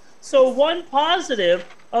you? So one positive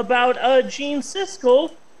about Gene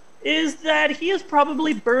Siskel is that he is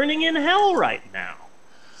probably burning in hell right now.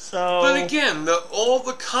 So, but again, all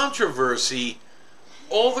the controversy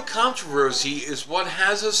is what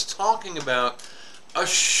has us talking about a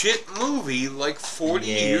shit movie like 40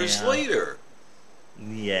 years later.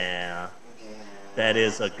 Yeah. That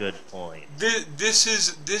is a good point. This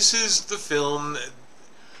is the film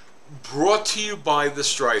brought to you by the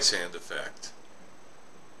Streisand Effect.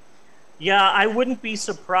 Yeah, I wouldn't be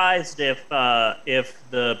surprised if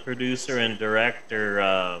the producer and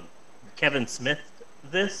director Kevin Smith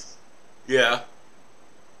this. Yeah.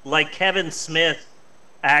 Like Kevin Smith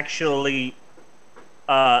actually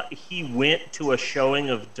he went to a showing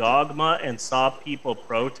of Dogma and saw people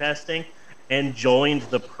protesting and joined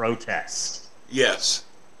the protest. Yes.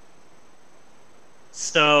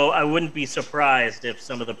 So I wouldn't be surprised if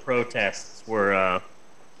some of the protests were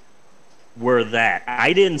that.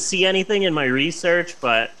 I didn't see anything in my research,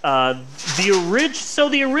 but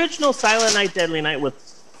the original Silent Night, Deadly Night was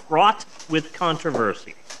fraught with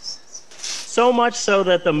controversy. So much so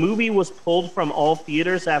that the movie was pulled from all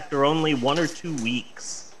theaters after only 1 or 2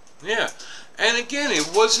 weeks. Yeah. And again, it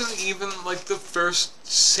wasn't even like the first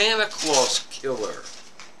Santa Claus killer.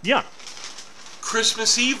 Yeah.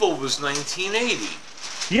 Christmas Evil was 1980.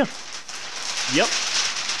 Yeah. Yep.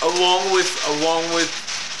 Along with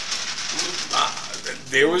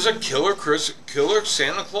there was a killer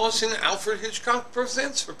Santa Claus in Alfred Hitchcock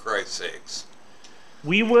Presents, for Christ's sakes.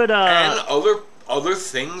 We would and other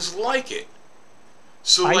things like it.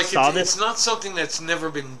 So it's not something that's never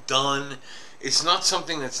been done. It's not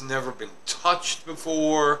something that's never been touched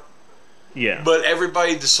before. Yeah. But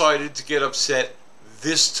everybody decided to get upset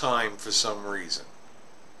this time for some reason.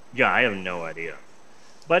 Yeah, I have no idea.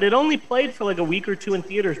 But it only played for like a week or two in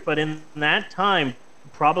theaters, but in that time,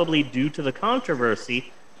 probably due to the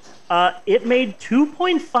controversy, it made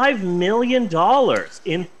 $2.5 million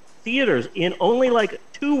in theaters in only like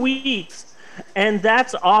 2 weeks, and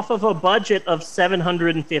that's off of a budget of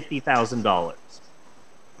 $750,000.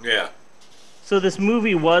 Yeah. So this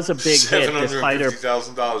movie was a big hit.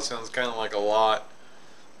 $750,000 sounds kind of like a lot.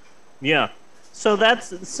 Yeah. So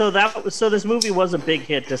this movie was a big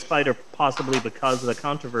hit, despite or possibly because of the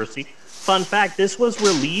controversy. Fun fact: this was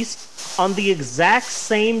released on the exact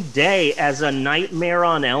same day as A Nightmare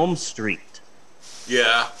on Elm Street.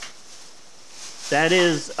 Yeah. That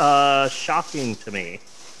is shocking to me.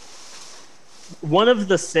 One of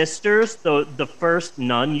the sisters, the first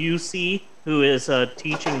nun you see, who is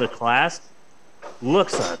teaching the class,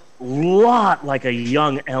 looks a lot like a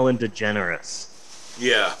young Ellen DeGeneres.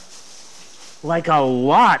 Yeah. Like a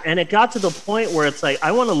lot. And it got to the point where it's like,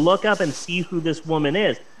 I want to look up and see who this woman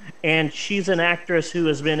is. And she's an actress who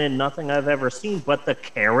has been in nothing I've ever seen. But the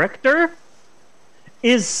character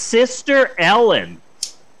is Sister Ellen.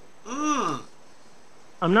 Mm.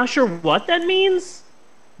 I'm not sure what that means,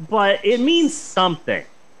 but it means something.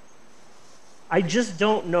 I just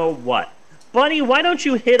don't know what. Bunny, why don't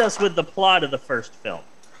you hit us with the plot of the first film?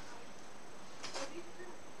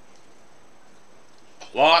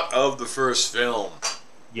 Plot of the first film.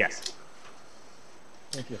 Yes.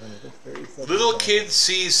 Thank you, honey. That's very Little kid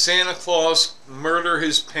sees Santa Claus murder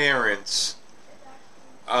his parents,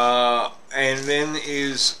 and then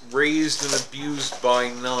is raised and abused by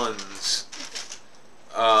nuns,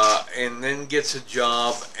 and then gets a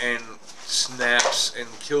job and snaps and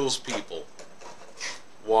kills people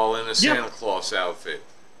while in a Santa Claus outfit.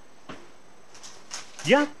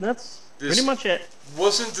 Yeah, that's pretty much it.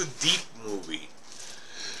 Wasn't a deep movie.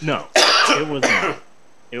 No, it was not.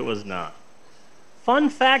 It was not. Fun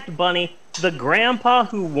fact, Bunny, the grandpa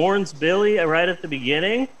who warns Billy right at the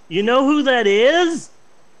beginning, you know who that is?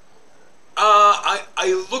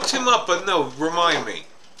 I looked him up, but no, remind me.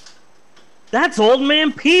 That's Old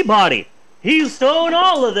Man Peabody. He used to own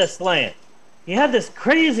all of this land. He had this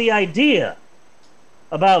crazy idea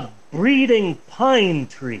about breeding pine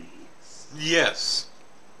trees. Yes.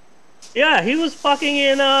 Yeah, he was fucking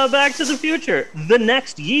in Back to the Future the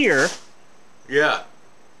next year. Yeah.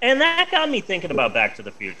 And that got me thinking about Back to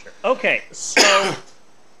the Future. Okay, so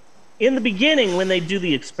in the beginning when they do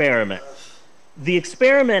the experiment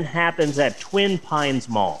happens at Twin Pines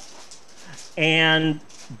Mall. And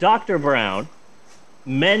Dr. Brown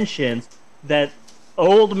mentions that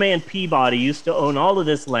Old Man Peabody used to own all of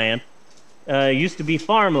this land. Used to be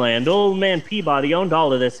farmland. Old Man Peabody owned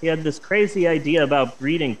all of this. He had this crazy idea about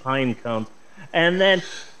breeding pine cones. And then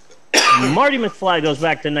Marty McFly goes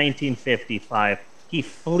back to 1955. He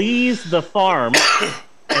flees the farm,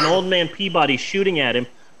 and Old Man Peabody's shooting at him.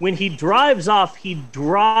 When he drives off, he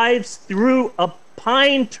drives through a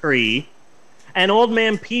pine tree, and Old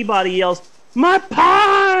Man Peabody yells, "My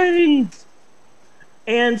pines!"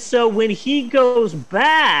 And so when he goes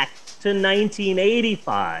back to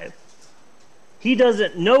 1985, he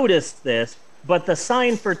doesn't notice this, but the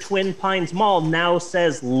sign for Twin Pines Mall now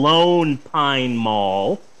says Lone Pine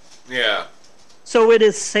Mall. Yeah. So it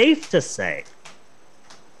is safe to say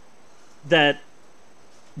that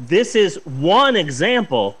this is one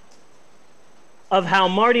example of how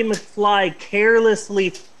Marty McFly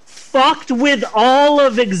carelessly fucked with all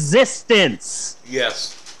of existence.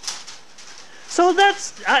 Yes. So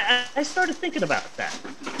I started thinking about that.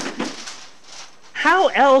 How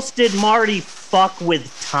else did Marty fuck with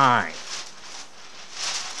time?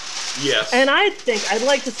 Yes. And I think I'd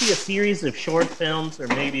like to see a series of short films, or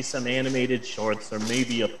maybe some animated shorts, or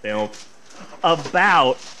maybe a film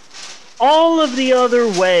about all of the other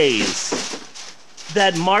ways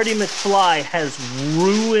that Marty McFly has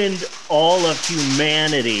ruined all of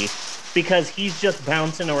humanity because he's just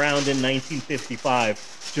bouncing around in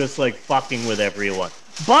 1955, just like fucking with everyone.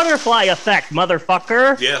 Butterfly effect,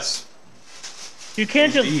 motherfucker. Yes. You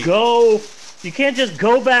can't Indeed. You can't just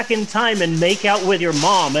go back in time and make out with your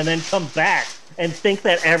mom and then come back and think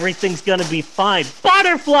that everything's gonna be fine.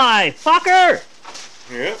 Butterfly, fucker!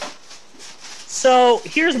 Yeah. So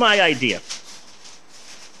here's my idea.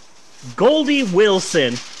 Goldie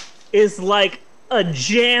Wilson is like a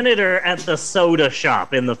janitor at the soda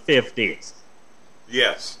shop in the 50s.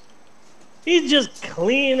 Yes. He's just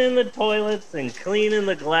cleaning the toilets and cleaning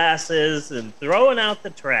the glasses and throwing out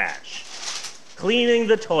the trash. Cleaning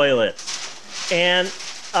the toilets. And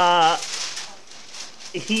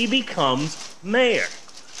he becomes mayor.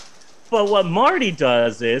 But what Marty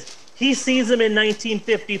does is he sees him in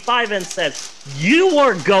 1955 and says, "You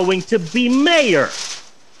are going to be mayor."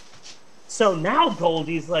 So now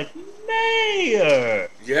Goldie's like, "Mayor."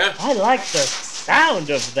 Yeah. I like the sound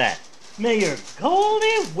of that. Mayor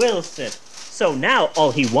Goldie Wilson. So now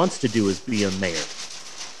all he wants to do is be a mayor.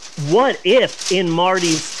 What if in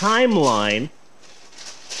Marty's timeline,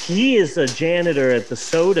 he is a janitor at the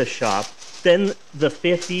soda shop, then the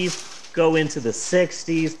 50s go into the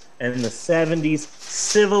 60s and the 70s,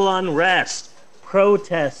 civil unrest,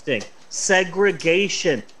 protesting,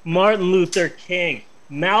 segregation, Martin Luther King,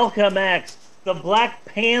 Malcolm X, the Black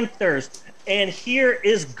Panthers, and here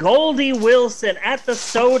is Goldie Wilson at the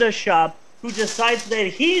soda shop who decides that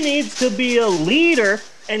he needs to be a leader,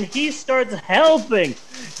 and he starts helping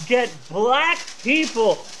get black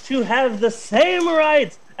people to have the same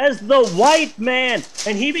rights as the white man,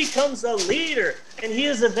 and he becomes a leader, and he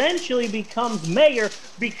eventually becomes mayor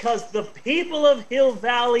because the people of Hill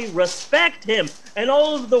Valley respect him and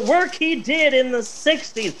all of the work he did in the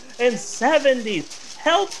 60s and 70s,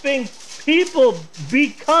 helping people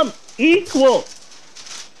become equal.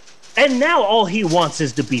 And now all he wants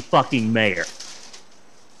is to be fucking mayor.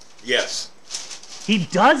 Yes. He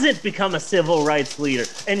doesn't become a civil rights leader,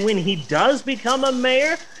 and when he does become a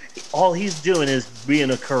mayor, all he's doing is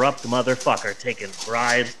being a corrupt motherfucker, taking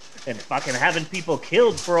bribes and fucking having people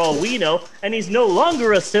killed for all we know, and he's no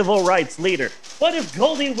longer a civil rights leader. What if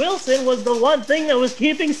Goldie Wilson was the one thing that was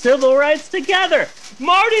keeping civil rights together?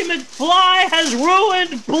 Marty McFly has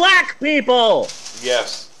ruined black people!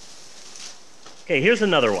 Yes. Okay, here's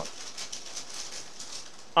another one.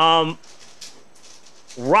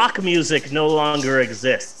 Rock music no longer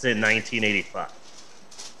exists in 1985.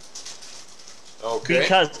 Okay.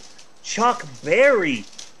 Because Chuck Berry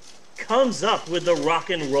comes up with the rock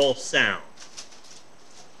and roll sound.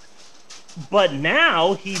 But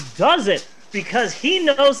now he doesn't because he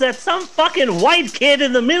knows that some fucking white kid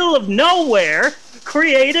in the middle of nowhere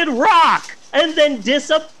created rock and then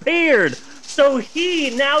disappeared. So he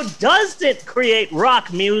now doesn't create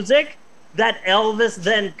rock music that Elvis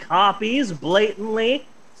then copies blatantly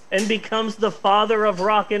and becomes the father of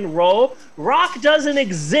rock and roll. Rock doesn't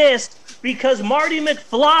exist because Marty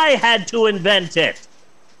McFly had to invent it.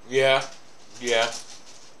 Yeah. Yeah.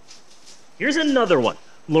 Here's another one.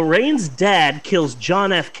 Lorraine's dad kills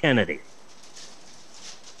John F. Kennedy.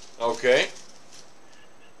 Okay.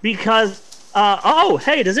 Because, oh,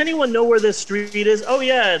 hey, does anyone know where this street is? Oh,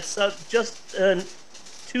 yeah, it's just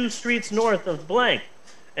 2 streets north of blank.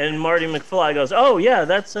 And Marty McFly goes, oh, yeah,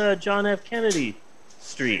 that's John F. Kennedy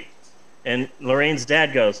Street. And Lorraine's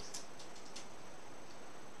dad goes,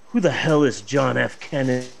 who the hell is John F.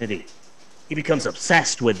 Kennedy? He becomes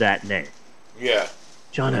obsessed with that name. Yeah.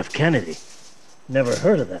 John F. Kennedy. Never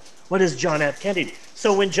heard of that. What is John F. Kennedy?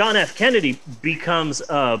 So when John F. Kennedy becomes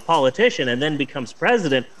a politician and then becomes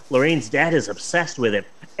president, Lorraine's dad is obsessed with him.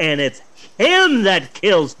 And it's him that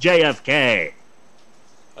kills JFK.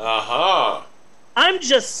 Uh-huh. I'm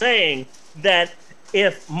just saying that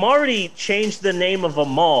if Marty changed the name of a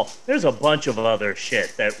mall, there's a bunch of other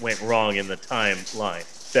shit that went wrong in the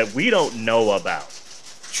timeline that we don't know about.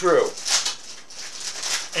 True.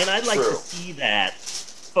 And I'd like to see that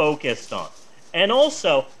focused on. And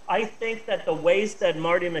also, I think that the ways that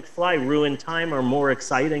Marty McFly ruined time are more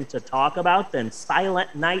exciting to talk about than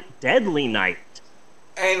Silent Night, Deadly Night.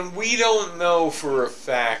 And we don't know for a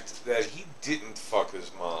fact that he didn't fuck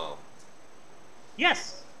his mom.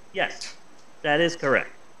 Yes, that is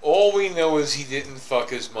correct. All we know is he didn't fuck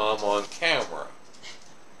his mom on camera.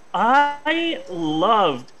 I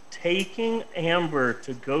loved taking Amber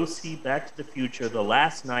to go see Back to the Future the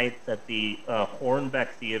last night that the Hornbeck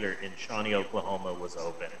Theater in Shawnee, Oklahoma was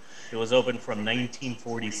open. It was open from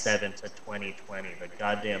 1947 to 2020. The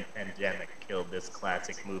goddamn pandemic killed this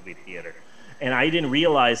classic movie theater. And I didn't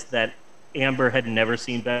realize that Amber had never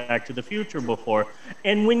seen Back to the Future before.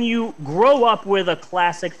 And when you grow up with a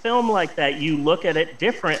classic film like that, you look at it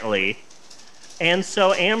differently. And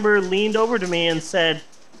so Amber leaned over to me and said,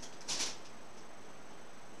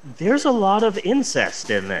 there's a lot of incest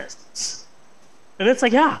in this. And it's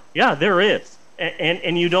like, yeah, there is.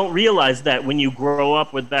 And you don't realize that when you grow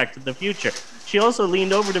up with Back to the Future. She also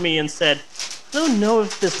leaned over to me and said, I don't know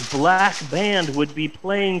if this black band would be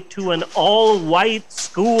playing to an all-white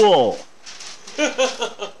school.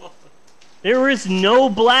 There is no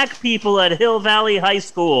black people at Hill Valley High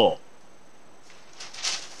School.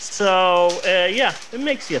 So, yeah, it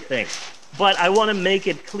makes you think. But I want to make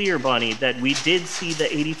it clear, Bunny, that we did see the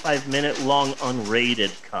 85-minute-long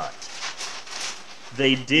unrated cut.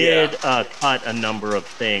 They did cut a number of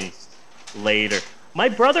things later. My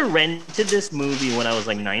brother rented this movie when I was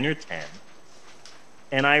like 9 or 10.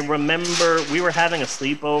 And I remember we were having a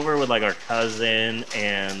sleepover with like our cousin,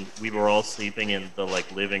 and we were all sleeping in the like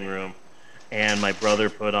living room. And my brother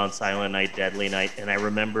put on Silent Night, Deadly Night, and I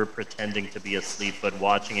remember pretending to be asleep, but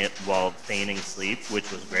watching it while feigning sleep,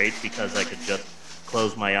 which was great because I could just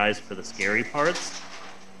close my eyes for the scary parts.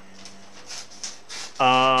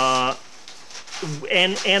 And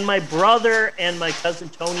my brother and my cousin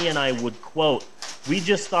Tony and I would quote. We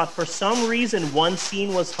just thought for some reason one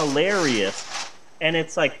scene was hilarious, and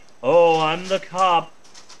it's like, oh, I'm the cop.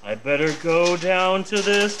 I better go down to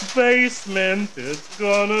this basement. It's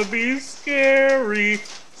gonna be scary.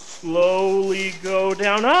 Slowly go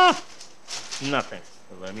down. Ah! Nothing.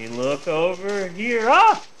 Let me look over here.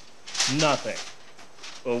 Ah! Nothing.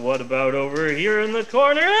 But what about over here in the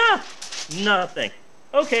corner? Ah! Nothing.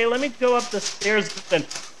 Okay, let me go up the stairs and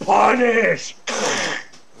punish!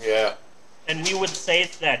 Yeah. And we would say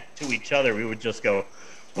that to each other. We would just go,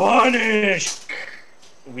 punish!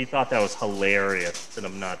 We thought that was hilarious, and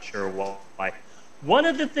I'm not sure why. One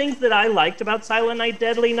of the things that I liked about Silent Night,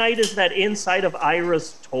 Deadly Night is that inside of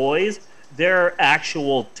Ira's toys, there are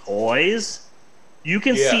actual toys. You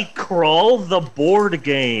can see Krull, the board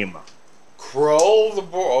game. Krull, the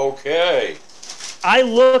board, okay. I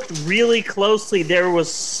looked really closely. There was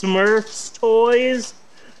Smurfs toys.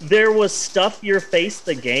 There was Stuff Your Face,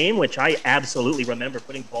 the game, which I absolutely remember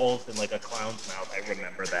putting balls in like a clown's mouth. I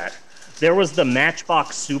remember that. There was the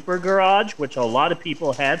Matchbox Super Garage, which a lot of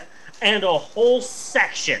people had, and a whole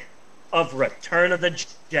section of Return of the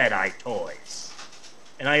Jedi toys.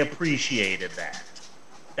 And I appreciated that.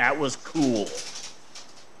 That was cool.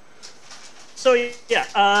 So,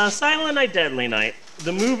 yeah, Silent Night, Deadly Night.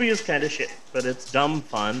 The movie is kind of shit, but it's dumb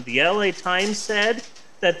fun. The LA Times said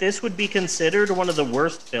that this would be considered one of the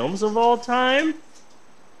worst films of all time.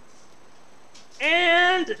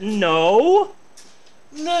 And no.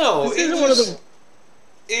 No, it was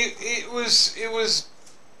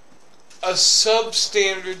a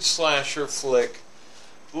substandard slasher flick,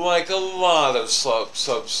 like a lot of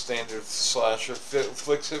substandard slasher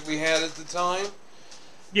flicks that we had at the time.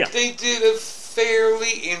 Yeah, they did a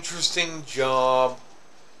fairly interesting job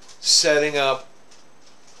setting up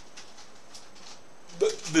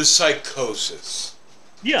the psychosis.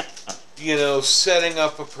 Yeah, you know, setting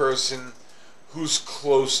up a person who's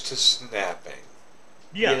close to snapping.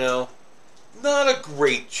 Yeah. You know, not a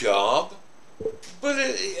great job, but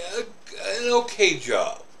an okay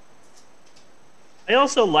job. I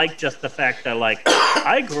also like just the fact that, like,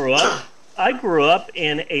 I grew up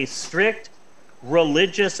in a strict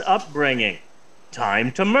religious upbringing.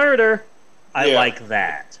 Time to murder. I like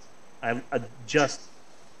that. I just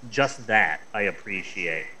that I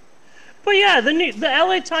appreciate. But yeah, the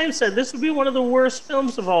LA Times said this would be one of the worst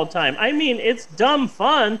films of all time. I mean, it's dumb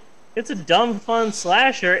fun. It's a dumb, fun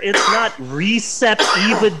slasher. It's not Recep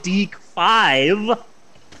Evadik 5.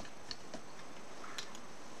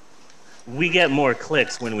 We get more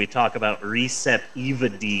clicks when we talk about Recep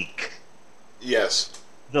Evadik. Yes.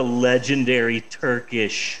 The legendary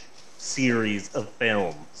Turkish series of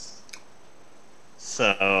films.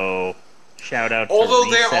 So, shout out to Although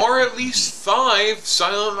there Recep are at least 5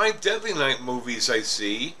 Silent Night, Deadly Night movies I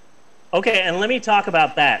see. Okay, and let me talk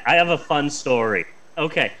about that. I have a fun story.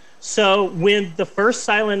 Okay, so when the first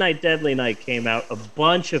Silent Night, Deadly Night came out, a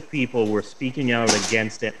bunch of people were speaking out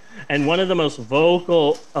against it. And one of the most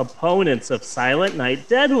vocal opponents of Silent Night,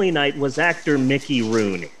 Deadly Night was actor Mickey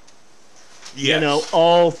Rooney. Yes. You know,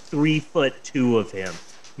 all 3'2" of him.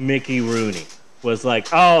 Mickey Rooney was like,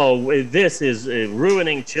 oh, this is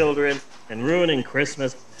ruining children and ruining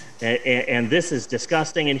Christmas. And this is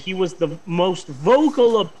disgusting. And he was the most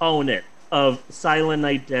vocal opponent of Silent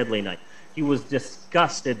Night, Deadly Night. He was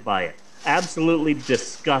disgusted by it. Absolutely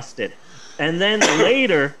disgusted. And then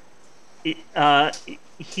later,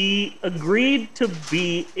 he agreed to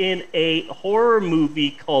be in a horror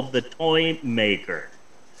movie called The Toy Maker.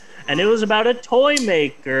 And it was about a toy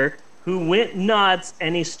maker who went nuts,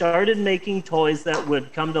 and he started making toys that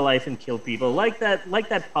would come to life and kill people, like that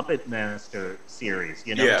Puppet Master series,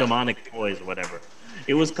 you know, Yeah. Demonic Toys or whatever.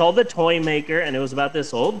 It was called The Toy Maker, and it was about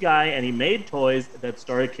this old guy, and he made toys that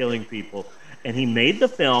started killing people. And he made the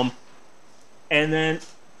film, and then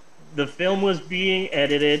the film was being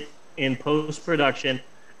edited in post-production,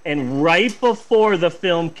 and right before the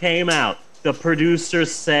film came out, the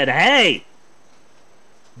producers said, hey,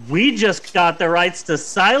 we just got the rights to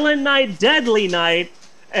Silent Night, Deadly Night,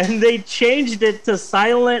 and they changed it to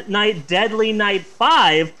Silent Night, Deadly Night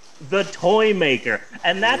 5, The Toy Maker.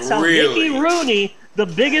 And that's how Really? Mickey Rooney, the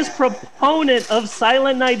biggest proponent of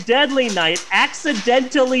Silent Night, Deadly Night,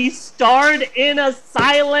 accidentally starred in a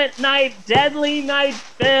Silent Night, Deadly Night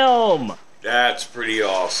film. That's pretty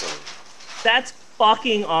awesome. That's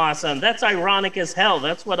fucking awesome. That's ironic as hell.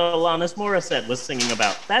 That's what Alanis Morissette was singing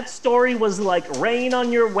about. That story was like rain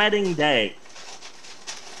on your wedding day.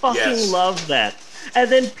 Fucking Yes. love that.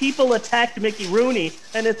 And then people attacked Mickey Rooney,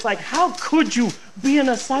 and it's like, how could you be in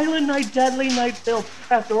a Silent Night, Deadly Night film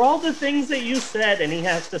after all the things that you said? And he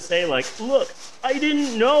has to say, like, look, I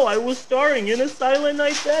didn't know I was starring in a Silent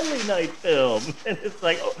Night, Deadly Night film. And it's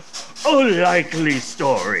like, oh, likely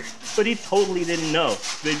story. But he totally didn't know.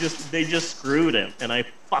 They just screwed him, and I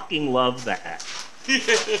fucking love that.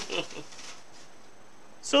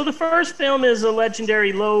 So the first film is a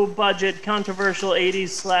legendary, low-budget, controversial 80s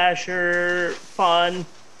slasher, fun.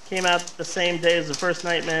 Came out the same day as the first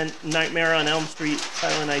Nightmare on Elm Street.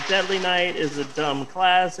 Silent Night, Deadly Night is a dumb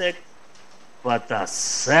classic. But the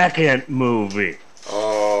second movie...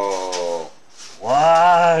 Oh.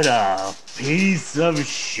 What a piece of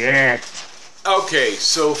shit. Okay,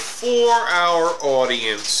 so for our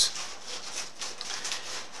audience,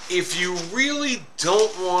 if you really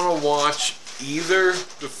don't want to watch either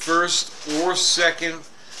the first or second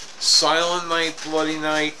Silent Night, Bloody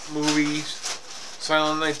Night movies,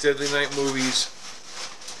 Silent Night, Deadly Night movies,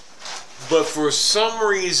 but for some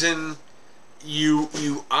reason you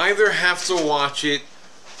either have to watch it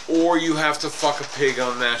or you have to fuck a pig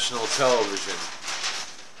on national television,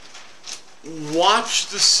 watch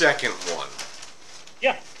the second one.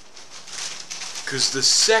 Yeah. Because the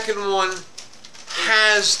second one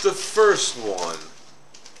has the first one.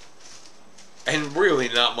 And really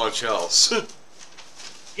not much else.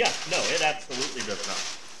 Yeah, no, it absolutely does not.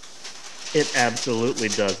 It absolutely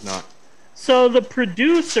does not. So the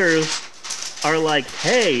producers are like,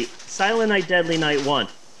 hey, Silent Night, Deadly Night 1,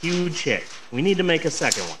 huge hit. We need to make a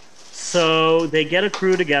second one. So they get a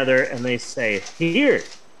crew together and they say, here,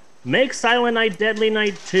 make Silent Night, Deadly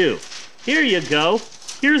Night 2. Here you go.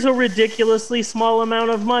 Here's a ridiculously small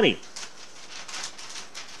amount of money.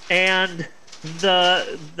 And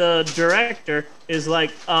the director is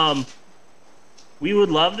like, we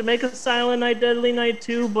would love to make a Silent Night, Deadly Night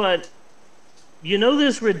 2, but you know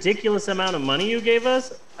this ridiculous amount of money you gave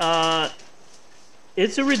us?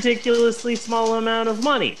 It's a ridiculously small amount of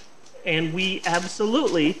money, and we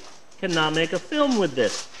absolutely cannot make a film with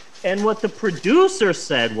this. And what the producer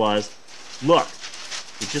said was, look,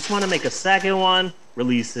 we just want to make a second one,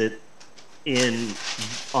 release it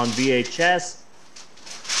on VHS.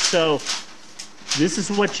 So this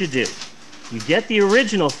is what you do. You get the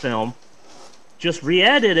original film, just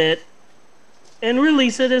re-edit it, and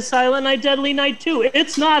release it as Silent Night, Deadly Night 2.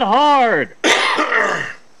 It's not hard.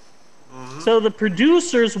 So the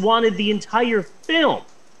producers wanted the entire film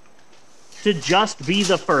to just be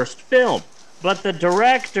the first film. But the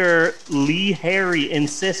director, Lee Harry,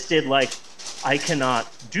 insisted, like, I cannot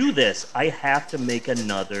do this. I have to make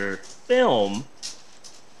another film.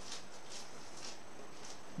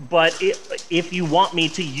 But if you want me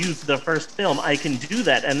to use the first film, I can do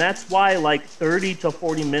that. And that's why like 30 to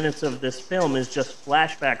 40 minutes of this film is just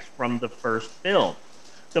flashbacks from the first film.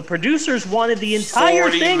 The producers wanted the entire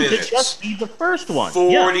thing to just be the first one.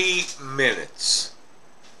 40 minutes.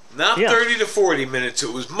 Not 30 to 40 minutes.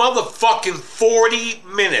 It was motherfucking 40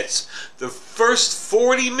 minutes. The first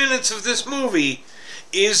 40 minutes of this movie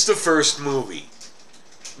is the first movie.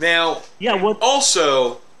 Now,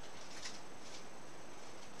 also,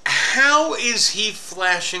 how is he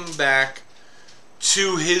flashing back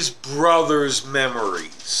to his brother's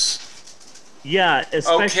memories? Yeah,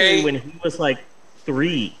 especially when he was like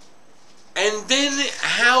 3. And then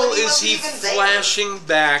how is he flashing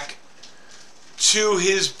back to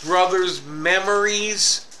his brother's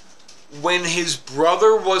memories when his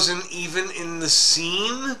brother wasn't even in the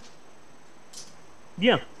scene?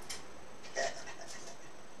 Yeah.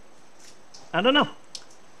 I don't know.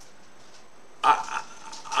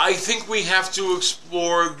 I think we have to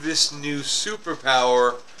explore this new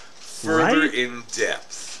superpower further in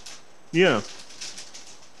depth. Yeah.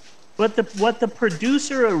 But what the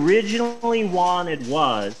producer originally wanted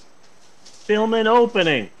was film an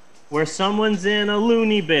opening where someone's in a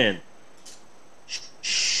loony bin.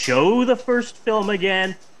 Show the first film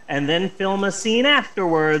again, and then film a scene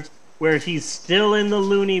afterwards where he's still in the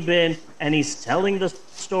loony bin and he's telling the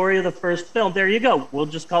story of the first film. There you go. We'll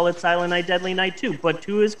just call it Silent Night, Deadly Night 2. But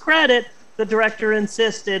to his credit, the director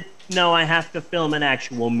insisted, no, I have to film an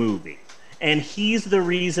actual movie. And he's the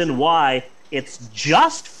reason why it's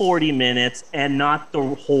just 40 minutes and not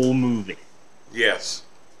the whole movie. Yes.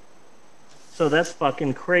 So that's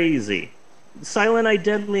fucking crazy. Silent Night,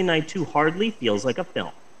 Deadly Night 2 hardly feels like a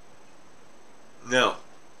film. No.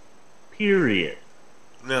 Period.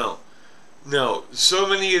 No. No. So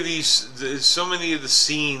many of the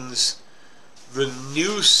scenes, the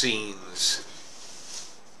new scenes,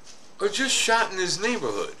 are just shot in his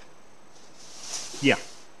neighborhood. Yeah.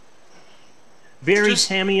 Very just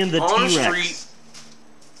Tammy and the on T-Rex. Street,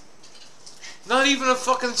 not even a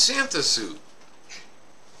fucking Santa suit.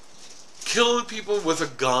 Killing people with a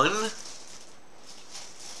gun.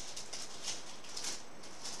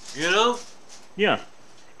 You know? Yeah.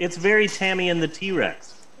 It's very Tammy and the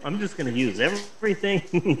T-Rex. I'm just going to use everything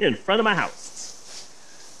in front of my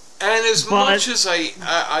house. And as much as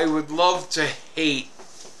I would love to hate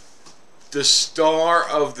the star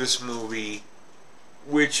of this movie,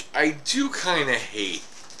 which I do kind of hate,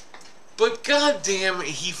 but goddamn,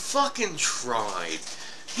 he fucking tried.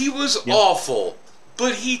 He was awful,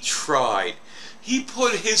 but he tried. He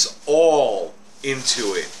put his all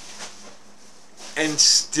into it. And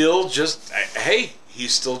still just, hey, he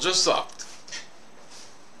still just sucked.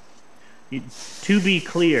 To be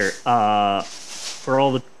clear, for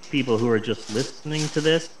all the people who are just listening to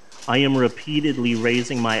this, I am repeatedly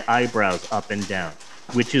raising my eyebrows up and down,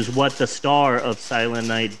 which is what the star of Silent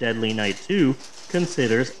Night, Deadly Night 2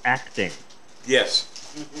 considers acting. Yes.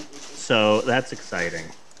 So that's exciting.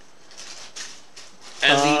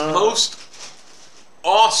 And the most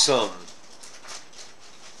awesome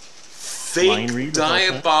fake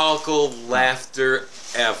diabolical laughter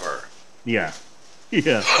ever. Yeah.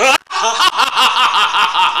 Yeah.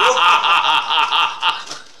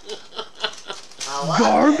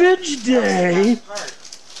 Garbage day.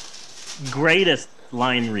 Greatest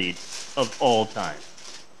line read of all time.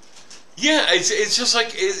 Yeah, it's just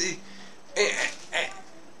like,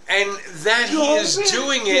 and that he is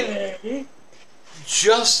doing it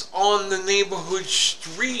just on the neighborhood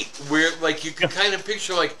street where, like, you can kind of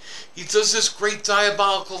picture, like, he does this great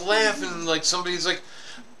diabolical laugh, and like somebody's like,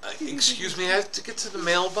 excuse me, I have to get to the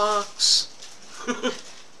mailbox.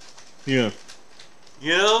 Yeah.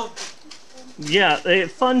 You know? Yeah,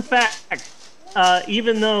 fun fact,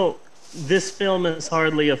 even though this film is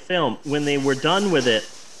hardly a film, when they were done with it,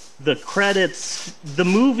 the credits, the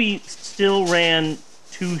movie still ran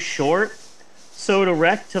too short. So to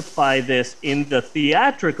rectify this in the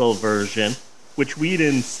theatrical version, which we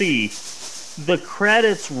didn't see, the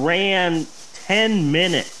credits ran 10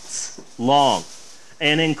 minutes long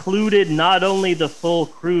and included not only the full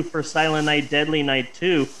crew for Silent Night, Deadly Night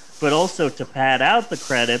 2, but also, to pad out the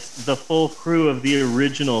credits, the full crew of the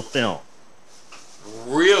original film.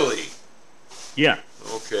 Really? Yeah.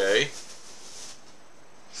 Okay.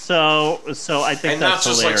 So I think and that's not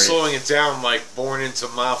just hilarious. like slowing it down like Born into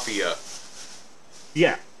Mafia.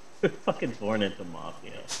 Yeah. Fucking Born into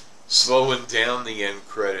Mafia. Slowing down the end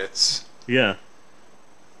credits. Yeah.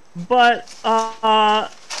 But,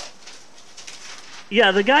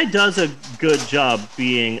 Yeah, the guy does a good job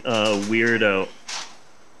being a weirdo.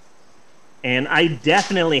 And I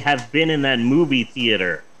definitely have been in that movie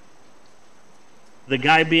theater. The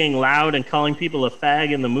guy being loud and calling people a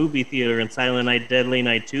fag in the movie theater in Silent Night, Deadly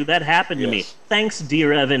Night 2, that happened to me. Thanks,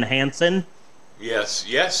 dear Evan Hansen.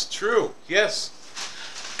 Yes, true, yes.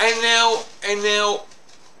 And now,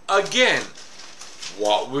 again,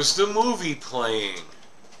 what was the movie playing?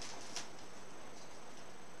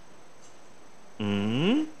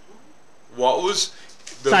 What was...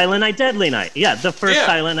 Silent Night, Deadly Night. Yeah, the first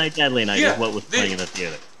Silent Night, Deadly Night is what was playing in the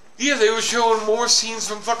theater. Yeah, they were showing more scenes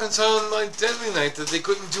from fucking Silent Night, Deadly Night that they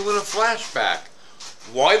couldn't do in a flashback.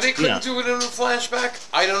 Why they couldn't do it in a flashback,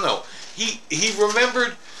 I don't know. He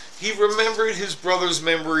remembered his brother's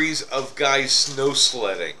memories of guys snow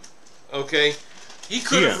sledding. Okay? He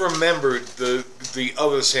could have remembered the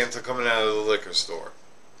other Santa coming out of the liquor store.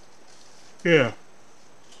 Yeah.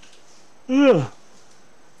 Ugh.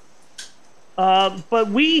 But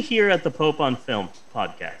we here at the Pope on Film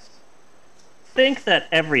podcast think that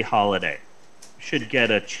every holiday should get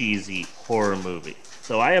a cheesy horror movie.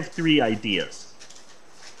 So I have 3 ideas.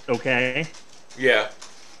 Okay? Yeah.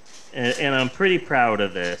 And I'm pretty proud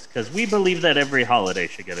of this, because we believe that every holiday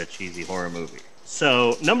should get a cheesy horror movie.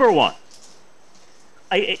 So, number 1.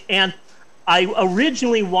 I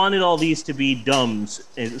originally wanted all these to be dumb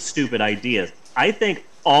and stupid ideas. I think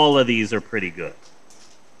all of these are pretty good.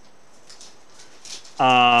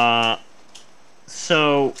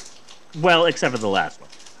 Well, except for the last one.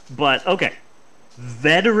 But, okay.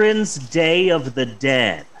 Veterans Day of the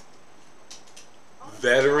Dead.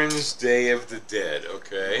 Veterans Day of the Dead,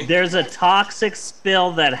 okay. There's a toxic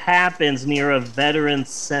spill that happens near a veterans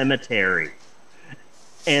cemetery.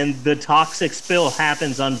 And the toxic spill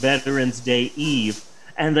happens on Veterans Day Eve.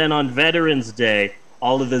 And then on Veterans Day,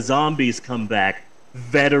 all of the zombies come back.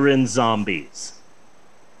 Veteran zombies.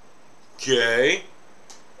 Okay.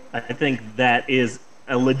 I think that is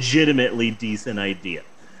a legitimately decent idea.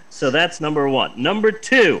 So that's number 1. Number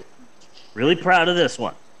 2, really proud of this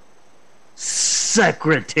one.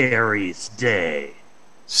 Secretary's Day.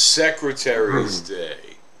 Secretary's Day.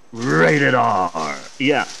 Rated R.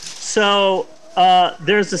 Yeah. So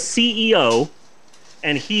there's a CEO,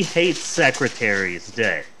 and he hates Secretary's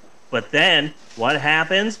Day. But then what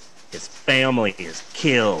happens? His family is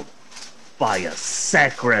killed by a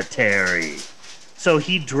secretary. So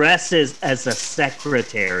he dresses as a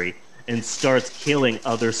secretary and starts killing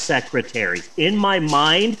other secretaries. In my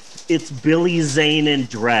mind, it's Billy Zane in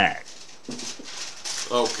drag.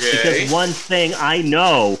 Okay. Because one thing I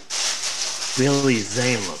know, Billy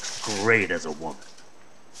Zane looks great as a woman.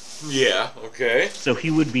 Yeah, okay. So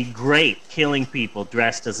he would be great killing people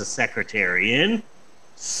dressed as a secretary in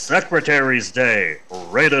Secretary's Day,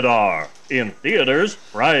 rated R, in theaters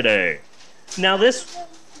Friday. Now this...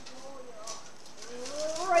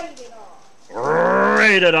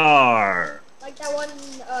 Rated R. Like that one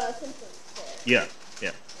Simpsons kid. Yeah.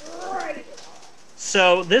 Rated R.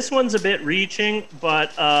 So this one's a bit reaching,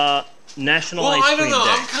 but National Ice Cream Day.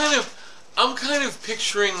 I'm kind of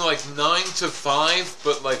picturing like 9 to 5,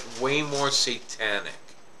 but like way more satanic.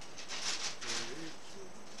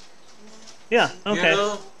 Yeah. Okay. You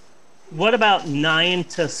know? What about 9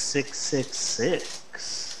 to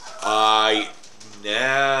 666?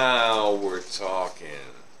 Now we're talking.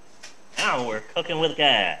 Now we're cooking with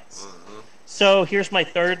gas. Mm-hmm. So here's my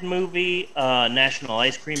third movie, National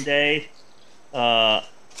Ice Cream Day. A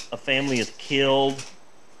family is killed.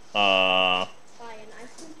 By an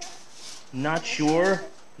ice cream truck? Not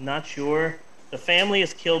sure. The family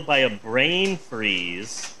is killed by a brain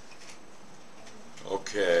freeze.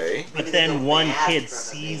 Okay. But then one kid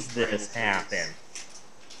sees this happen.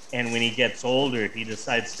 And when he gets older, he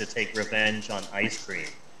decides to take revenge on ice cream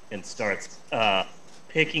and starts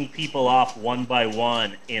picking people off one by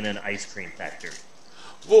one in an ice cream factory.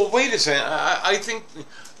 Well, wait a second. I think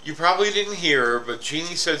you probably didn't hear her, but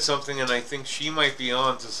Jeannie said something, and I think she might be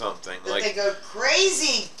on to something. That like they go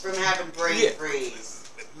crazy from having brain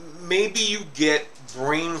freeze. Maybe you get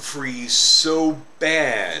brain freeze so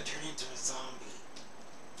bad turn into a zombie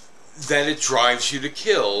that it drives you to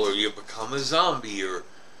kill, or you become a zombie, or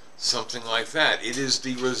something like that. It is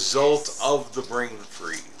the result of the brain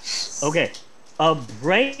freeze. Okay. A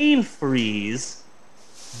brain freeze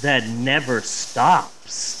that never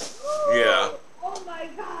stops. Yeah. Oh my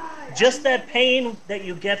god. Just that pain that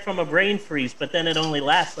you get from a brain freeze, but then it only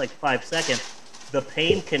lasts like 5 seconds. The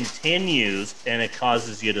pain continues, and it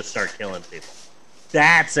causes you to start killing people.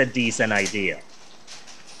 That's a decent idea.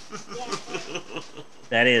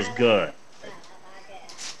 That is good.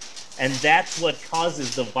 And that's what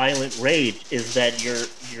causes the violent rage, is that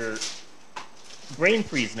brain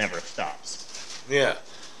freeze never stops. Yeah.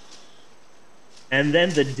 And then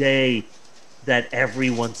the day that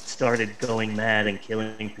everyone started going mad and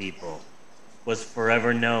killing people was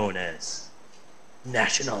forever known as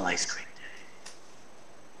National Ice Cream Day.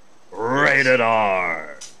 Rated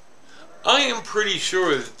R. I am pretty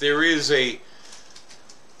sure that there is a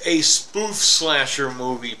spoof slasher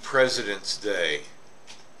movie, President's Day.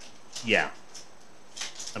 Yeah.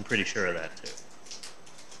 I'm pretty sure of that, too.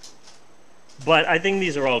 But I think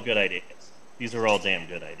these are all good ideas. These are all damn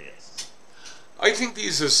good ideas. I think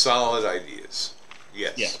these are solid ideas.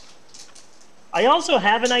 Yes. Yeah. I also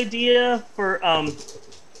have an idea for a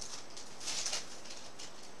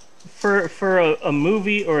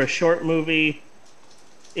movie or a short movie.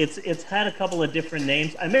 It's had a couple of different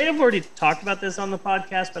names. I may have already talked about this on the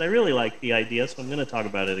podcast, but I really like the idea, so I'm going to talk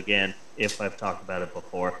about it again if I've talked about it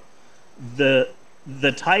before. The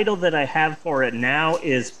title that I have for it now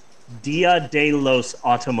is Dia de los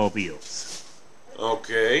Automobiles.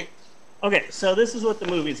 Okay. Okay, so this is what the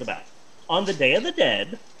movie's about. On the Day of the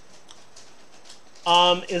Dead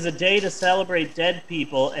is a day to celebrate dead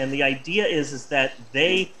people, and the idea is that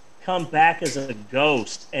they come back as a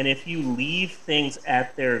ghost, and if you leave things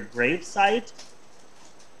at their gravesite,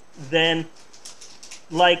 then,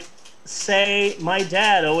 like, say my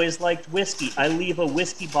dad always liked whiskey. I leave a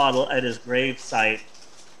whiskey bottle at his gravesite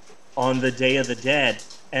on the Day of the Dead,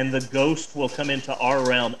 and the ghost will come into our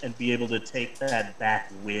realm and be able to take that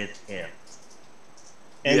back with him.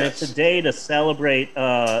 And Yes. it's a day to celebrate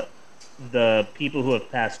the people who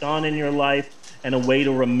have passed on in your life and a way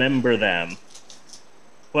to remember them.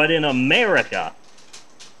 But in America,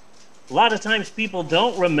 a lot of times people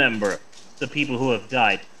don't remember the people who have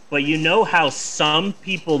died. But you know how some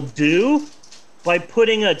people do? By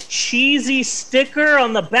putting a cheesy sticker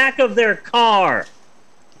on the back of their car.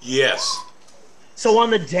 Yes. So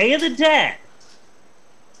on the Day of the Dead,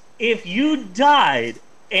 if you died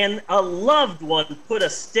and a loved one put a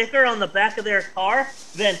sticker on the back of their car,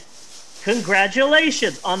 then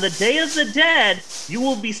congratulations. On the Day of the Dead, you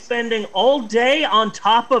will be spending all day on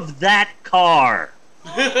top of that car.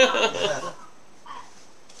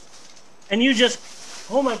 And you just,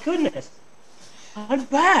 oh my goodness, I'm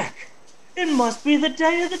back. It must be the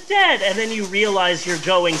Day of the Dead. And then you realize you're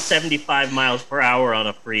going 75 miles per hour on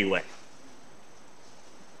a freeway.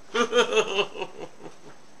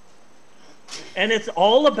 And it's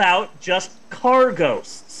all about just car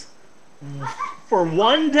ghosts. For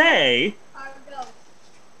one day.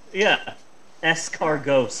 Yeah. S-car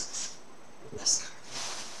ghosts.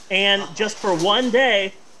 And just for one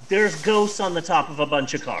day, there's ghosts on the top of a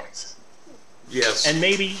bunch of cars. Yes. And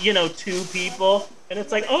maybe, 2 people. And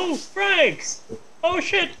it's like, oh, Franks. Oh,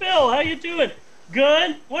 shit, Phil, how you doing?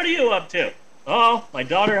 Good. What are you up to? Oh, my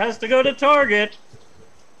daughter has to go to Target.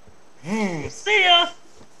 See ya.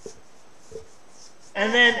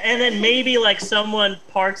 And then maybe like someone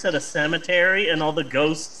parks at a cemetery and all the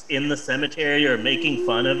ghosts in the cemetery are making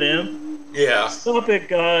fun of him. Yeah. Stop it,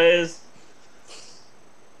 guys.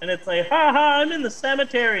 And it's like, haha, I'm in the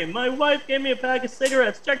cemetery. My wife gave me a pack of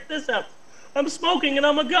cigarettes. Check this out. I'm smoking and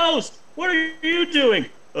I'm a ghost. What are you doing?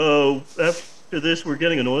 Oh, after this we're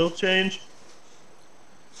getting an oil change.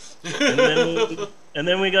 And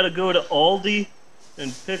then we gotta go to Aldi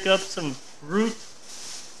and pick up some fruit.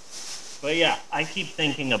 But yeah, I keep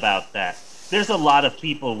thinking about that. There's a lot of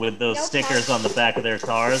people with those stickers on the back of their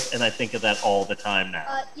cars, and I think of that all the time now.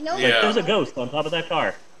 Yeah. Like, there's a ghost on top of that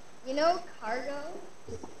car. Cargo?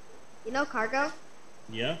 Cargo?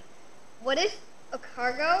 Yeah? What if a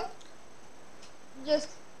cargo just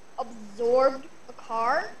absorbed a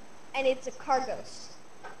car and it's a car ghost?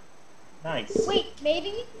 Nice. Wait,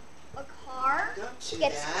 maybe a car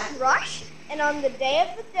gets crushed and on the Day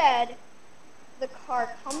of the Dead, the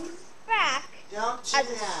car comes back as a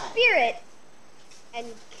spirit and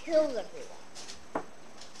kills everyone.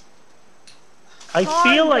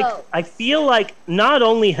 I feel like not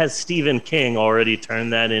only has Stephen King already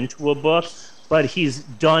turned that into a book, but he's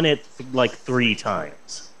done it like 3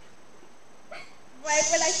 times. Right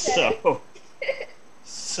when I said it.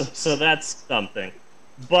 So that's something.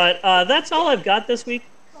 But that's all I've got this week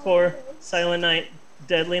for Silent Night,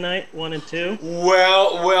 Deadly Night 1 and 2.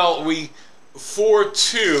 Well, for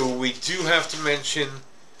 2, we do have to mention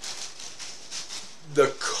the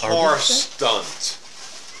car stunt.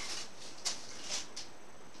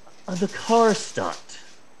 The car stunt.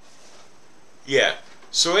 Yeah.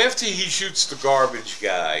 So after he shoots the garbage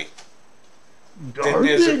guy,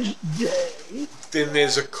 Garbage then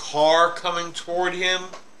there's a car coming toward him.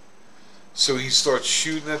 So he starts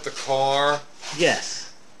shooting at the car.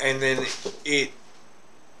 Yes. And then he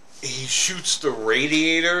shoots the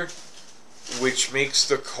radiator. which makes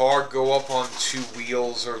the car go up on 2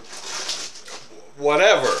 wheels or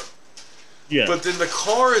whatever. Yeah. But then the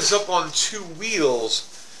car is up on 2 wheels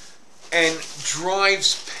and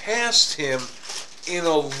drives past him in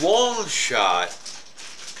a long shot.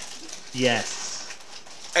 Yes.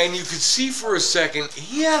 And you could see for a second,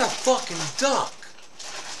 he had a fucking duck.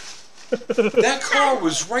 That car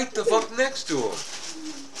was right the fuck next to him.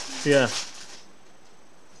 Yeah.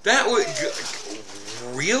 That was...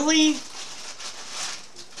 Really?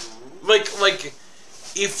 Like,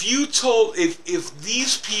 if you told... If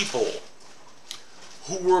these people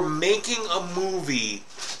who were making a movie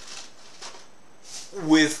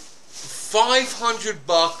with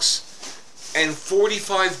 $500 and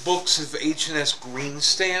 45 books of H&S green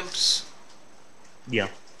stamps... Yeah.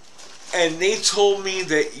 And they told me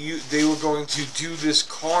that they were going to do this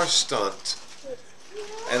car stunt,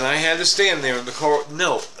 and I had to stand there in the car.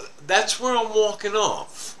 No, that's where I'm walking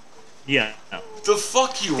off. Yeah. The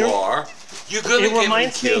fuck you are. You're gonna get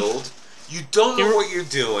me killed. You don't know what you're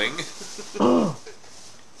doing.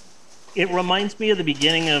 It reminds me of the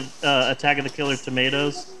beginning of Attack of the Killer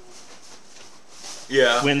Tomatoes.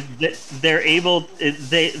 Yeah. When they're able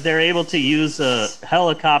to use a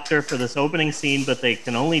helicopter for this opening scene, but they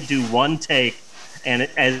can only do one take, and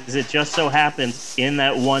as it just so happens, in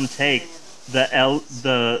that one take,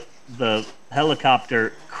 the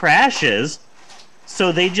helicopter crashes,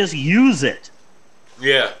 so they just use it.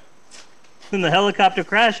 Yeah. And the helicopter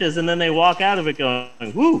crashes, and then they walk out of it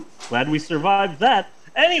going, "Whoo, glad we survived that."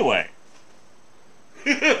 Anyway.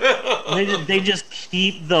 They just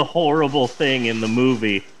keep the horrible thing in the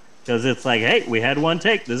movie because it's like, hey, we had one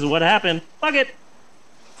take. This is what happened. Fuck it.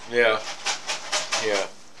 Yeah. Yeah.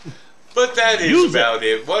 But that is about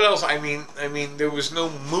it. What else? I mean, there was no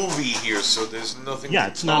movie here, so there's nothing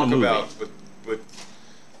to talk about with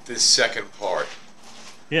this second part.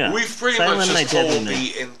 Yeah. We've pretty much just told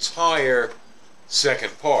the entire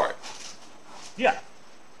second part. Yeah.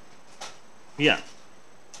 Yeah.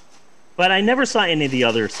 But I never saw any of the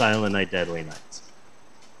other Silent Night, Deadly Nights.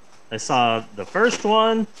 I saw the first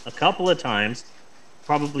one a couple of times,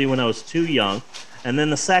 probably when I was too young, and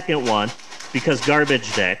then the second one because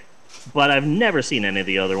Garbage Day. But I've never seen any of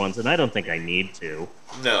the other ones, and I don't think I need to.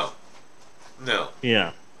 No.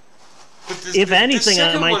 Yeah. But if anything,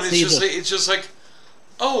 I might see it's just like,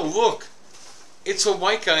 oh, look, it's a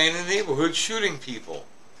white guy in a neighborhood shooting people.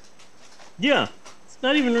 Yeah. It's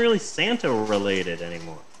not even really Santa-related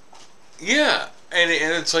anymore. Yeah, and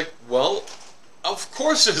it's like, well, of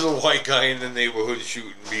course there's a white guy in the neighborhood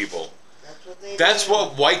shooting people. That's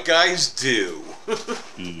what white guys do.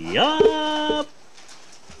 Yup.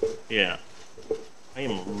 Yeah. I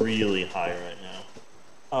am really high right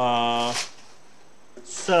now.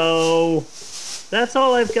 So that's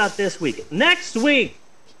all I've got this week. Next week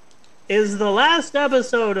is the last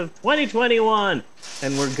episode of 2021,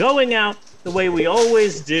 and we're going out the way we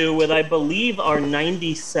always do with, I believe, our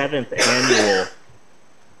 97th annual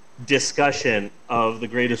discussion of the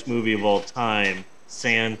greatest movie of all time,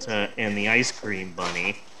 Santa and the Ice Cream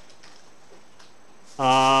Bunny.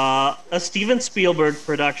 A Steven Spielberg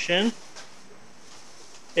production.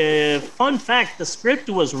 Fun fact, the script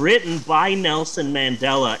was written by Nelson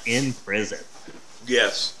Mandela in prison.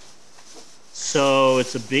 Yes. So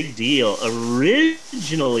it's a big deal.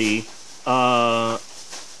 Originally,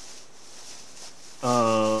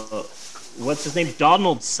 what's his name?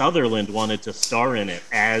 Donald Sutherland wanted to star in it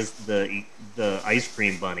as the Ice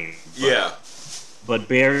Cream Bunny. But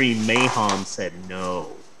Barry Mahon said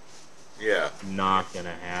no. Yeah. Not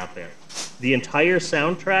gonna happen. The entire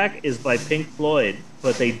soundtrack is by Pink Floyd,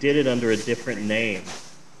 but they did it under a different name.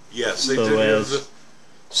 Yes, they did it as a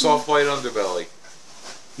Soft White Underbelly.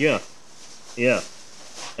 Yeah. Yeah.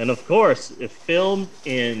 And of course, it filmed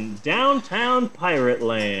in downtown Pirate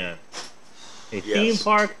Land. A theme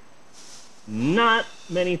park not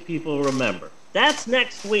many people remember. That's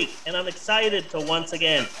next week, and I'm excited to once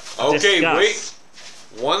again discuss. Wait.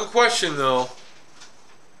 One question, though.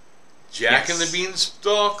 Jack and the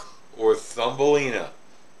Beanstalk or Thumbelina?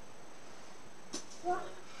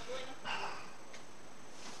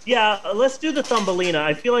 Yeah, let's do the Thumbelina.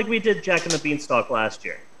 I feel like we did Jack and the Beanstalk last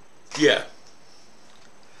year. Yeah.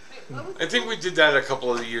 I think we did that a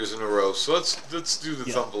couple of years in a row, so let's do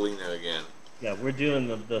the Thumbelina again. Yeah, we're doing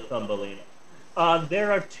the Thumbelina.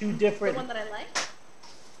 There are two different... The one that I like?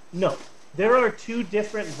 No. There are two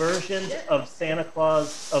different versions of Santa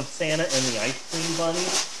Claus, of Santa and the Ice Cream Bunny.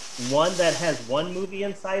 One that has one movie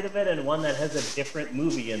inside of it and one that has a different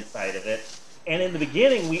movie inside of it. And in the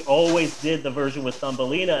beginning, we always did the version with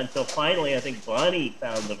Thumbelina until finally, I think Bunny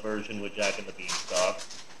found the version with Jack and the Beanstalk.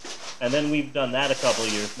 And then we've done that a couple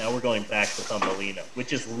of years. Now we're going back to Thumbelina,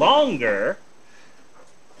 which is longer.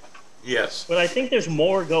 Yes. But I think there's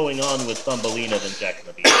more going on with Thumbelina than Jack and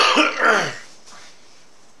the Beanstalk.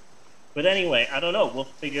 But anyway, I don't know. We'll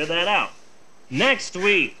figure that out. Next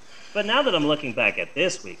week. But now that I'm looking back at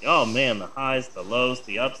this week, oh man, the highs, the lows,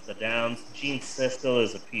 the ups, the downs. Gene Siskel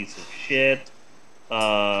is a piece of shit.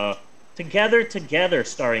 Together,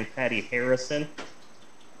 starring Patty Harrison.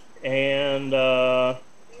 And I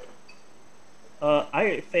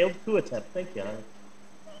failed coup attempt. Thank you.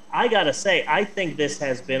 I gotta say, I think this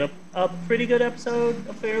has been a pretty good episode,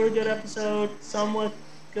 a fairly good episode, somewhat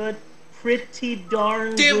good, pretty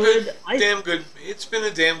darn good. Damn good. It's been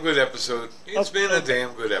a damn good episode. It's been a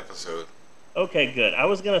damn good episode. Okay, good. I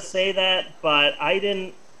was gonna say that, but I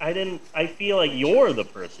didn't. I feel like you're the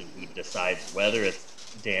person who decides whether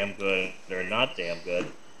it's damn good or not damn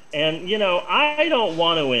good. And, you know, I don't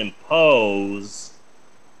want to impose.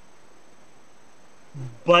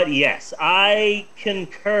 But yes, I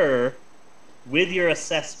concur with your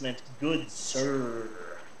assessment, good sir.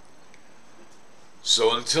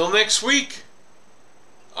 So until next week,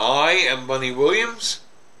 I am Bunny Williams.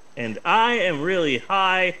 And I am really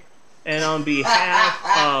high. And on behalf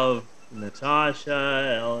of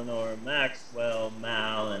Natasha, Eleanor, Maxwell,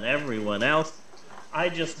 Mal, and everyone else, I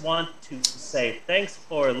just want to say thanks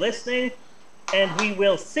for listening. And we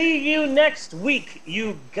will see you next week,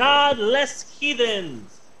 you godless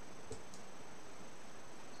heathens.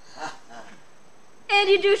 And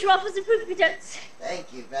you do waffles and poopy jets.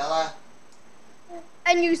 Thank you, Bella.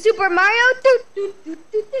 And you Super Mario.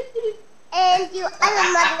 And you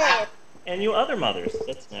other mother. And you other mothers.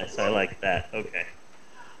 That's nice. I like that. Okay.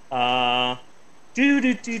 Do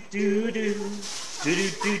do do do do do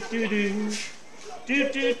do do do do do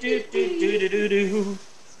do do do do do do.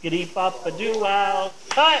 Skitty papa do wow.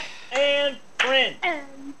 Cut and print.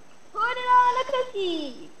 And put it on a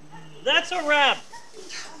cookie. That's a wrap.